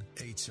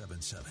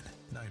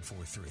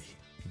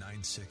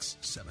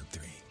 1-877-943-9673.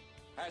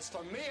 As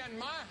for me and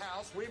my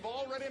house, we've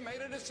already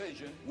made a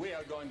decision. We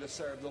are going to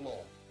serve the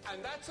Lord.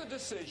 And that's a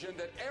decision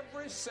that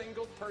every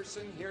single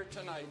person here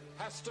tonight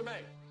has to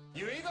make.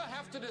 You either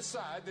have to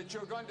decide that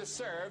you're going to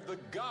serve the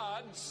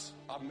gods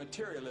of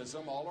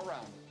materialism all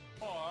around you,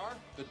 or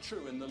the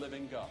true and the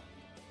living God.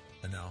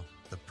 And now,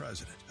 the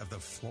president of the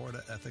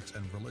Florida Ethics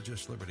and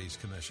Religious Liberties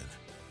Commission.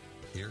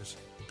 Here's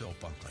Bill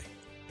Bunkley.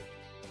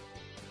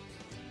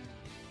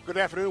 Good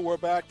afternoon. We're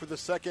back for the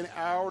second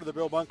hour of the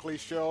Bill Bunkley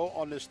Show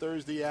on this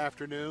Thursday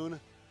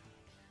afternoon.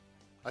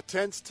 A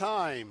tense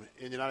time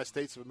in the United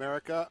States of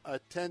America, a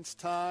tense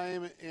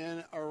time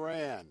in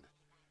Iran.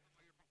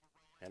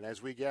 And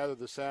as we gather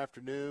this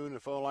afternoon, the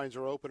phone lines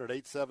are open at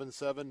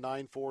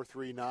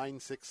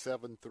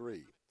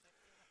 877-943-9673.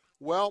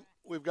 Well,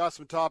 we've got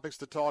some topics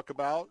to talk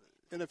about.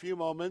 In a few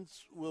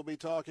moments, we'll be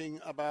talking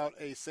about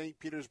a St.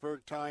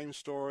 Petersburg Times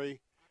story.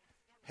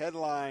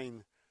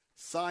 Headline,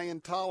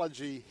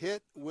 Scientology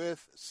hit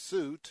with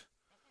suit.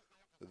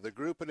 The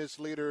group and its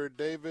leader,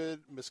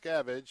 David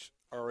Miscavige,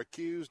 are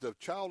accused of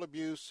child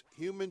abuse,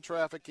 human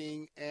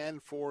trafficking,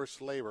 and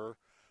forced labor.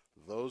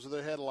 Those are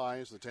the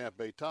headlines. The Tampa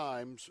Bay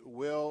Times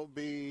will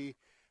be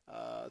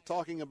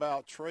talking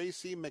about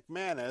Tracy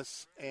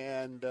McManus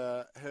and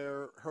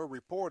her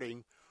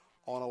reporting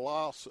on a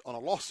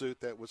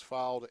lawsuit that was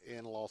filed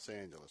in Los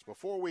Angeles.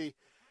 Before we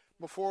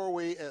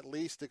at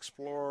least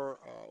explore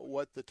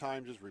what the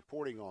Times is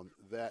reporting on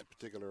that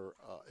particular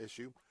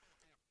issue,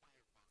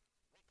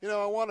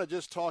 I want to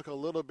just talk a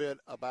little bit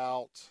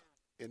about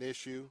an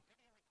issue.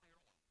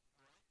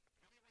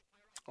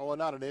 Oh,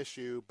 not an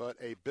issue, but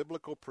a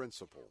biblical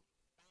principle.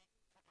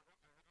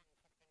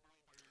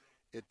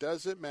 It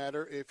doesn't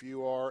matter if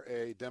you are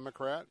a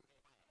Democrat,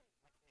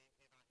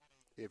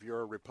 if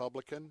you're a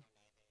Republican,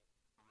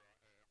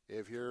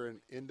 if you're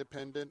an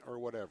independent or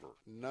whatever.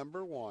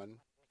 Number one,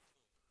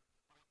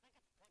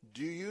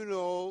 do you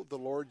know the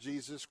Lord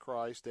Jesus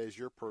Christ as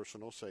your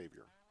personal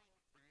Savior?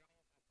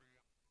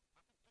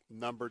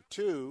 Number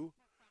two,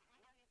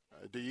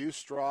 do you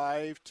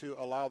strive to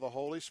allow the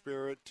Holy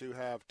Spirit to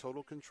have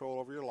total control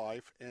over your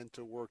life and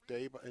to walk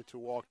day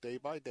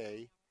by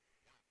day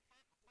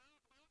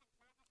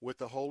with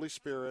the Holy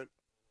Spirit,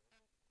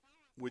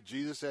 with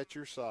Jesus at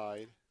your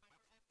side,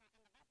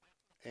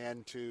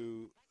 and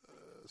to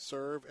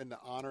serve and to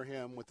honor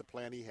Him with the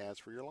plan He has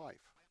for your life?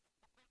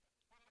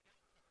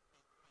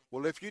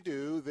 Well, if you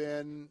do,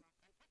 then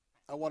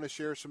I want to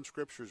share some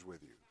scriptures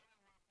with you.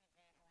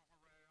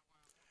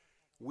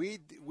 We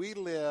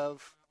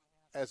live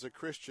as a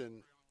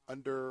Christian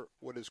under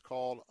what is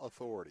called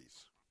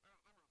authorities.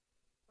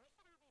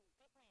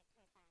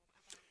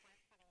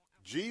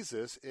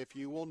 Jesus, if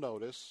you will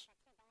notice,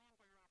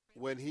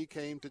 when He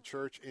came to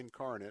church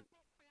incarnate,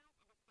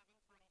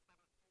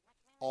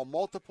 on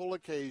multiple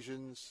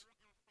occasions,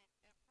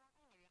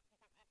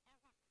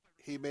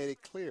 He made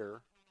it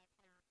clear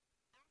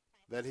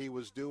that He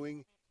was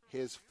doing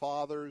His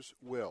Father's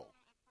will.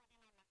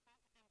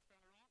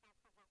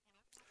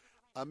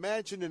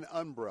 Imagine an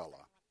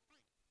umbrella.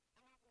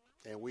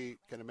 And we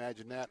can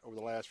imagine that over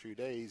the last few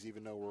days,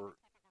 even though we're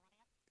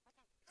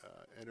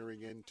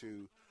entering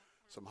into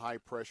some high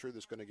pressure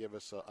that's going to give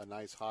us a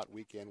nice hot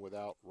weekend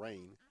without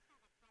rain.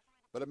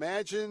 But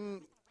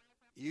imagine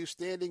you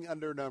standing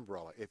under an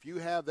umbrella. If you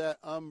have that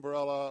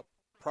umbrella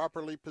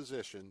properly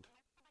positioned,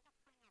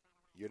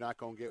 you're not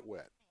going to get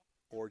wet,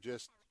 or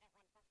just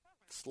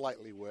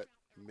slightly wet,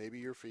 maybe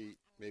your feet,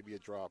 maybe a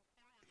drop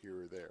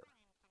here or there.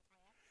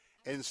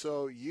 And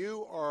so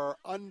you are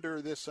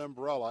under this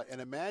umbrella, and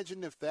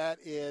imagine if that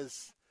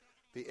is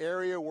the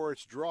area where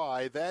it's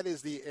dry, that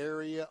is the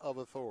area of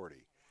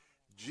authority.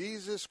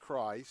 Jesus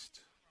Christ,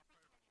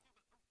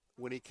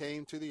 when He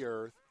came to the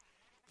earth,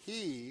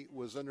 he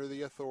was under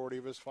the authority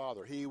of his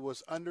father. He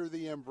was under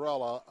the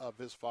umbrella of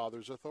his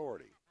father's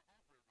authority.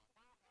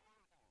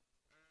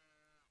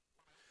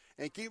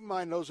 And keep in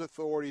mind, those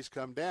authorities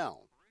come down.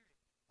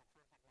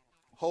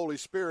 Holy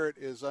Spirit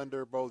is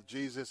under both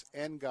Jesus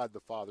and God the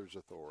Father's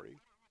authority.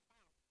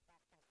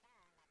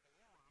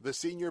 The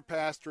senior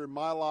pastor in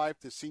my life,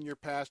 the senior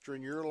pastor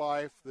in your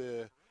life,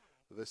 the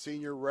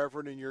senior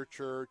reverend in your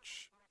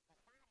church,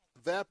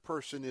 that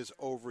person is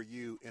over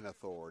you in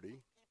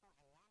authority.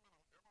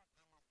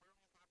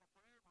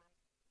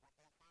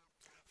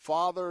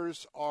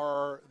 Fathers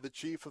are the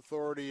chief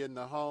authority in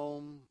the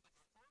home.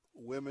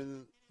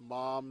 Women,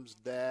 moms,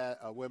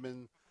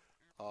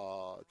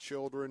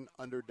 children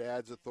under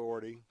dad's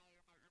authority.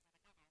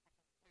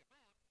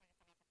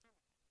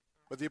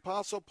 But the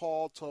Apostle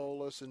Paul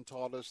told us and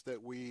taught us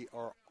that we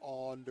are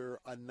under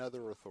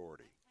another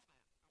authority.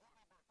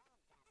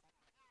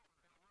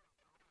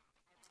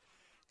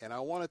 And I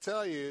want to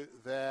tell you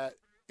that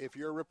if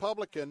you're a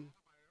Republican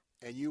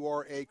and you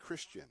are a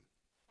Christian,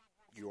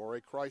 you are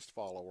a Christ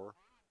follower,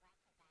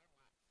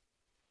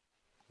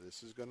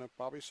 this is going to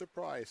probably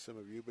surprise some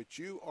of you, but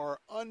you are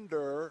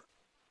under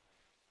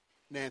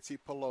Nancy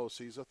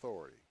Pelosi's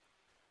authority.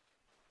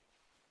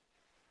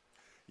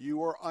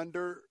 You are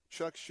under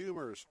Chuck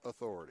Schumer's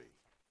authority.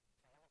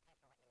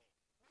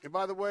 And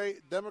by the way,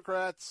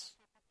 Democrats,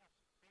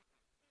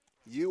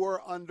 you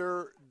are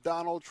under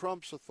Donald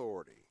Trump's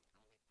authority.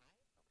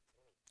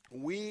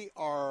 We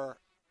are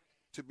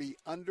to be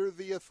under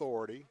the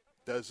authority.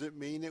 Doesn't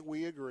mean that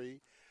we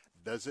agree.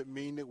 Doesn't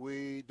mean that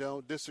we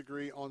don't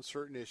disagree on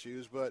certain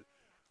issues, but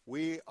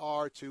we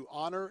are to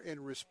honor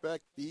and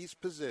respect these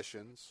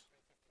positions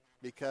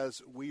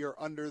because we are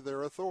under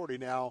their authority.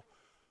 Now,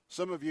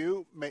 some of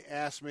you may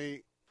ask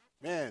me,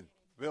 man,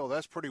 Bill,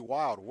 that's pretty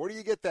wild. Where do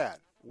you get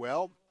that?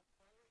 Well,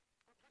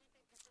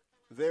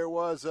 there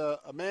was a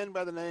man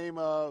by the name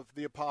of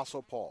the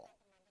Apostle Paul.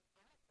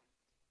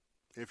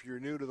 If you're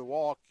new to the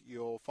walk,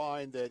 you'll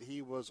find that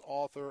he was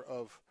author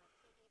of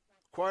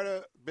quite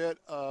a bit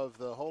of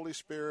the Holy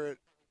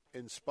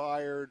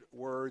Spirit-inspired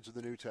words of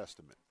the New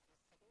Testament.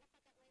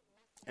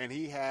 And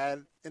he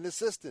had an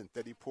assistant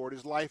that he poured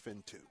his life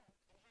into,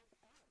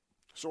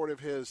 sort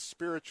of his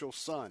spiritual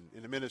son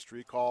in the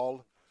ministry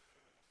called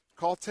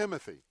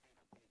Timothy.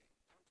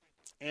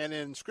 And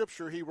in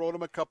Scripture, he wrote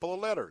him a couple of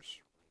letters,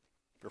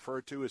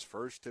 referred to as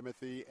 1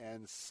 Timothy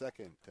and 2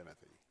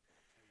 Timothy.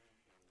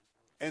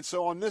 And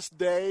so on this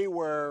day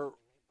where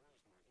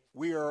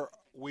we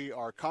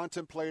are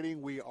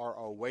contemplating, we are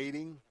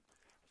awaiting,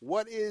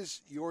 what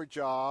is your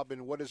job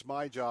and what is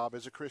my job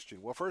as a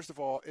Christian? Well, first of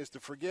all, is to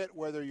forget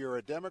whether you're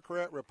a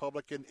Democrat,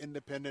 Republican,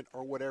 Independent,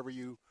 or whatever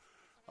your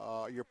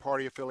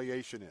party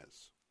affiliation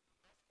is.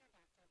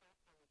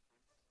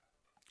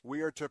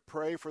 We are to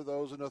pray for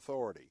those in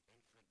authority,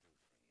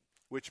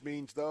 which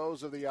means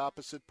those of the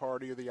opposite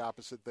party or the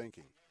opposite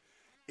thinking.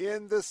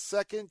 In the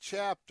second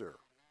chapter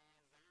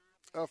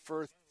of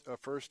 1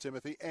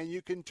 Timothy, and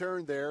you can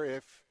turn there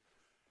if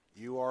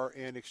you are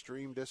in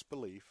extreme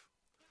disbelief,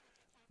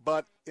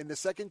 but in the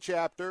second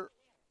chapter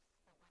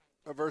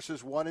of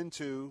verses 1 and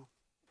 2,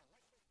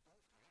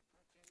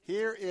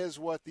 here is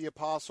what the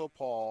Apostle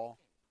Paul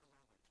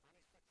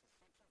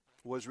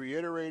was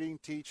reiterating,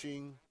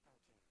 teaching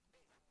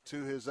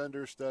to his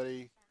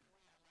understudy,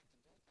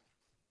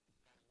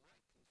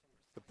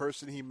 the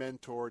person he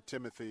mentored,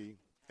 Timothy,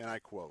 and I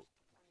quote,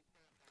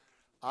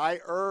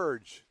 "I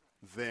urge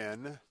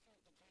then,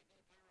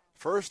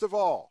 first of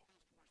all,"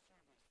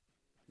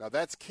 now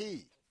that's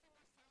key,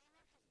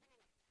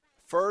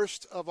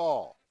 first of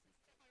all,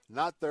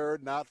 not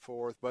third, not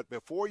fourth, but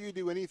before you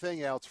do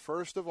anything else,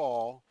 first of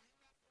all,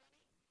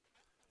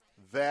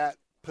 that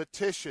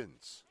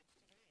petitions,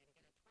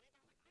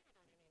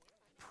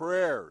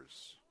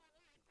 prayers,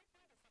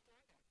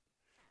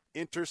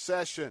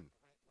 intercession,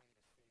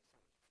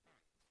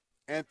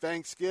 and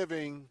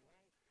thanksgiving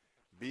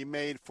be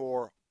made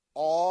for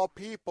all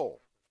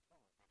people,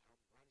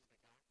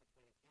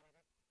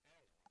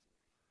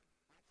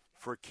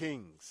 for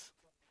kings,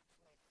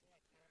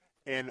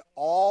 and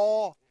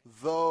all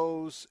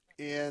those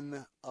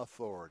in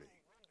authority.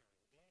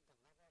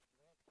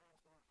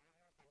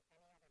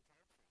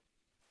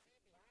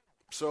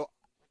 So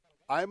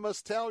I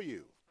must tell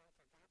you,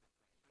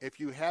 if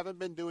you haven't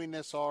been doing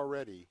this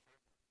already,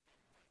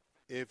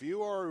 if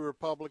you are a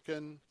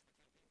Republican,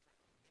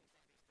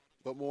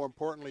 but more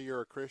importantly,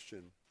 you're a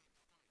Christian,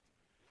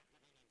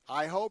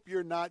 I hope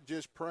you're not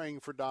just praying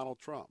for Donald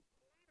Trump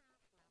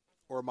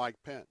or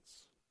Mike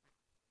Pence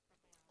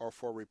or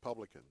for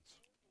Republicans.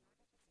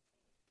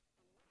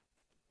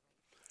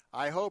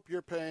 I hope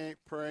you're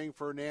praying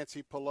for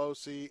Nancy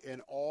Pelosi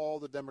and all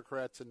the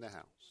Democrats in the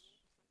House.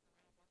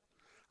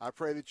 I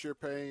pray that you're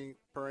praying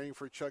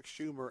for Chuck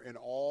Schumer and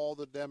all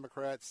the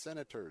Democrat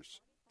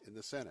senators in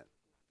the Senate.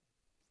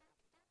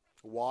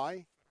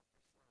 Why?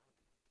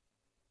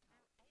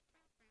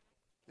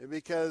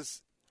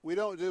 Because we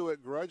don't do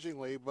it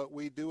grudgingly, but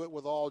we do it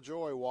with all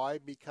joy. Why?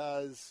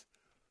 Because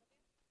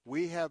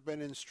we have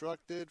been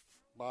instructed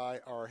by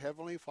our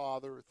Heavenly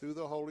Father through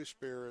the Holy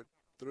Spirit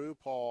through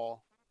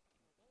Paul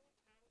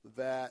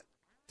that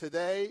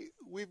today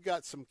we've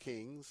got some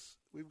kings,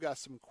 we've got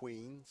some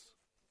queens,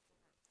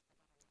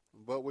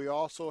 but we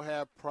also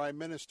have prime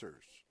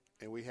ministers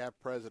and we have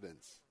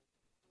presidents.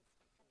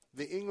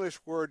 The English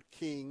word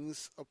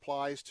kings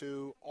applies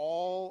to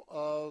all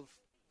of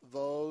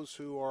those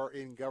who are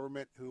in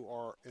government, who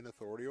are in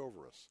authority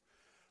over us.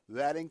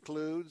 That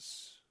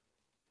includes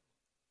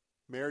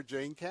Mayor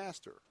Jane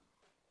Castor.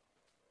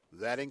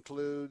 That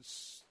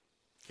includes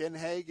Ken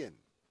Hagan,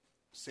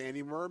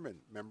 Sandy Merman,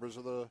 members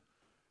of the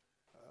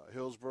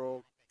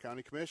Hillsborough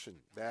County Commission.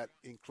 That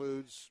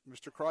includes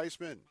Mr.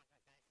 Kreisman,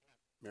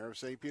 Mayor of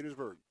St.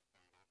 Petersburg.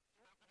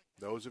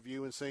 Those of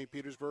you in St.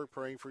 Petersburg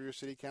praying for your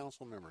city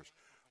council members.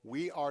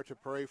 We are to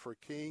pray for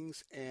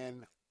kings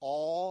and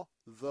all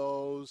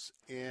those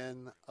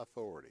in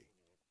authority.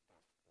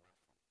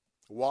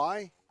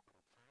 Why?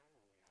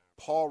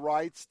 Paul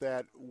writes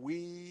that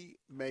we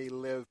may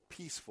live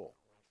peaceful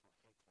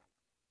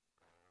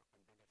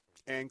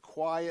and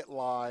quiet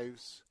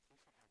lives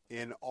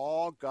in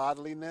all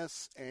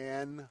godliness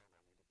and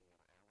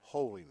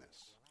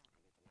holiness.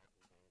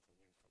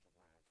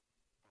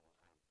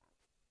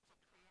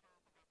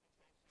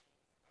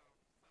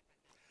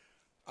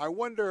 I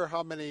wonder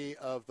how many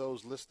of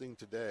those listening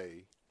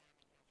today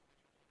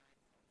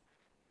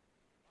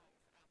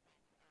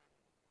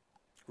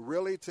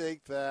really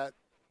take that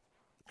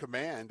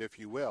command, if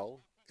you will,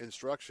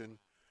 instruction.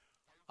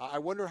 I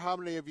wonder how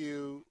many of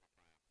you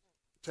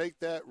take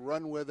that,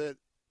 run with it,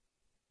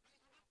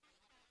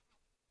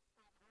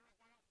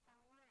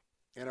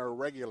 and are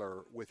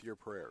regular with your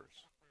prayers.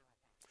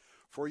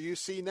 For you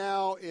see,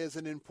 now is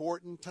an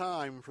important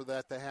time for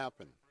that to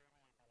happen.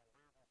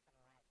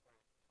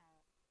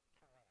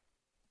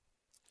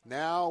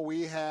 Now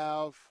we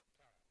have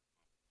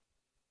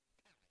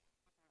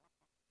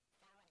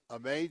a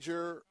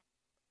major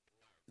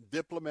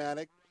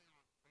diplomatic,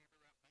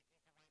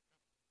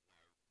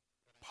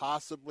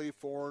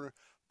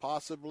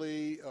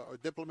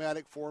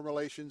 diplomatic foreign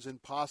relations,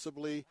 and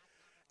possibly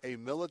a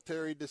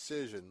military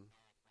decision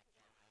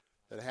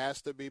that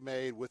has to be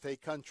made with a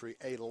country,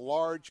 a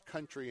large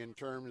country in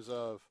terms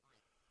of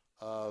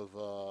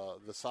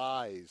the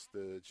size,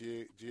 the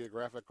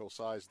geographical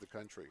size of the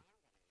country,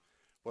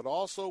 but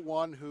also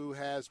one who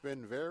has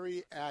been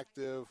very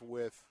active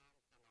with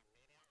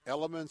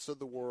elements of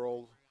the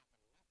world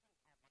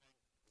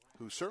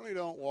who certainly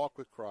don't walk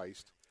with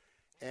Christ.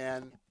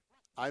 And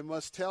I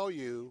must tell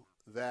you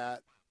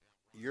that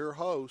your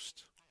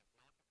host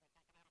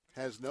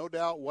has no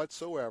doubt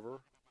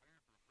whatsoever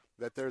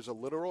that there's a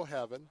literal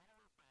heaven,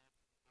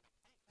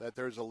 that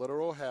there's a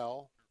literal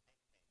hell.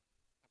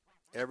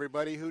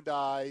 Everybody who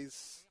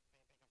dies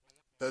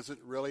doesn't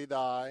really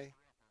die.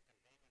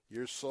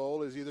 Your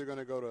soul is either going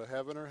to go to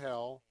heaven or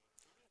hell.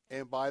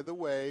 And by the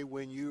way,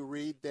 when you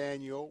read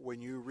Daniel,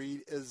 when you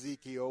read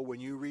Ezekiel,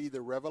 when you read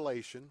the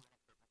Revelation,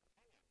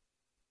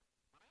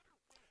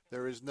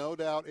 there is no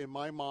doubt in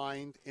my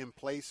mind in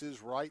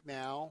places right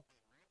now,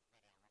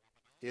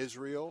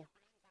 Israel,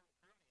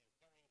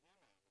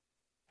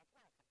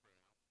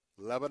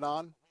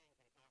 Lebanon,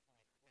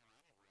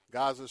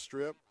 Gaza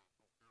Strip,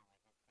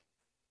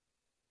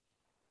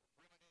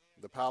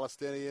 the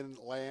Palestinian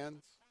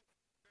lands,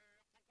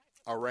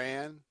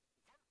 Iran.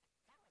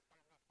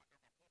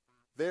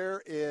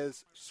 There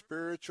is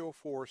spiritual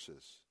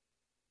forces,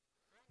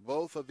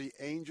 both of the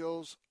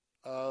angels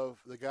of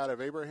the God of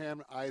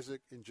Abraham,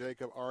 Isaac, and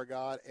Jacob, our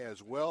God,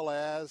 as well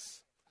as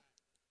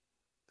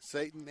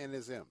Satan and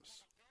his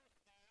imps.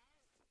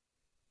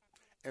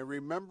 And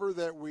remember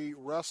that we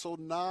wrestle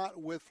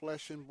not with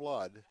flesh and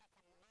blood.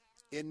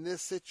 In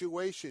this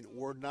situation,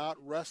 we're not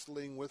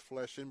wrestling with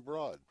flesh and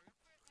blood,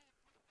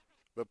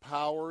 but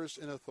powers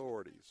and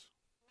authorities.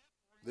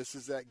 This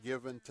is that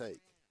give and take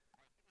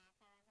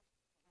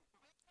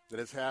that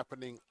is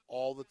happening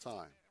all the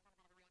time.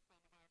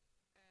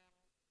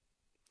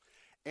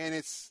 And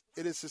it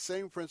is the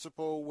same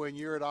principle when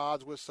you're at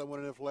odds with someone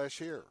in the flesh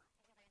here.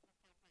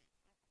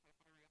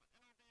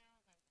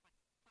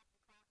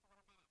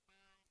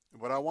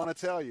 But I want to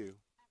tell you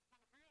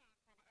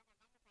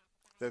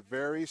that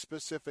very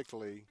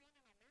specifically,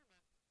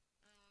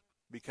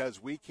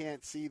 because we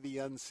can't see the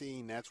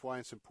unseen, that's why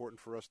it's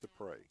important for us to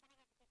pray.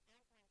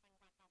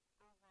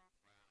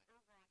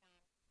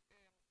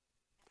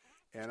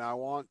 And I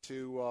want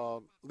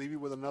to leave you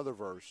with another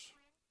verse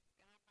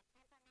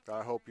that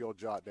I hope you'll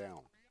jot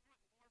down.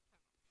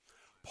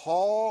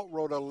 Paul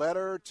wrote a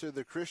letter to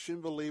the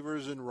Christian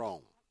believers in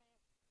Rome.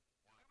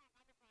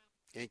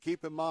 And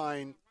keep in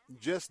mind,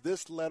 just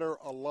this letter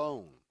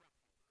alone,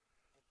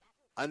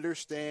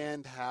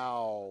 understand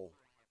how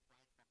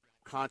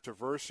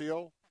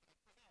controversial,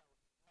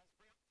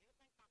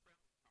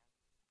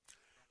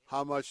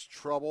 how much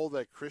trouble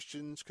that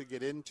Christians could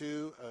get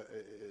into,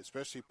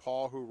 especially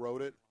Paul who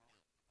wrote it,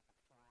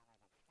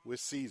 with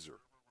Caesar.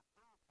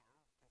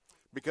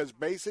 Because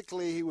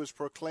basically he was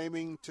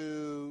proclaiming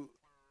to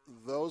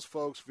those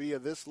folks via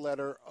this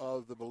letter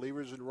of the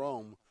believers in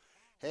Rome,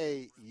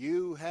 hey,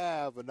 you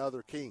have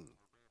another king.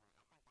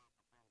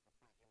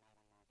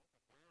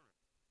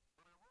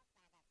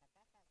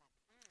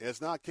 It's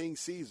not King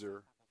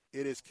Caesar.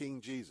 It is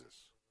King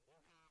Jesus.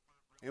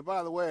 And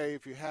by the way,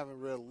 if you haven't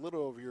read a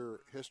little of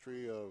your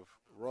history of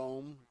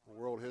Rome,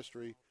 world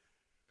history,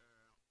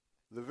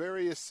 the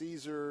various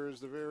Caesars,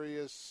 the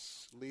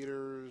various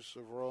leaders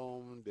of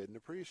Rome didn't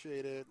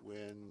appreciate it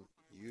when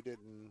you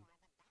didn't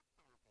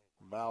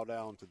bow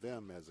down to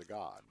them as a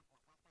god.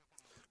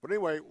 But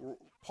anyway,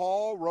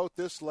 Paul wrote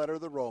this letter to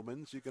the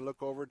Romans. You can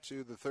look over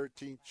to the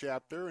 13th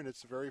chapter, and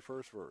it's the very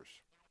first verse.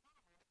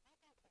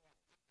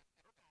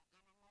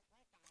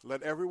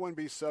 Let everyone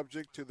be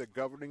subject to the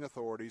governing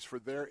authorities, for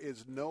there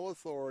is no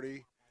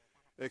authority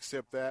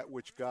except that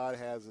which God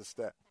has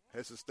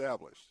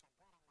established.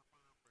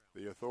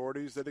 The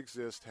authorities that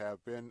exist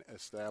have been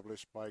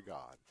established by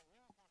God.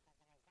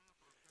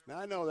 Now,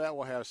 I know that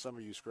will have some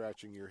of you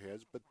scratching your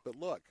heads, but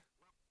look.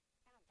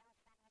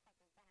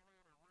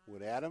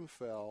 When Adam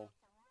fell,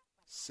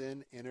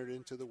 sin entered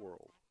into the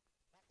world.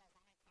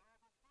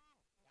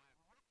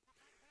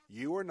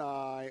 You and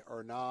I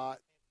are not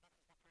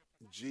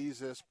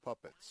Jesus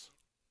puppets,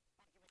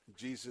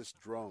 Jesus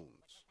drones.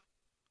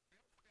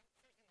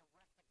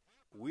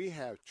 We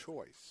have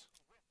choice.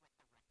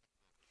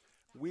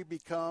 We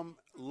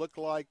look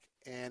like,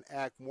 and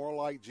act more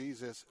like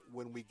Jesus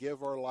when we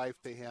give our life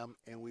to him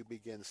and we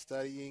begin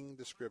studying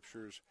the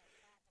scriptures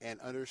and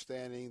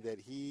understanding that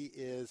he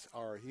is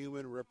our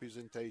human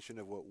representation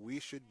of what we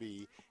should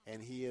be,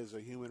 and he is a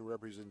human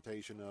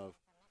representation of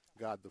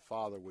God the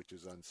Father, which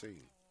is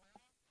unseen.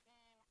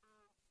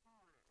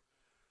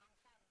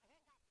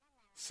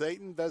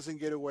 Satan doesn't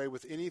get away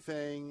with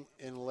anything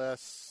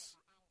unless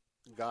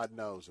God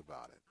knows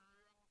about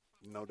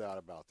it. No doubt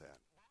about that.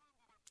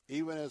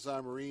 Even as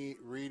I'm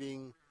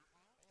reading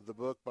the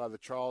book by the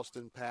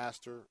Charleston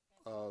pastor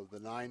of the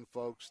 9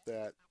 folks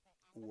that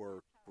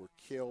were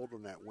killed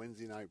on that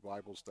Wednesday night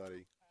Bible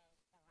study,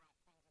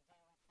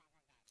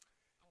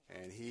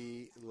 and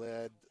he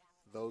led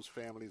those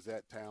families,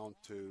 that town,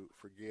 to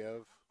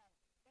forgive,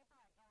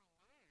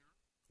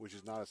 which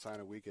is not a sign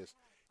of weakness.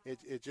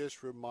 It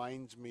just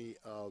reminds me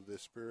of the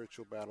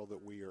spiritual battle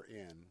that we are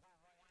in,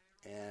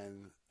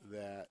 and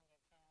that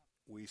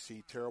we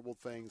see terrible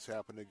things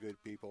happen to good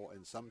people,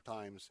 and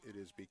sometimes it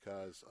is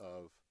because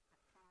of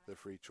the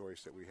free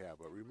choice that we have.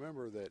 But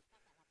remember that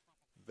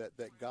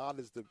God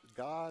is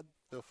God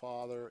the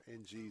Father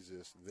and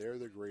Jesus. They're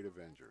the great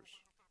avengers.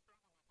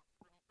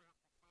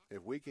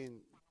 If we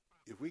can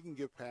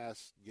get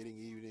past getting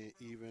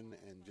even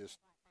and just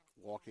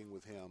walking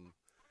with him,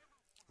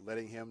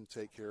 letting him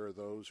take care of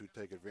those who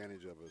take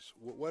advantage of us,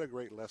 what a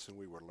great lesson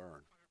we would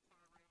learn.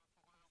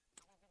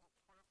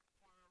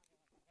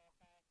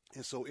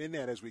 And so in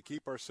that, as we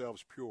keep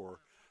ourselves pure,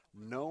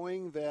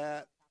 knowing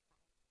that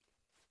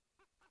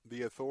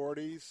the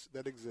authorities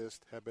that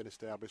exist have been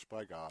established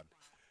by God,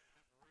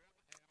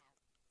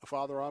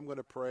 Father, I'm going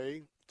to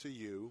pray to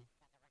you.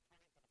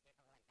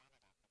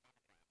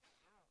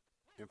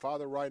 And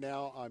Father, right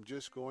now, I'm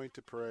just going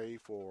to pray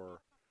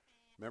for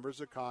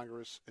members of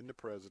Congress and the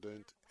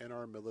President and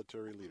our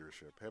military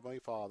leadership. Heavenly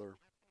Father,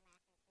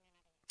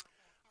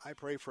 I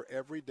pray for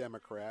every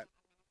Democrat,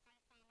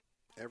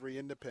 every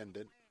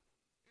Independent,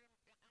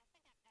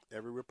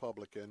 every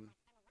Republican,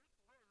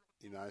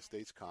 United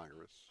States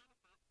Congress.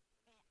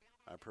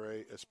 I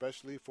pray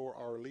especially for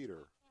our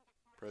leader,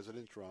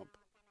 President Trump,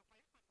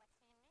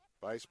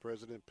 Vice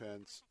President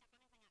Pence,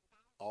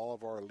 all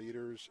of our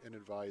leaders and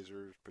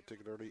advisors,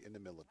 particularly in the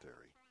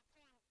military.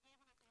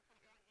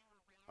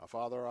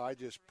 Father, I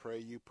just pray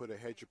you put a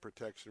hedge of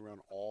protection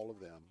around all of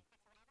them.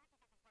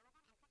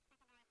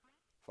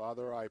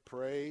 Father, I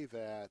pray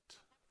that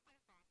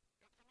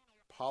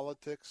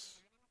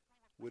politics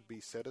would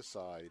be set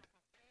aside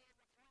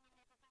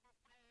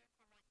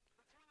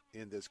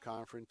in this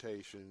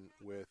confrontation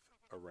with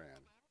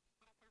Iran.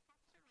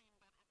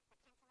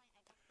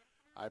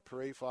 I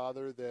pray,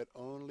 Father, that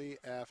only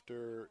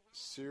after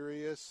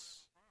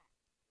serious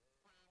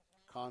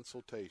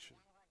consultation,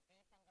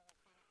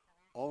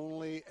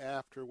 only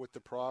after what the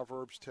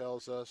Proverbs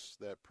tells us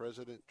that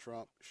President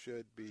Trump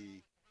should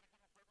be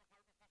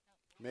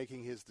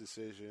making his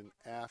decision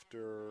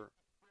after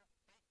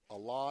a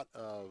lot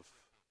of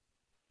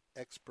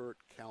expert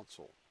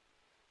counsel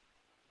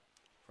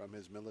from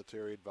his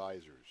military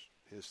advisors,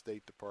 his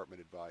State Department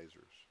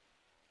advisors,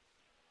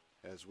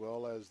 as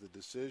well as the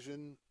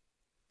decision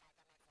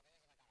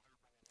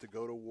to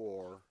go to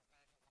war,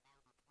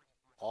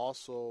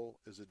 also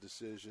is a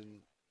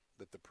decision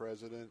that the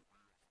President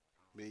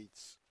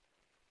meets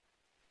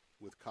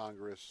with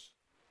Congress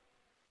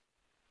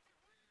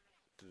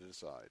to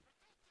decide.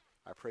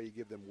 I pray you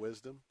give them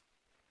wisdom.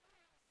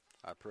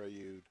 I pray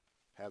you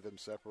have them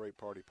separate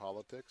party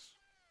politics.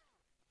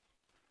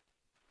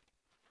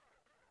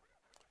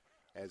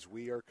 As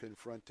we are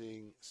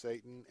confronting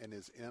Satan and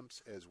his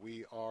imps, as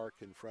we are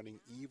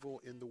confronting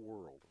evil in the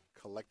world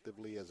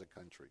collectively as a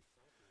country.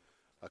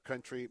 A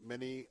country,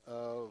 many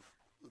of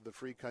the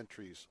free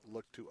countries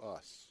look to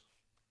us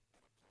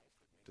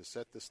to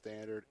set the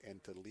standard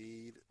and to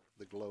lead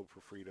the globe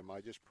for freedom. I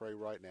just pray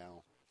right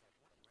now,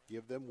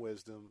 give them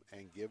wisdom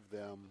and give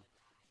them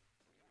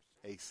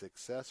a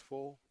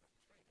successful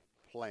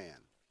plan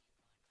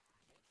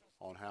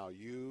on how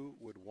you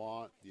would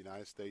want the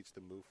United States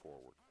to move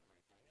forward.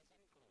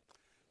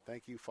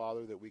 Thank you,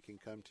 Father, that we can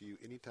come to you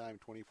anytime,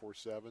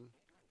 24/7.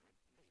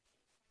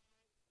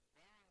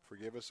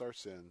 Forgive us our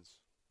sins.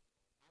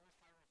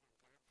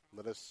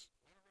 Lead us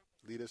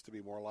to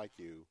be more like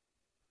you.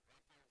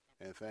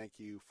 And thank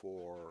you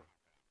for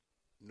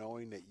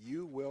knowing that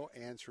you will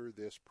answer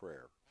this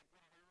prayer.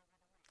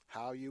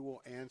 How you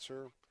will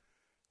answer,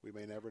 we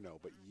may never know,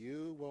 but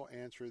you will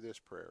answer this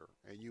prayer,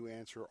 and you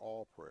answer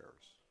all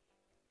prayers.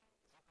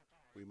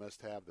 We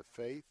must have the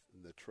faith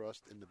and the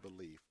trust and the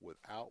belief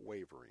without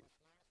wavering.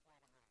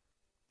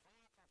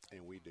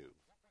 And we do.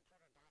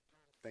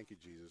 Thank you,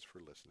 Jesus, for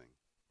listening.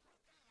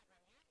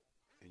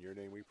 In your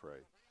name we pray.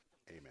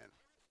 Amen.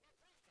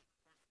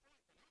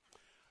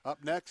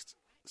 Up next,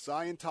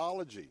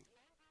 Scientology.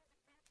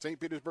 St.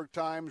 Petersburg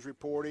Times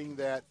reporting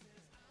that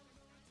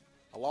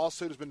a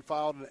lawsuit has been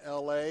filed in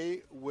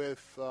L.A.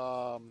 with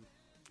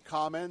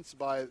comments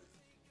by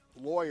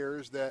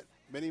lawyers that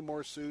many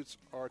more suits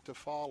are to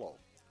follow.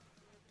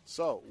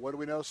 So, what do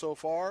we know so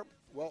far?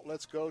 Well,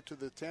 let's go to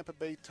the Tampa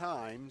Bay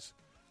Times.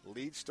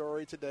 Lead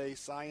story today,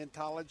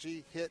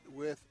 Scientology hit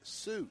with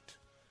suit.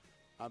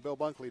 I'm Bill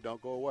Bunkley.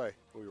 Don't go away.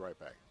 We'll be right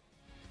back.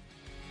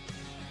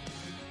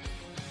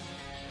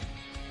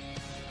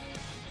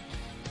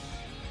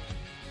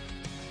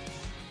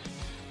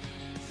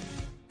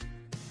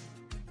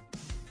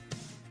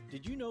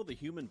 Did you know the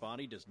human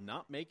body does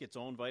not make its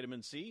own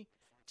vitamin C?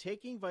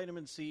 Taking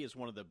vitamin C is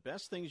one of the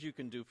best things you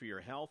can do for your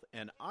health,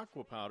 and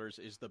Aqua Powders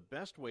is the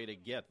best way to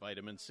get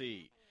vitamin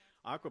C.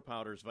 Aqua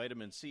Powders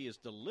vitamin C is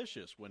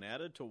delicious when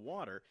added to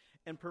water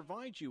and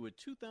provides you with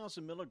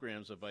 2,000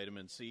 milligrams of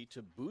vitamin C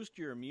to boost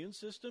your immune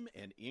system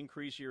and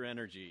increase your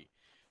energy.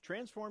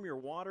 Transform your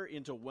water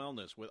into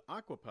wellness with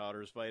Aqua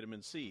Powders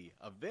vitamin C,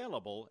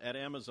 available at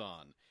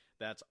Amazon.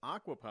 That's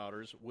Aqua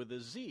Powders with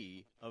a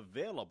Z,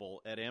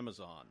 available at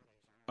Amazon.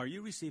 Are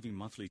you receiving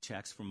monthly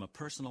checks from a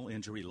personal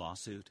injury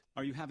lawsuit?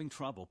 Are you having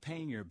trouble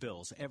paying your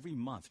bills every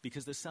month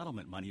because the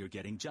settlement money you're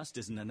getting just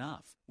isn't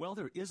enough? Well,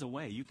 there is a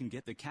way you can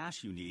get the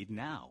cash you need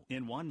now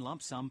in one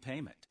lump sum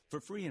payment.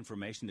 For free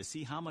information to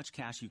see how much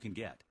cash you can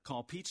get,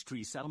 call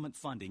Peachtree Settlement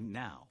Funding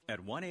now at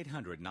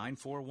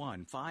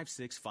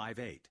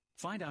 1-800-941-5658.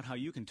 Find out how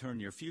you can turn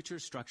your future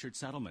structured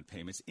settlement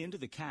payments into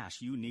the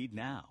cash you need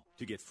now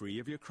to get free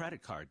of your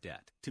credit card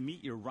debt, to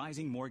meet your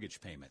rising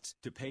mortgage payments,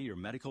 to pay your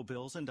medical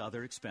bills and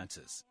other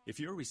expenses. If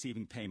you're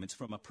receiving payments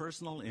from a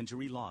personal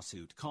injury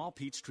lawsuit, call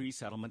Peachtree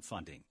Settlement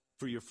Funding.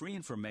 For your free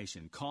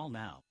information, call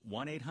now,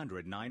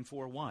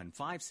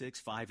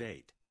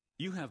 1-800-941-5658.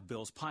 You have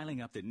bills piling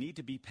up that need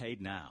to be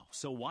paid now,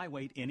 so why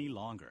wait any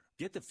longer?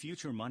 Get the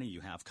future money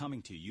you have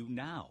coming to you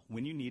now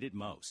when you need it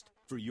most.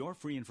 For your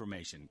free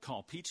information,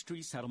 call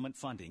Peachtree Settlement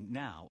Funding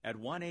now at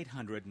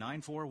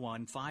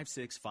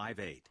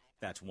 1-800-941-5658.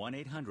 That's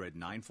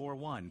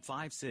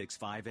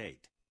 1-800-941-5658.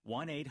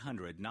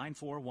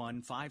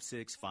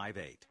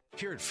 1-800-941-5658.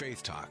 Here at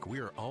Faith Talk, we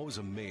are always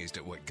amazed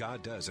at what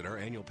God does at our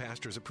annual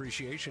Pastors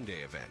Appreciation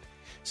Day event.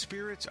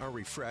 Spirits are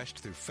refreshed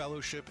through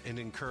fellowship and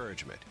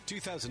encouragement.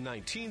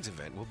 2019's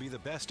event will be the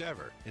best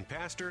ever. And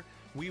Pastor,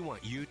 we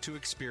want you to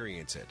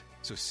experience it.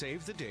 So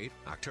save the date,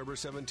 October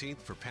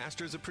 17th, for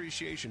Pastors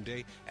Appreciation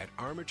Day at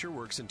Armature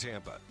Works in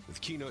Tampa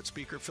with keynote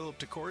speaker Philip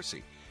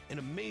DeCourcy, an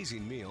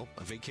amazing meal,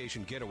 a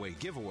vacation getaway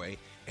giveaway,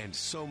 and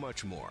so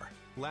much more.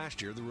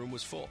 Last year, the room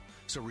was full.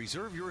 So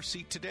reserve your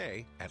seat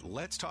today at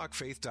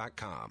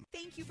letstalkfaith.com.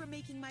 Thank you for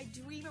making my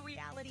dream a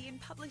reality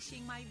and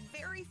publishing my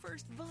very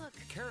first book.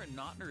 Karen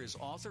Notner is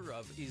author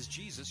of Is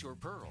Jesus Your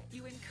Pearl?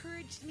 You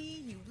encouraged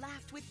me, you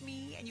laughed with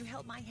me, and you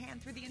held my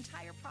hand through the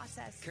entire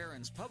process.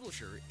 Karen's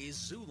publisher is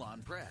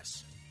Zulon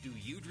Press. Do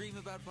you dream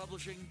about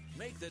publishing?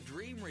 Make the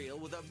dream real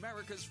with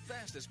America's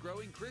fastest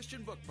growing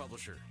Christian book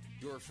publisher.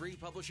 Your free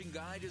publishing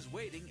guide is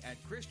waiting at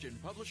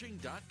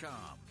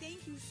ChristianPublishing.com.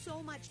 Thank you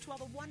so much to all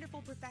the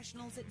wonderful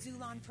professionals at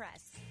Zulon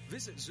Press.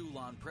 Visit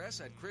Zulon Press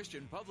at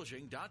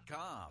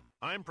ChristianPublishing.com.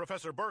 I'm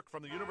Professor Burke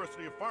from the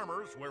University of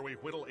Farmers, where we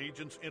whittle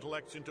agents'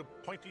 intellects into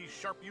pointy,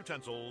 sharp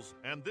utensils.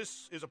 And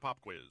this is a pop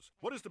quiz.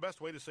 What is the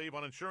best way to save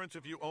on insurance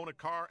if you own a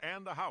car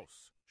and a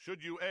house?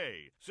 Should you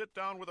A, sit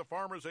down with a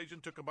farmer's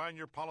agent to combine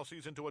your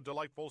policies into a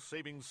delightful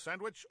savings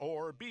sandwich,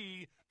 or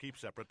B, keep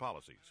separate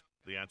policies?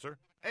 The answer?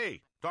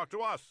 A, talk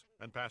to us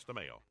and pass the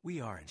mail.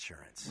 We are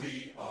insurance.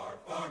 We are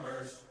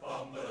farmers.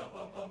 Bum, bum,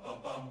 bum,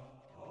 bum, bum.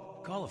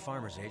 Call a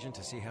farmer's agent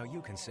to see how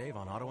you can save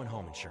on auto and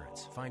home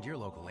insurance. Find your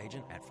local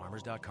agent at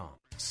farmers.com.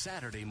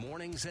 Saturday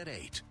mornings at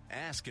 8.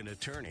 Ask an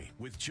Attorney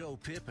with Joe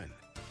Pippin.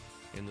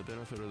 And the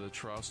benefit of the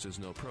trust is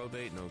no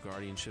probate, no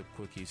guardianship,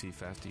 quick, easy,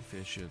 fast,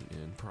 efficient,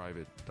 and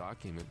private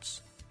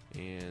documents.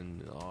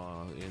 And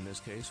in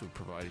this case, we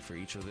provided for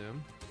each of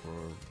them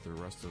for the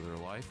rest of their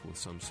life with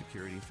some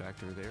security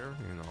factor there,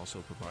 and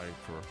also provided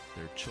for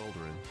their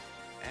children.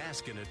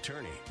 Ask an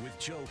Attorney with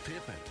Joe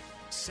Pippin.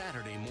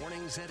 Saturday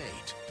mornings at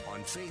 8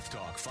 on Faith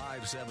Talk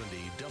 570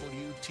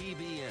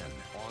 WTBN.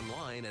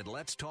 Online at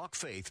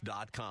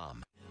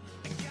letstalkfaith.com.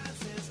 And God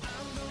says,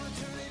 I'm going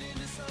to turn it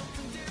into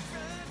something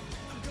different.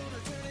 I'm going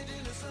to turn it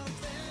into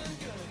something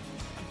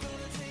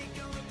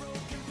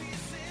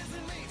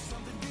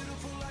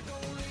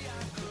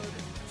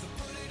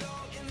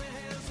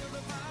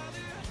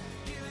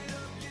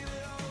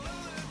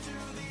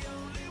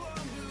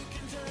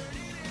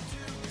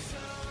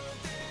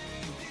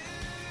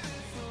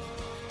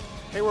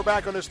Hey, we're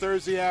back on this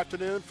Thursday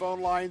afternoon.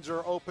 Phone lines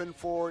are open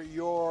for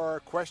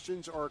your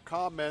questions or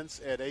comments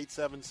at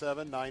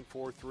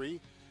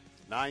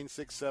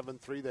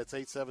 877-943-9673. That's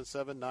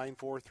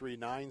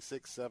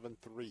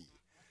 877-943-9673.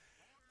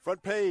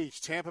 Front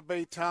page, Tampa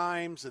Bay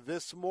Times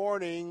this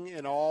morning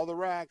in all the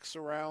racks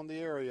around the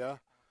area.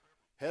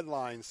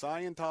 Headline,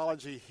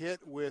 Scientology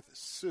hit with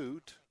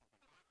suit.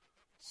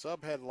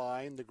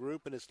 Subheadline, the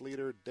group and its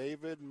leader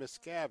David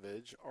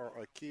Miscavige are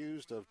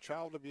accused of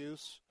child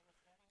abuse,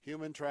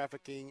 human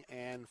trafficking,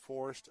 and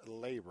forced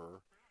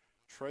labor.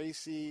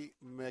 Tracy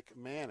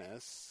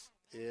McManus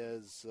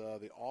is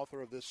the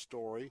author of this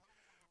story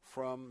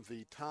from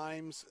the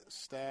Times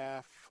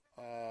staff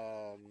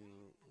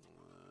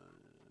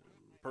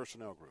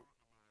personnel group.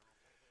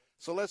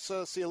 So let's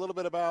see a little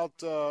bit about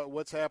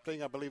what's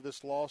happening. I believe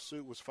this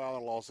lawsuit was filed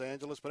in Los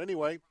Angeles. But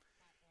anyway,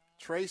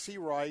 Tracy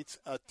writes,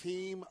 a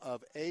team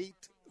of 8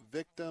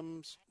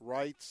 victims'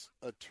 rights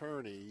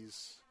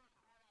attorneys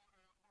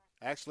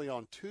actually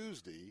on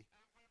Tuesday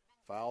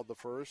filed the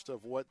first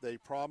of what they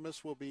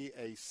promise will be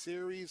a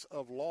series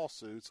of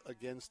lawsuits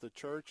against the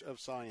Church of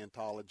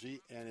Scientology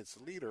and its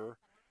leader,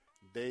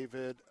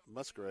 David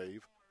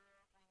Musgrave,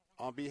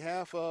 on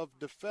behalf of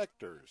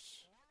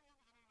defectors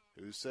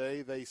who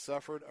say they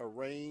suffered a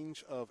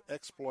range of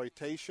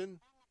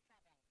exploitation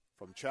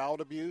from child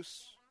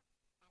abuse,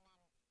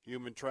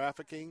 human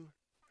trafficking,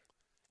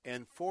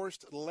 and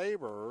forced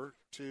labor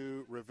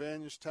to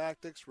revenge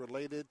tactics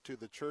related to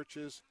the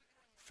church's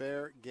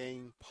fair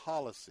game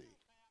policy.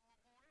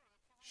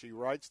 She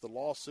writes the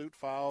lawsuit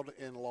filed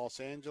in Los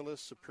Angeles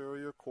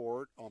Superior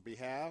Court on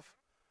behalf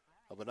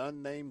of an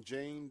unnamed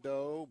Jane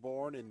Doe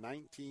born in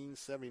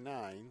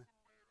 1979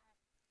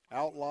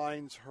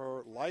 outlines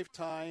her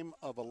lifetime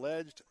of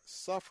alleged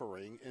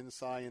suffering in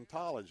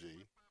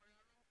Scientology,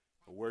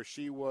 where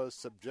she was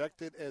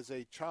subjected as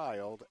a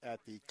child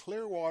at the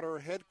Clearwater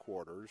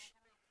headquarters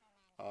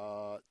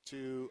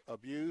to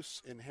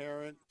abuse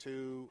inherent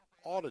to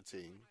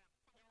auditing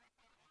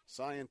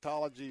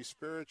Scientology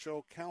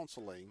spiritual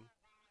counseling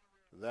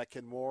that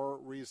can more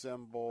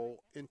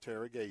resemble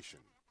interrogation.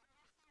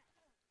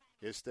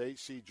 It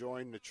states she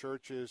joined the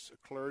church's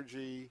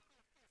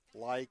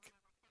clergy-like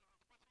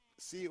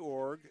Sea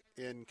Org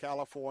in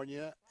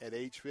California at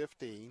age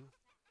 15,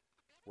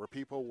 where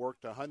people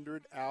worked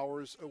 100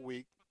 hours a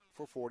week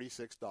for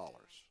 $46.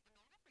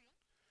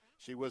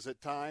 She was at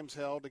times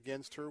held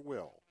against her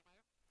will.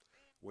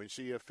 When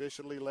she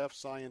officially left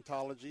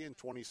Scientology in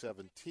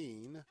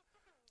 2017,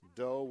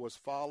 Doe was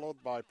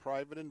followed by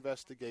private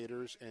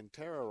investigators and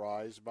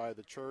terrorized by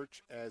the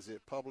church as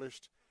it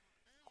published,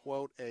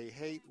 quote, a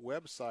hate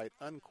website,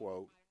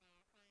 unquote,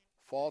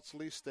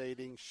 falsely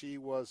stating she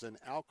was an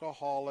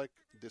alcoholic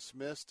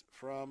dismissed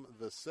from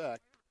the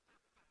sect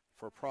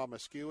for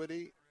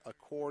promiscuity,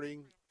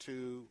 according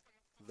to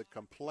the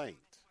complaint.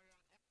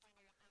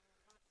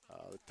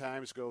 The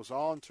Times goes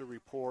on to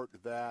report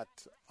that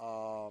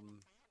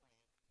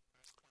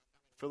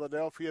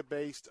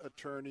Philadelphia-based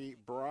attorney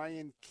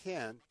Brian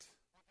Kent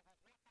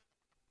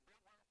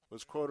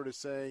was quoted as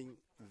saying,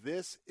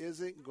 this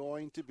isn't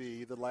going to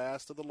be the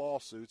last of the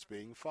lawsuits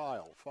being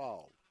filed.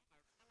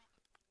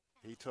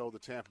 He told the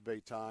Tampa Bay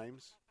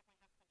Times,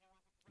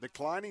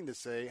 declining to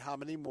say how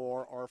many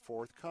more are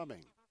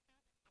forthcoming.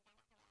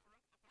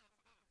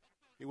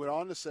 He went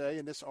on to say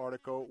in this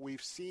article,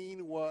 we've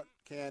seen what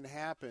can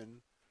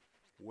happen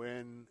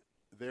when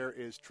there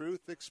is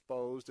truth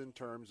exposed in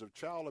terms of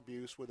child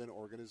abuse within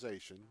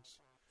organizations.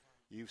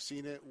 You've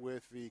seen it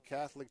with the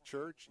Catholic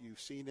Church. You've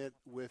seen it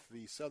with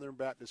the Southern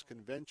Baptist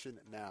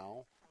Convention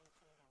now.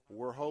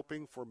 We're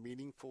hoping for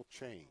meaningful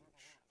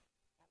change.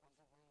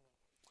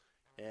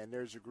 And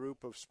there's a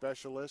group of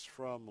specialists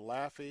from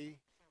Laffey,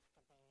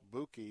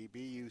 Bucci,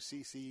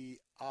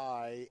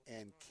 B-U-C-C-I,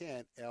 and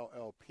Kent,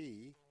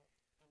 LLP,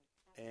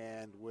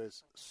 and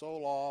with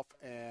Soloff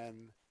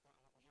and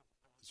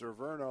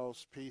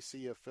Zervernos,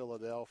 PC of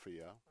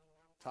Philadelphia,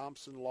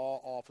 Thompson Law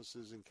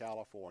Offices in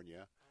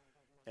California,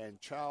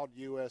 and Child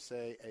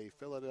USA, a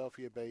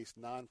Philadelphia-based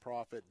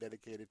nonprofit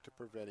dedicated to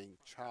preventing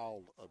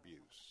child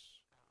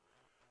abuse.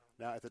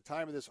 Now, at the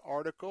time of this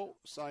article,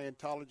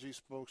 Scientology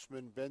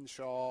spokesman Ben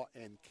Shaw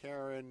and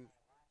Karen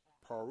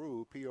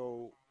Paru,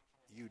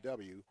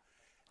 P-O-U-W,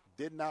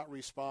 did not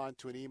respond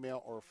to an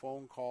email or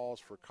phone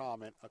calls for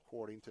comment,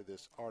 according to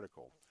this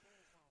article.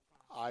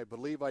 I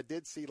believe I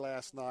did see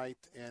last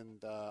night,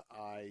 and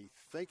I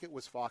think it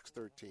was Fox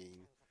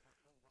 13,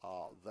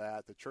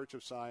 that the Church of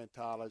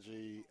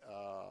Scientology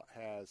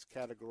has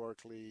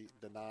categorically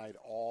denied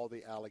all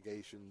the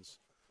allegations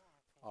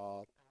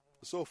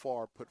so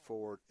far put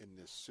forward in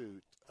this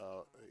suit,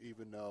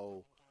 even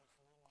though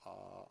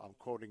I'm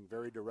quoting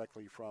very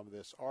directly from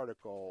this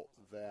article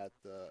that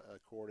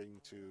according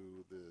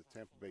to the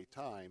Tampa Bay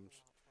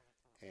Times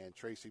and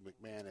Tracy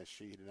McManus,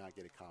 she did not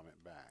get a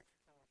comment back.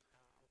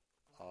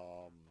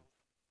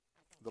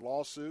 The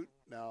lawsuit,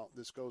 now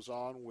this goes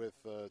on with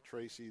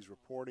Tracy's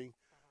reporting.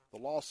 The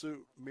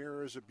lawsuit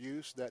mirrors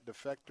abuse that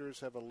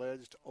defectors have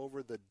alleged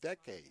over the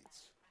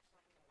decades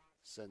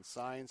since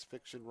science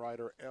fiction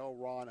writer L.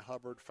 Ron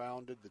Hubbard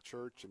founded the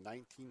church in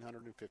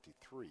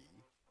 1953.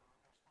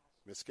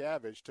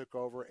 Miscavige took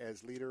over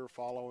as leader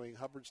following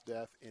Hubbard's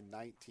death in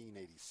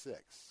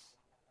 1986.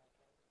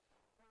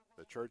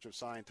 The Church of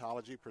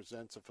Scientology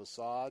presents a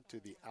facade to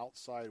the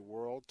outside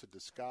world to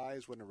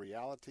disguise when in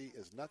reality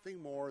is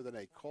nothing more than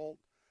a cult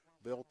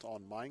built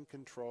on mind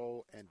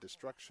control and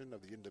destruction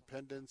of the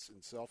independence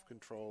and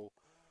self-control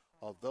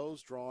of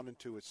those drawn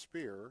into its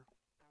sphere,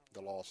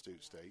 the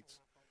lawsuit states.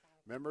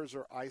 Members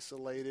are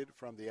isolated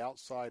from the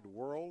outside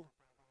world.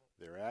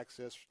 Their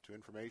access to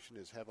information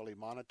is heavily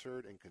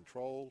monitored and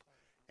controlled,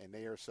 and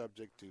they are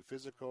subject to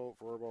physical,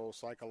 verbal,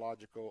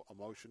 psychological,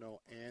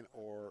 emotional, and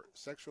or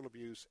sexual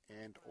abuse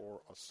and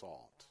or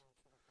assault.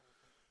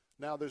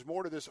 Now, there's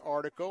more to this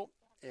article,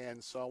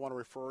 and so I want to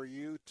refer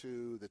you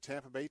to the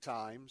Tampa Bay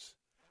Times,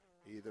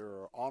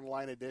 either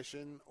online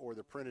edition or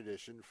the print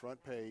edition,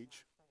 front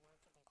page,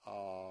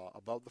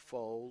 above the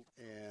fold,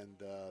 and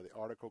the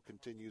article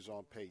continues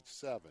on page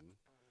 7.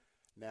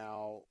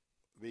 Now,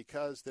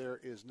 because there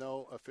is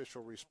no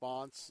official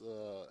response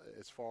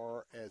as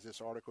far as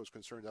this article is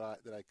concerned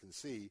that I can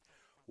see,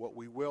 what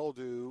we will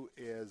do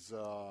is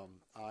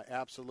I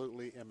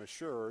absolutely am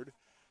assured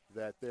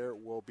that there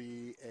will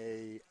be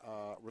a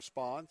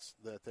response,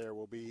 that there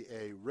will be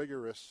a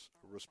rigorous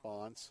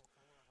response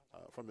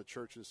from the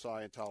Church of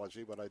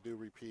Scientology, but I do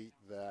repeat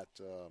that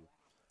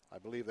I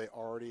believe they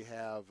already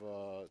have,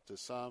 to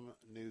some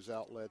news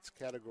outlets,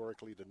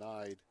 categorically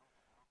denied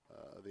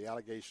the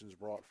allegations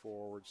brought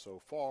forward so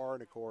far.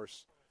 And, of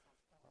course,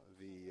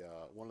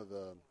 one of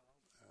the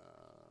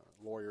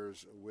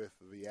lawyers with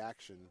the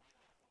action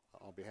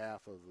on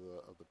behalf of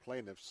the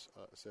plaintiffs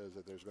says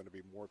that there's going to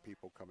be more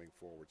people coming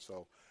forward.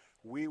 So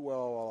we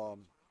will,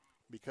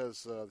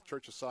 because the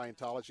Church of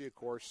Scientology, of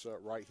course,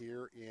 right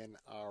here in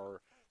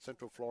our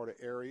Central Florida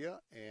area,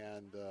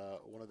 and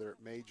one of their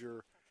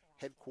major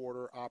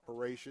headquarter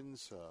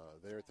operations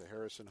there at the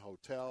Harrison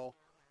Hotel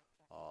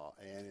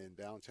and in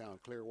downtown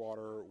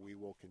Clearwater, we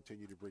will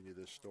continue to bring you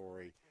this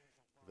story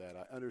that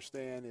I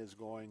understand is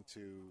going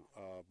to,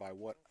 by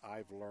what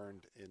I've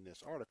learned in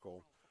this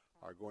article,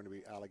 are going to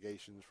be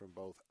allegations from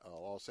both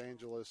Los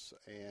Angeles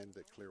and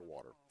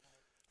Clearwater.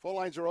 Phone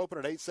lines are open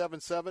at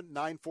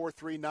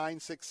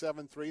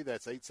 877-943-9673.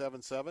 That's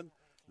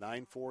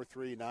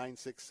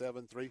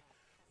 877-943-9673.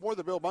 More of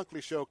the Bill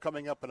Bunkley Show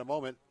coming up in a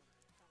moment.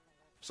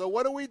 So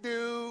what do we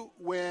do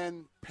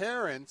when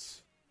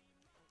parents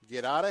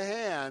get out of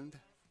hand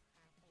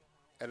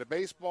at a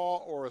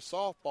baseball or a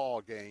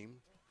softball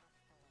game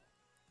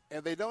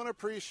and they don't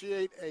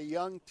appreciate a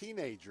young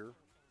teenager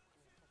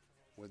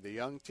when the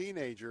young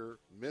teenager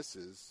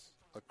misses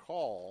a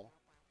call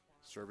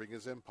serving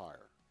his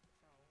empire?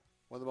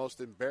 One of the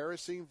most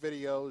embarrassing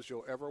videos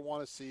you'll ever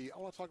want to see. I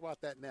want to talk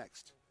about that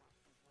next.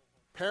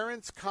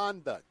 Parents'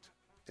 conduct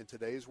in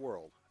today's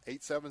world.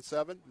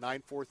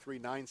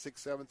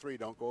 877-943-9673.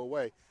 Don't go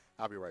away.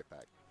 I'll be right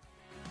back.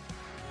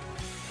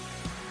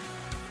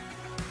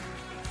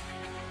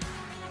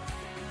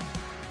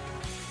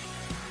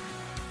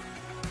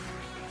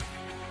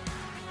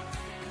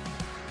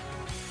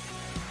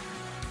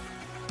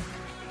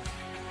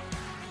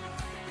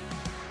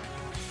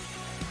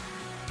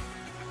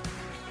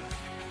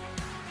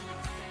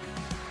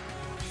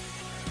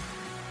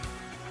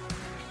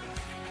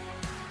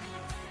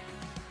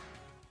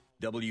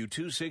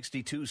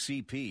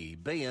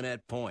 W262CP,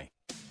 Bayonet Point.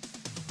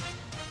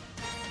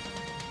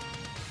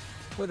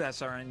 With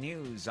SRN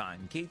News,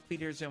 I'm Keith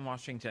Peters in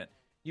Washington.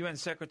 UN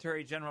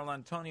Secretary General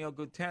Antonio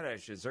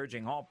Guterres is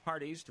urging all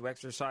parties to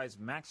exercise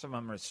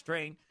maximum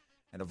restraint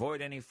and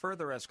avoid any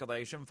further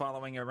escalation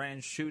following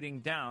Iran's shooting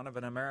down of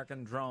an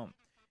American drone.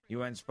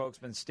 UN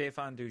spokesman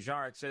Stéphane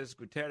Dujarric says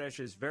Guterres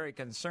is very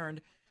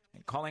concerned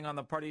and calling on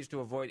the parties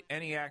to avoid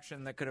any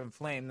action that could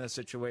inflame the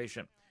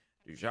situation.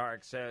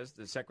 Dujarric says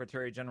the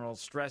Secretary General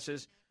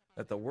stresses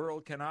that the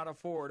world cannot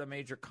afford a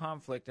major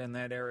conflict in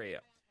that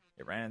area.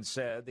 Iran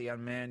said the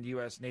unmanned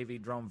U.S. Navy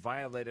drone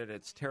violated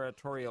its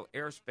territorial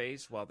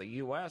airspace, while the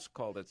U.S.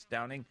 called its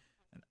downing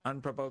an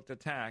unprovoked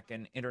attack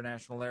in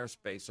international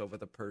airspace over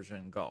the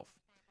Persian Gulf.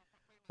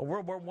 A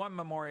World War I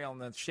memorial in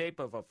the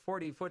shape of a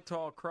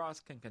 40-foot-tall cross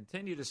can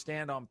continue to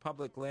stand on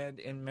public land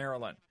in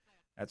Maryland.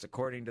 That's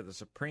according to the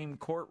Supreme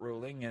Court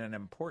ruling in an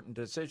important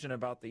decision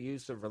about the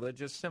use of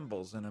religious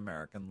symbols in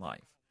American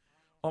life.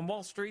 On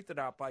Wall Street, the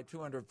Dow by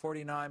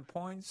 249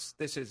 points.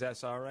 This is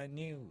SRN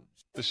News.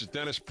 This is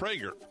Dennis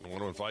Prager. I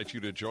want to invite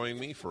you to join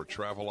me for a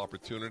travel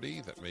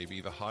opportunity that may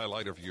be the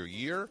highlight of your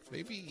year,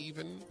 maybe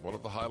even one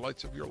of the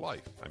highlights of your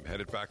life. I'm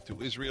headed back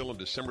to Israel in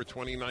December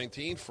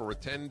 2019 for a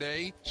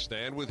 10-day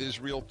Stand With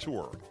Israel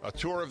tour. A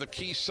tour of the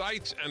key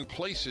sites and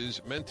places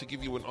meant to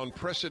give you an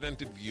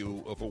unprecedented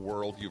view of a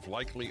world you've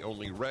likely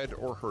only read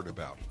or heard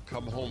about.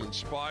 Come home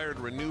inspired,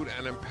 renewed,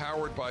 and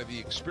empowered by the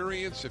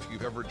experience if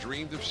you've ever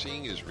dreamed of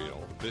seeing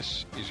Israel.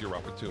 This is your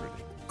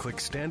opportunity. Click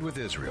Stand with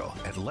Israel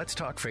at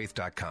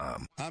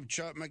letstalkfaith.com. I'm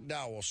Chuck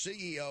McDowell,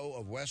 CEO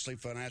of Wesley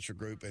Financial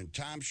Group and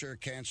timeshare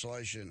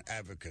cancellation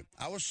advocate.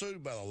 I was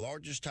sued by the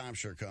largest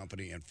timeshare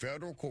company in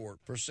federal court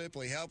for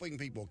simply helping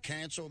people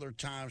cancel their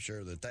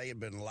timeshare that they had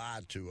been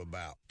lied to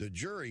about. The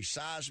jury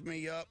sized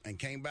me up and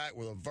came back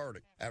with a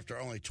verdict after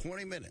only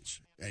 20 minutes.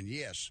 And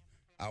yes,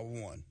 I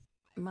won.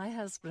 My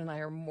husband and I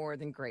are more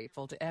than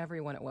grateful to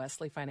everyone at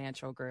Wesley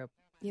Financial Group.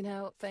 You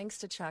know, thanks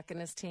to Chuck and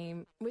his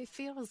team, we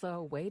feel as though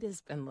a weight has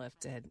been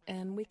lifted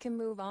and we can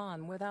move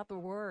on without the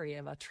worry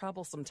of a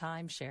troublesome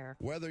timeshare.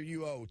 Whether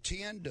you owe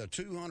 $10,000 to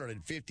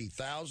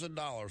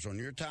 $250,000 on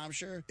your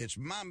timeshare, it's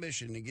my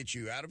mission to get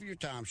you out of your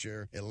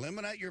timeshare,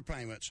 eliminate your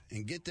payments,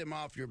 and get them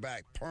off your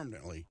back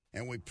permanently.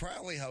 And we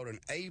proudly hold an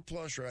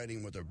A-plus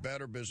rating with the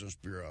Better Business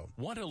Bureau.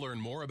 Want to learn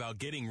more about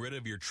getting rid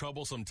of your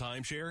troublesome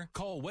timeshare?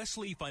 Call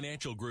Wesley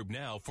Financial Group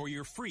now for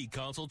your free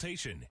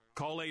consultation.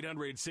 Call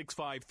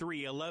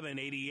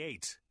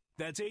 800-653-1188.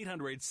 That's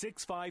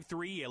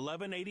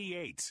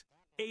 800-653-1188.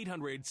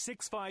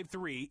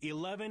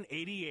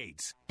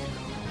 800-653-1188.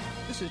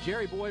 This is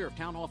Jerry Boyer of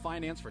Town Hall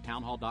Finance for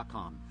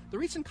townhall.com. The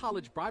recent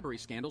college bribery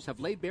scandals have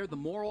laid bare the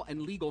moral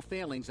and legal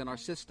failings in our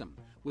system,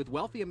 with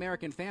wealthy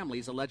American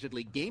families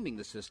allegedly gaming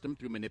the system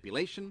through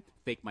manipulation,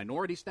 fake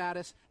minority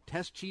status,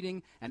 test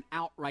cheating, and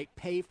outright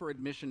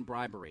pay-for-admission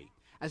bribery.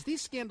 As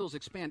these scandals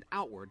expand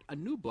outward, a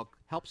new book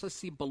helps us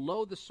see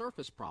below the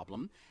surface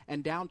problem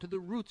and down to the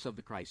roots of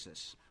the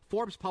crisis.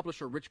 Forbes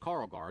publisher Rich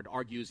Karlgaard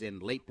argues in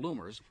Late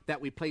Bloomers that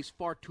we place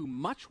far too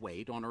much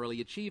weight on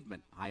early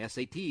achievement, high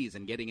SATs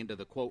and getting into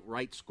the, quote,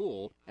 right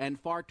school, and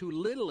far too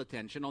little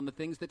attention on the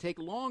things that take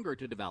longer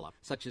to develop,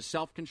 such as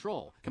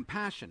self-control,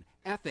 compassion,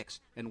 ethics,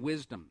 and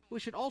wisdom. We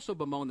should also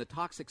bemoan the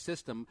toxic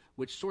system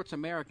which sorts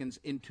Americans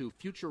into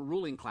future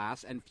ruling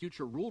class and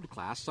future ruled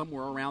class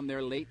somewhere around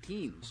their late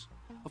teens.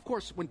 Of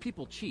course, when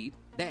people cheat,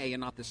 they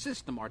and not the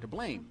system are to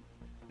blame,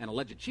 and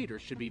alleged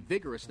cheaters should be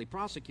vigorously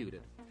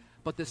prosecuted.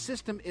 But the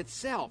system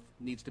itself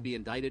needs to be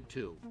indicted,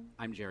 too.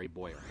 I'm Jerry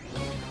Boyer.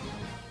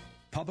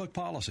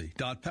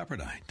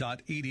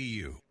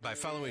 Publicpolicy.pepperdine.edu. By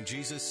following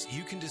Jesus,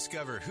 you can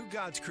discover who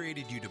God's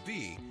created you to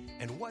be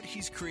and what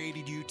He's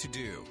created you to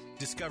do.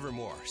 Discover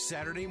more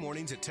Saturday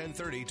mornings at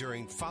 10:30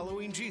 during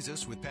Following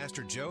Jesus with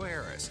Pastor Joe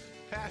Harris,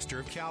 pastor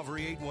of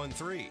Calvary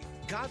 813.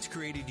 God's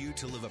created you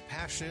to live a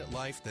passionate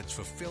life that's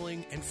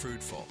fulfilling and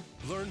fruitful.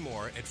 Learn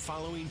more at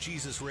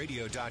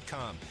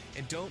followingjesusradio.com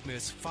and don't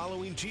miss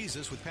Following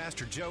Jesus with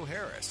Pastor Joe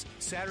Harris,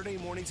 Saturday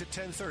mornings at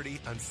 10:30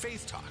 on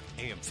Faith Talk,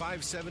 AM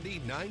 570,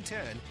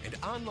 910, and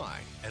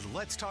online at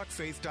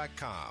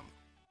letstalkfaith.com.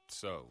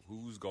 So,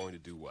 who's going to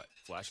do what?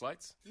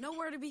 Flashlights?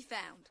 Nowhere to be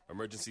found.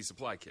 Emergency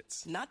supply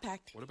kits? Not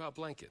packed. What about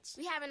blankets?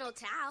 We have an old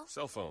towel.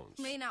 Cell phones?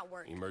 May not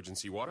work.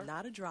 Emergency water?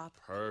 Not a drop.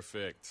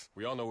 Perfect.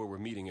 We all know where we're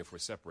meeting if we're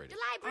separated. The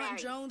library. On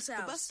Jones'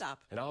 house. The bus stop.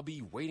 And I'll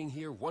be waiting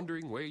here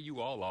wondering where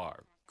you all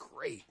are.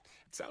 Great.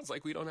 It sounds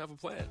like we don't have a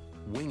plan.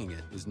 Winging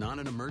it is not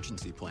an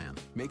emergency plan.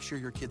 Make sure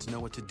your kids know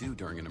what to do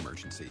during an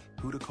emergency,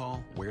 who to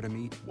call, where to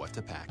meet, what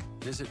to pack.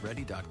 Visit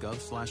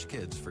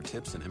ready.gov/kids for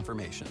tips and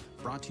information.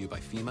 Brought to you by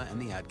FEMA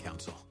and the Ad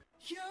Council.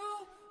 You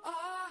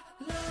are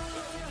love.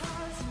 If your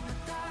heart's in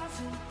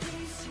 1,000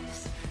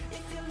 pieces,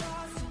 if you're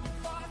lost and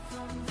you're far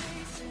from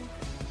reason,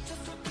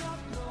 just look up,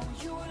 know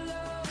you are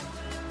love.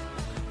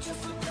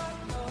 Just look up,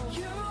 know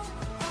you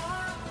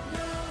are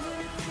love. When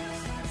it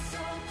feels like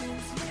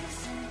something's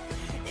missing,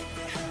 if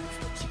it hurts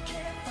but you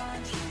can't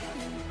find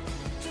healing,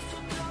 just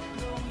look up,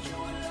 know you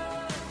are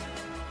love.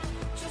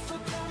 Just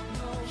look up,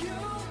 know you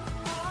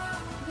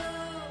are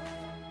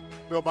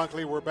love. Bill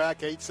Bunkley, we're back.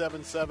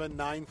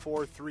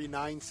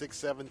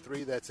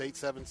 877-943-9673. That's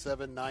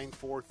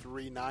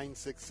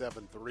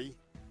 877-943-9673.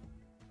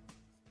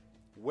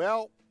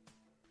 Well,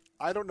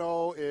 I don't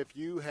know if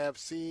you have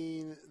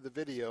seen the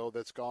video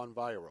that's gone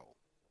viral.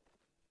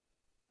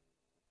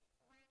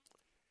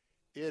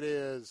 It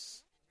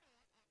is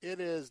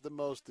the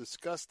most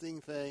disgusting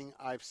thing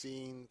I've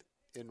seen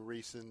in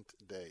recent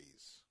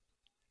days.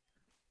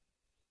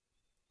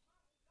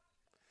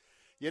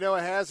 You know,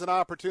 it has an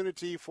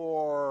opportunity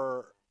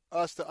for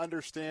us to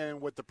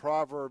understand what the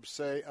Proverbs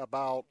say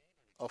about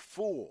a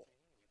fool.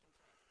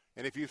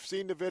 And if you've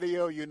seen the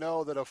video, you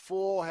know that a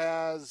fool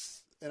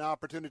has an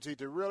opportunity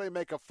to really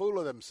make a fool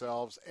of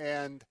themselves.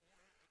 And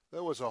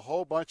there was a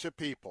whole bunch of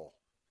people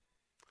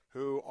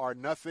who are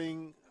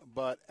nothing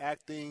but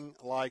acting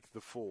like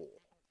the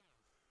fool.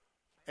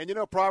 And you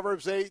know,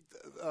 Proverbs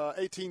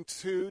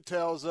 18:2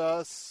 tells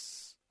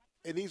us,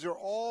 and these are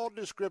all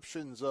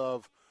descriptions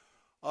of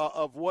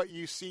what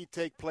you see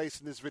take place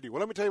in this video.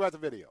 Well, let me tell you about the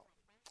video.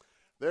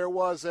 There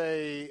was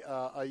a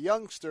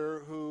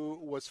youngster who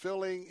was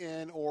filling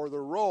in, or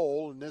the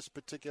role in this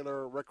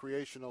particular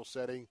recreational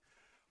setting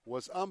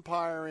was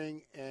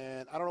umpiring,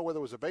 and I don't know whether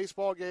it was a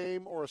baseball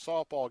game or a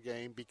softball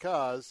game,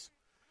 because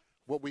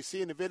what we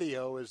see in the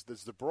video is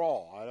the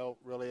brawl. I don't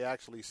really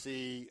actually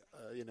see,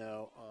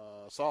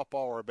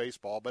 softball or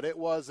baseball, but it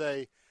was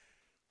a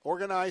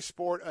organized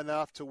sport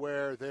enough to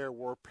where there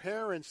were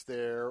parents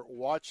there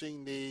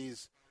watching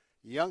these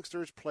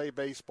youngsters play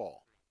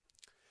baseball.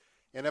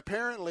 And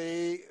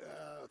apparently,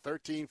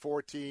 13,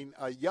 14,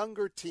 a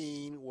younger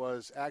teen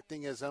was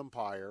acting as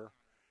umpire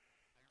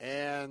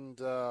and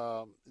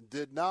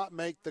did not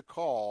make the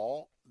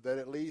call that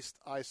at least,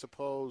 I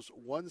suppose,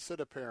 one set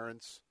of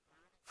parents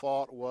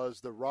thought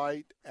was the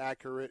right,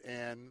 accurate,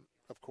 and,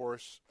 of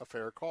course, a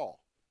fair call.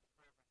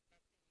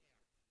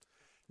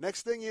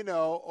 Next thing you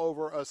know,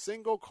 over a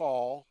single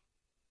call,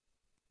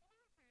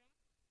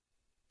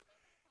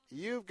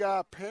 you've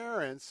got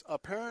parents,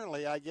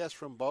 apparently, I guess,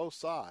 from both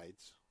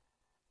sides,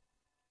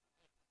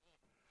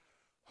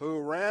 who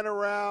ran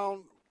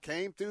around,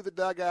 came through the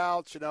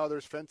dugouts.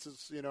 There's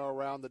fences,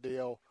 around the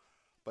deal.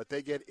 But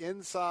they get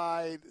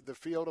inside the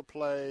field of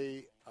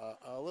play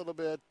a little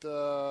bit,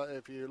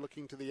 if you're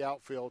looking to the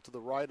outfield, to the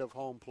right of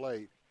home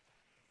plate.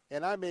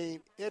 And, I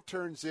mean, it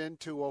turns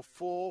into a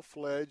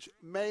full-fledged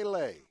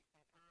melee.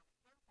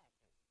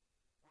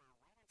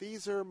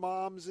 These are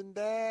moms and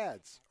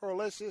dads. Or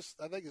I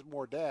think it's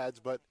more dads,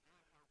 but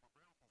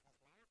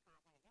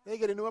they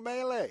get into a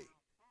melee.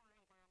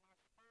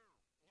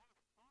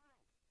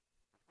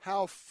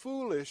 How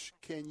foolish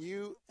can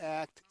you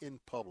act in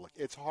public?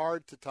 It's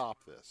hard to top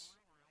this.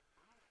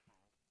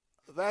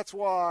 That's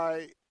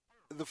why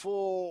the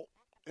fool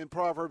in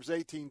Proverbs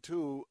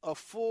 18:2, a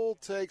fool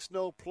takes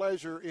no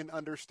pleasure in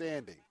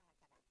understanding.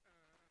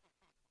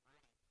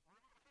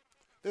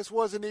 This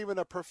wasn't even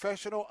a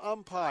professional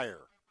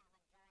umpire.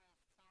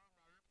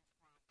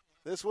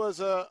 This was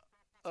a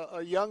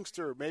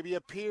youngster, maybe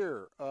a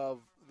peer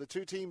of the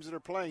two teams that are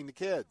playing, the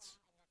kids.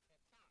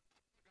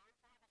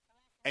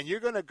 And you're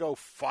going to go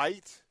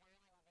fight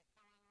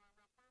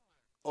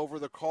over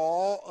the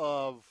call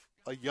of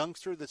a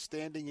youngster that's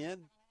standing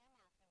in?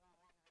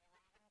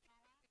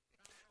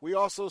 We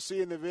also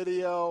see in the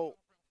video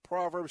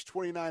Proverbs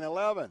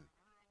 29:11.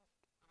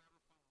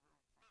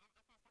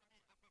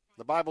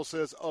 The Bible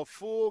says, a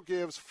fool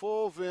gives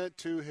full vent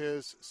to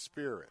his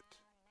spirit.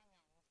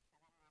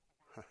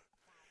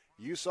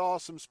 You saw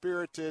some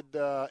spirited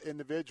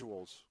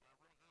individuals,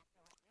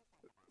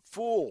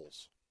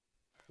 fools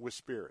with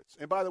spirits.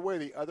 And by the way,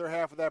 the other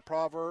half of that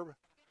proverb,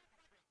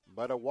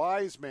 but a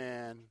wise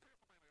man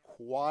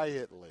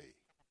quietly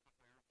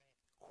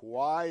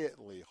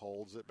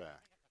holds it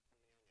back.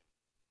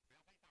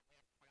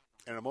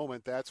 In a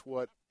moment, that's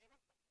what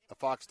a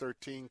Fox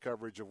 13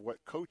 coverage of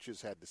what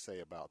coaches had to say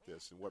about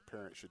this and what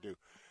parents should do.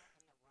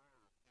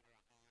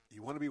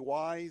 You want to be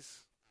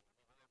wise?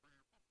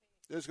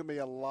 There's going to be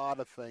a lot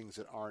of things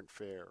that aren't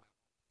fair,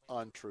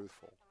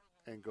 untruthful,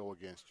 and go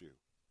against you.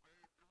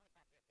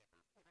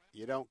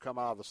 You don't come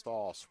out of the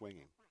stall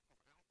swinging.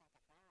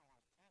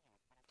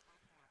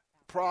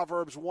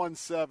 Proverbs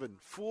 1:7,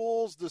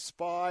 fools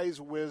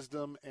despise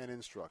wisdom and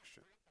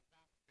instruction.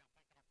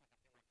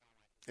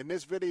 In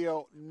this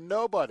video,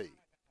 nobody,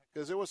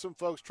 because there were some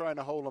folks trying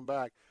to hold them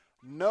back,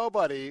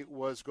 nobody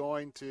was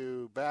going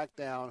to back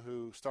down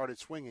who started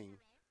swinging.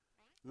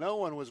 No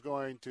one was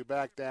going to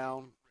back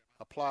down,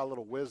 apply a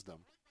little wisdom,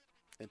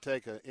 and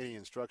take any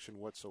instruction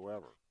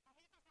whatsoever.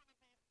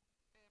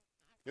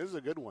 This is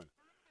a good one.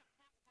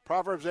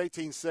 Proverbs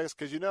 18:6,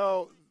 because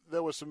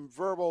there was some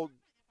verbal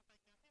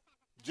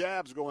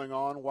jabs going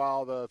on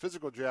while the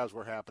physical jabs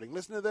were happening.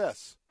 Listen to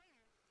this.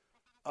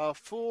 A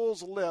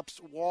fool's lips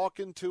walk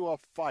into a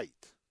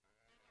fight,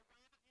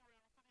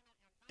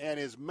 and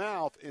his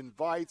mouth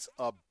invites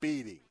a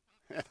beating.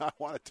 And I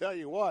want to tell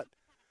you what.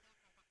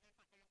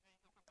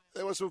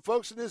 There were some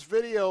folks in this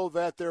video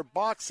that their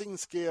boxing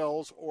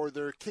skills or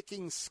their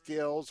kicking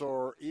skills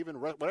or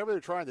even whatever they're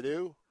trying to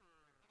do,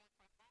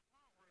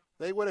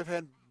 they would have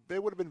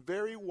been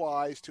very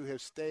wise to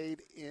have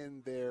stayed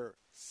in their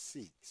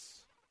seats.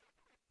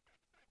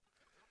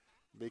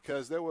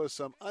 Because there was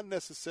some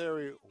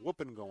unnecessary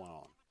whooping going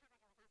on.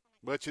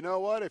 But you know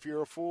what? If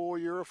you're a fool,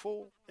 you're a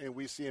fool. And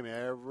we see them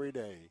every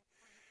day.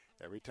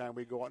 Every time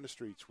we go out in the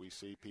streets, we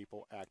see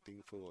people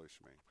acting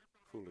foolishly.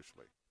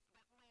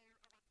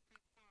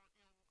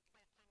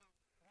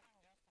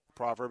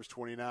 Proverbs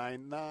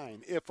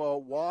 29:9. If a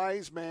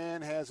wise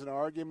man has an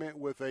argument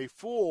with a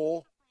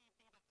fool,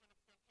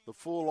 the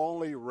fool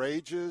only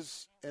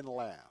rages and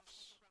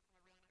laughs.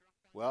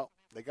 Well,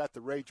 they got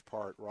the rage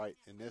part right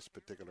in this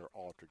particular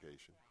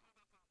altercation.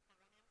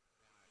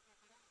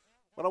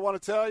 But I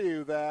want to tell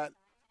you that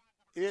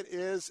it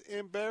is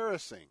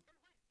embarrassing.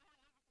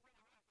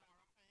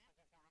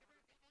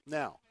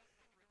 Now,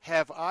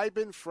 have I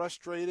been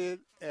frustrated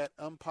at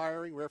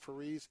umpiring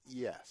referees?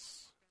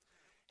 Yes.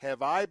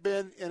 Have I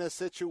been in a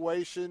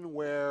situation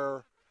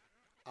where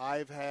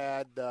I've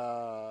had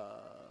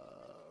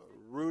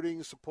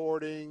rooting,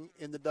 supporting,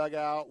 in the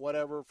dugout,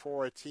 whatever,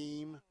 for a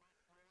team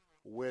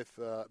with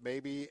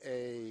maybe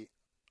a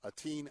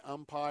teen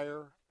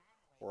umpire,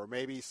 or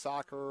maybe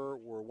soccer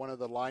where one of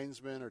the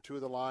linesmen or two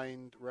of the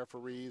line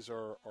referees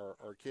are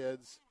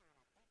kids,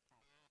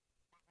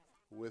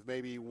 with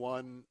maybe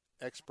one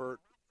expert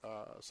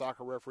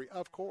soccer referee?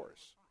 Of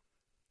course.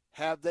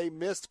 Have they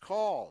missed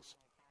calls?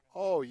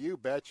 Oh, you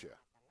betcha.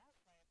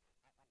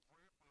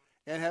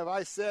 And have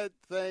I said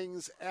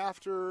things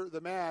after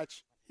the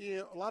match,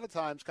 a lot of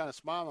times kind of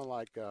smiling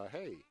like,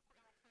 hey,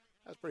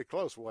 That's pretty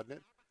close, wasn't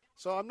it?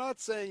 So I'm not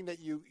saying that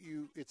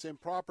it's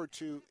improper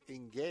to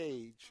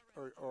engage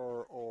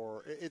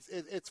or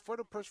it's for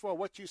the first of all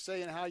what you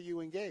say and how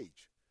you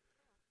engage.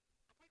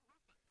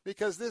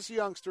 Because this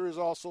youngster is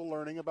also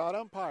learning about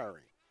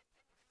umpiring.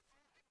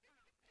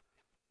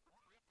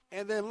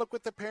 And then look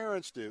what the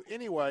parents do.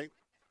 Anyway,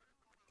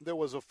 there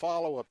was a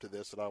follow-up to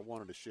this that I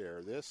wanted to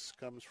share. This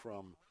comes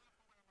from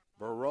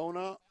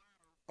Verona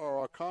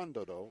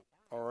Arracondondo.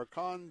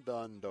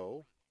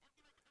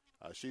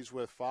 She's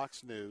with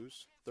Fox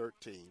News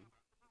 13.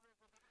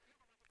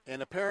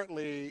 And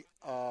apparently,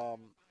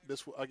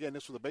 this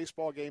was a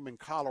baseball game in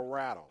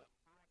Colorado.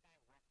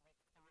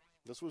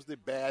 This was the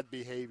bad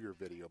behavior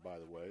video, by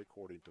the way,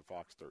 according to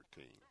Fox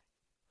 13.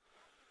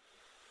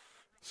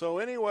 So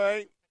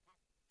anyway,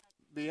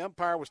 the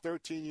umpire was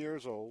 13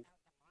 years old.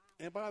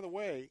 And by the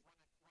way,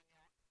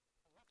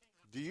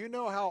 do you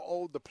know how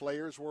old the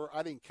players were?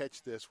 I didn't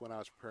catch this when I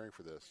was preparing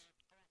for this.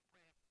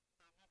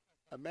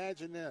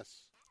 Imagine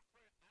this.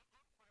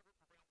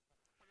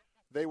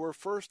 They were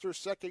first or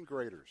second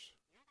graders.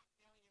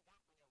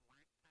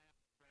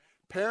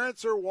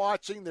 Parents are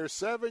watching their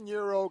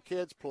 7-year-old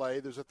kids play.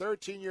 There's a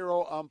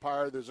 13-year-old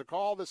umpire. There's a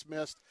call that's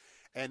missed,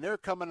 and they're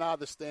coming out of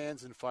the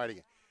stands and fighting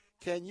it.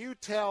 Can you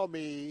tell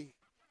me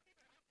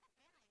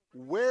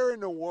where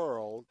in the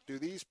world do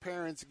these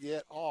parents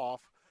get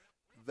off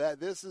that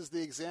this is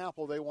the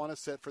example they want to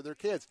set for their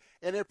kids?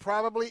 And it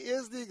probably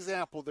is the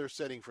example they're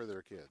setting for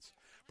their kids.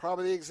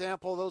 Probably the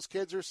example those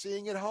kids are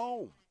seeing at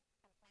home.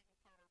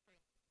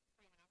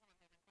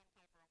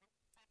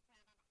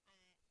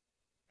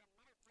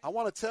 I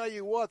want to tell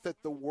you what,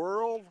 that the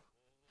world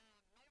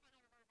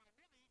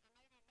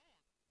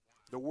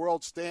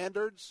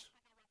standards,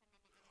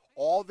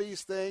 all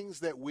these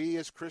things that we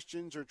as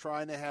Christians are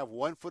trying to have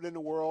one foot in the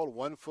world,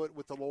 one foot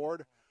with the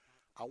Lord,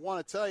 I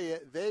want to tell you,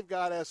 they've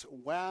got us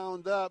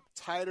wound up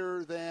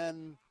tighter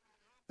than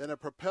a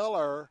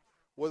propeller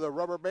with a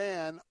rubber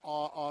band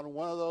on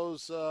one of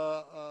those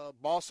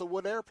balsa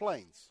wood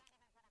airplanes.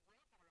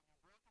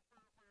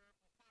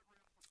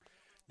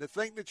 To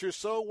think that you're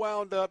so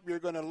wound up you're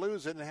going to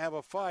lose it and have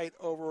a fight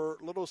over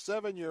little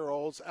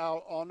 7-year-olds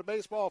out on the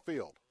baseball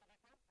field.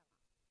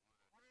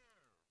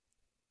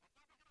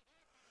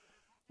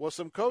 Well,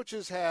 some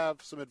coaches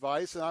have some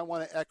advice, and I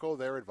want to echo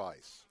their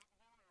advice.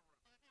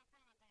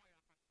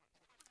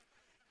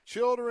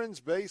 Children's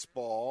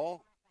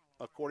baseball,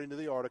 according to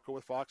the article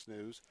with Fox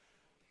News,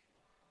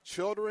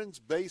 children's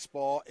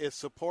baseball is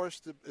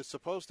supposed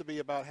to be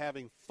about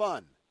having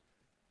fun.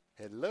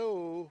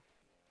 Hello.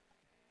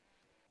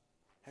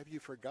 Have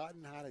you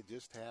forgotten how to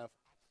just have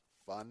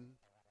fun?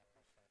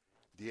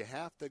 Do you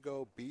have to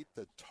go beat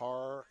the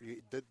tar?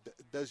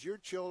 Does your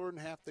children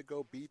have to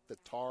go beat the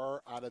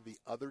tar out of the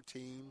other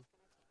team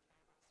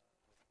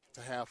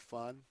to have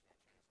fun?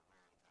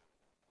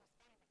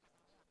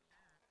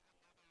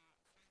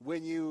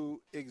 When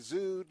you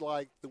exude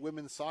like the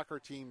women's soccer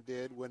team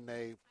did when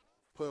they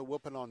put a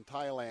whooping on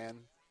Thailand,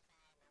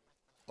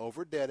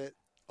 overdid it.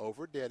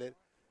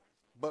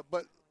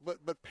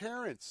 But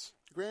parents,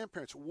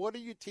 grandparents, what are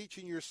you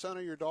teaching your son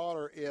or your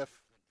daughter if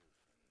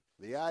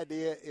the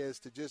idea is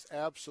to just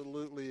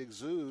absolutely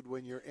exude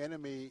when your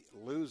enemy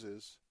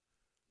loses?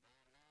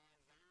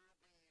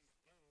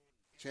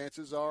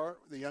 Chances are,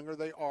 the younger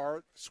they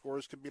are,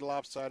 scores can be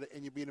lopsided,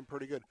 and you beat them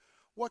pretty good.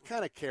 What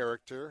kind of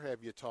character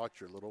have you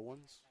taught your little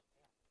ones?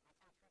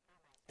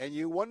 And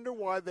you wonder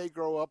why they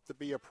grow up to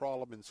be a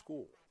problem in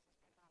school.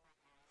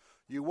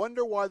 You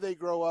wonder why they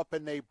grow up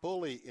and they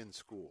bully in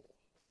school.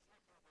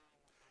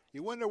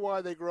 You wonder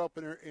why they grow up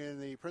in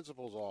the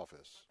principal's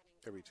office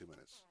every 2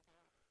 minutes.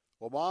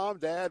 Well, mom,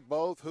 dad,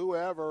 both,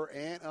 whoever,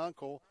 aunt,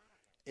 uncle,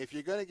 if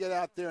you're going to get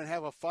out there and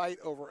have a fight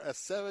over a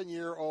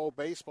 7-year-old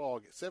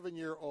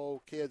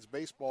kid's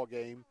baseball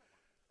game,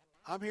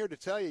 I'm here to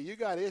tell you, you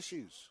got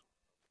issues.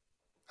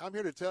 I'm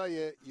here to tell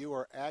you, you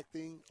are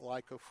acting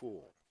like a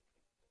fool.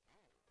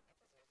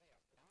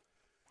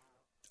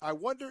 I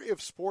wonder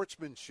if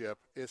sportsmanship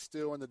is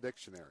still in the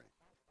dictionary.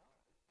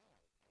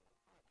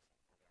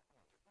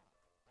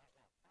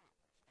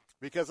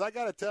 Because I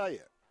got to tell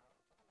you,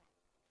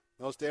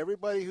 most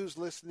everybody who's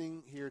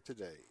listening here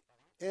today,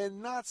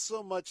 and not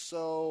so much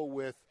so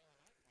with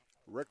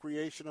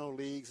recreational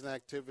leagues and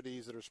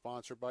activities that are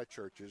sponsored by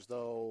churches,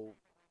 though,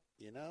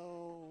 you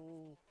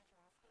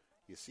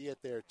see it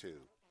there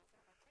too.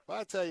 But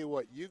I tell you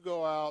what, you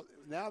go out,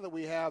 now that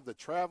we have the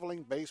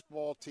traveling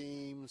baseball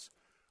teams,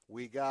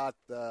 we got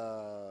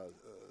the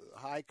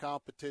high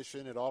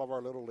competition at all of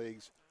our little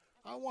leagues,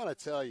 I want to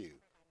tell you,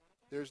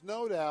 there's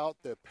no doubt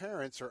that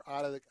parents are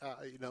out of the,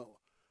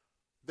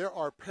 there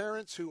are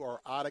parents who are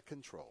out of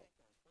control.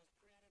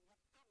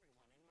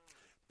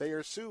 They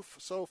are so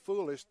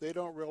foolish, they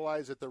don't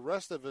realize that the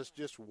rest of us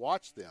just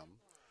watch them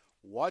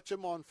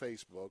on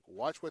Facebook,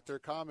 watch what their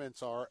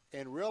comments are,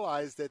 and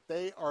realize that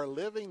they are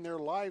living their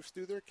lives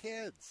through their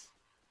kids.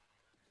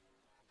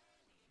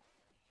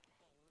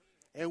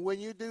 And when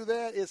you do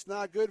that, it's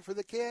not good for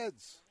the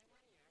kids.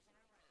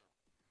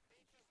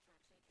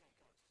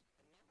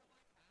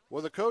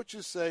 Well, the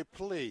coaches say,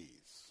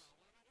 please,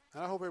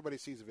 and I hope everybody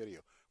sees the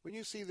video. When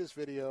you see this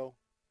video,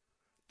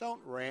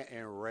 don't rant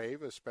and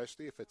rave,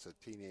 especially if it's a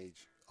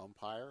teenage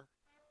umpire.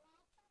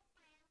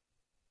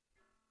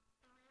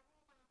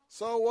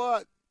 So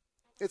what?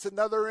 It's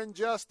another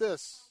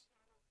injustice.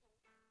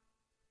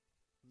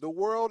 The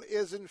world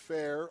isn't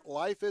fair.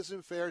 Life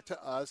isn't fair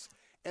to us,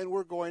 and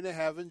we're going to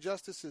have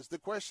injustices. The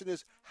question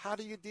is, how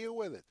do you deal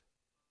with it?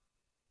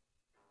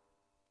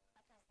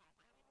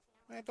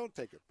 Man, don't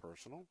take it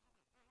personal.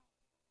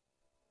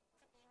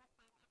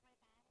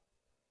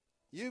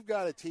 You've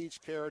got to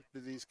teach character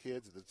to these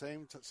kids at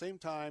the same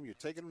time. You're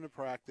taking them to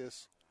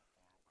practice,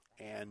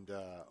 and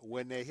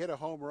when they hit a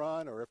home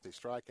run or if they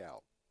strike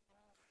out,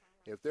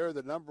 if they're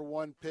the number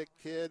one pick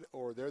kid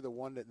or they're the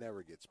one that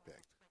never gets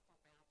picked.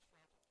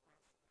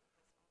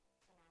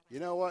 You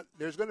know what?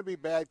 There's going to be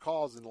bad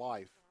calls in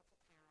life,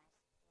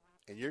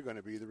 and you're going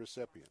to be the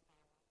recipient.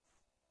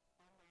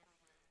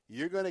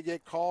 You're going to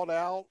get called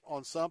out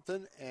on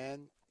something,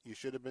 and you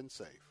should have been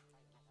safe.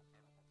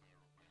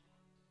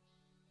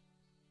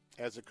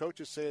 As the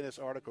coaches say in this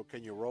article,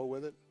 can you roll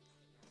with it?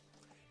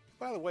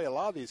 By the way, a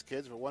lot of these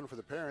kids, if it wasn't for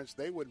the parents,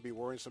 they wouldn't be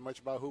worrying so much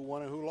about who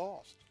won and who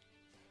lost.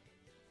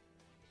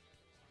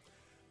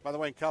 By the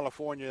way, in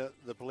California,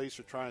 the police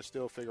are trying to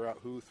still figure out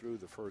who threw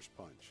the first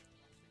punch.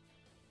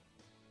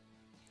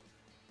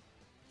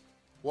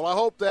 Well, I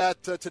hope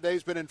that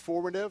today's been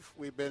informative.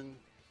 We've been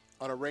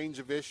on a range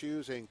of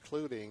issues,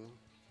 including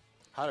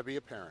how to be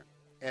a parent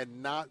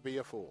and not be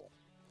a fool.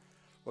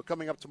 Well,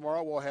 coming up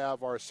tomorrow, we'll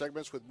have our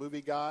segments with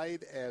Movie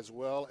Guide as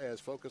well as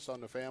Focus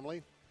on the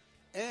Family.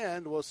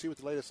 And we'll see what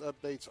the latest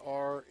updates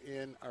are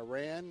in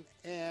Iran.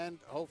 And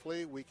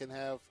hopefully we can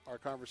have our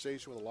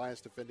conversation with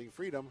Alliance Defending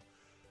Freedom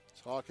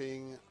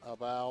talking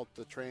about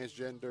the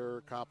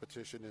transgender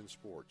competition in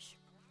sports.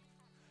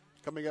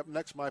 Coming up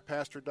next, my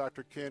pastor,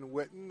 Dr. Ken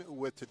Whitten,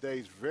 with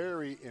today's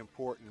very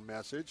important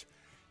message,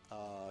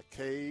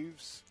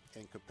 Caves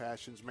and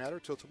Compassions Matter.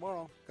 Till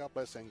tomorrow, God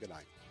bless and good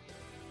night.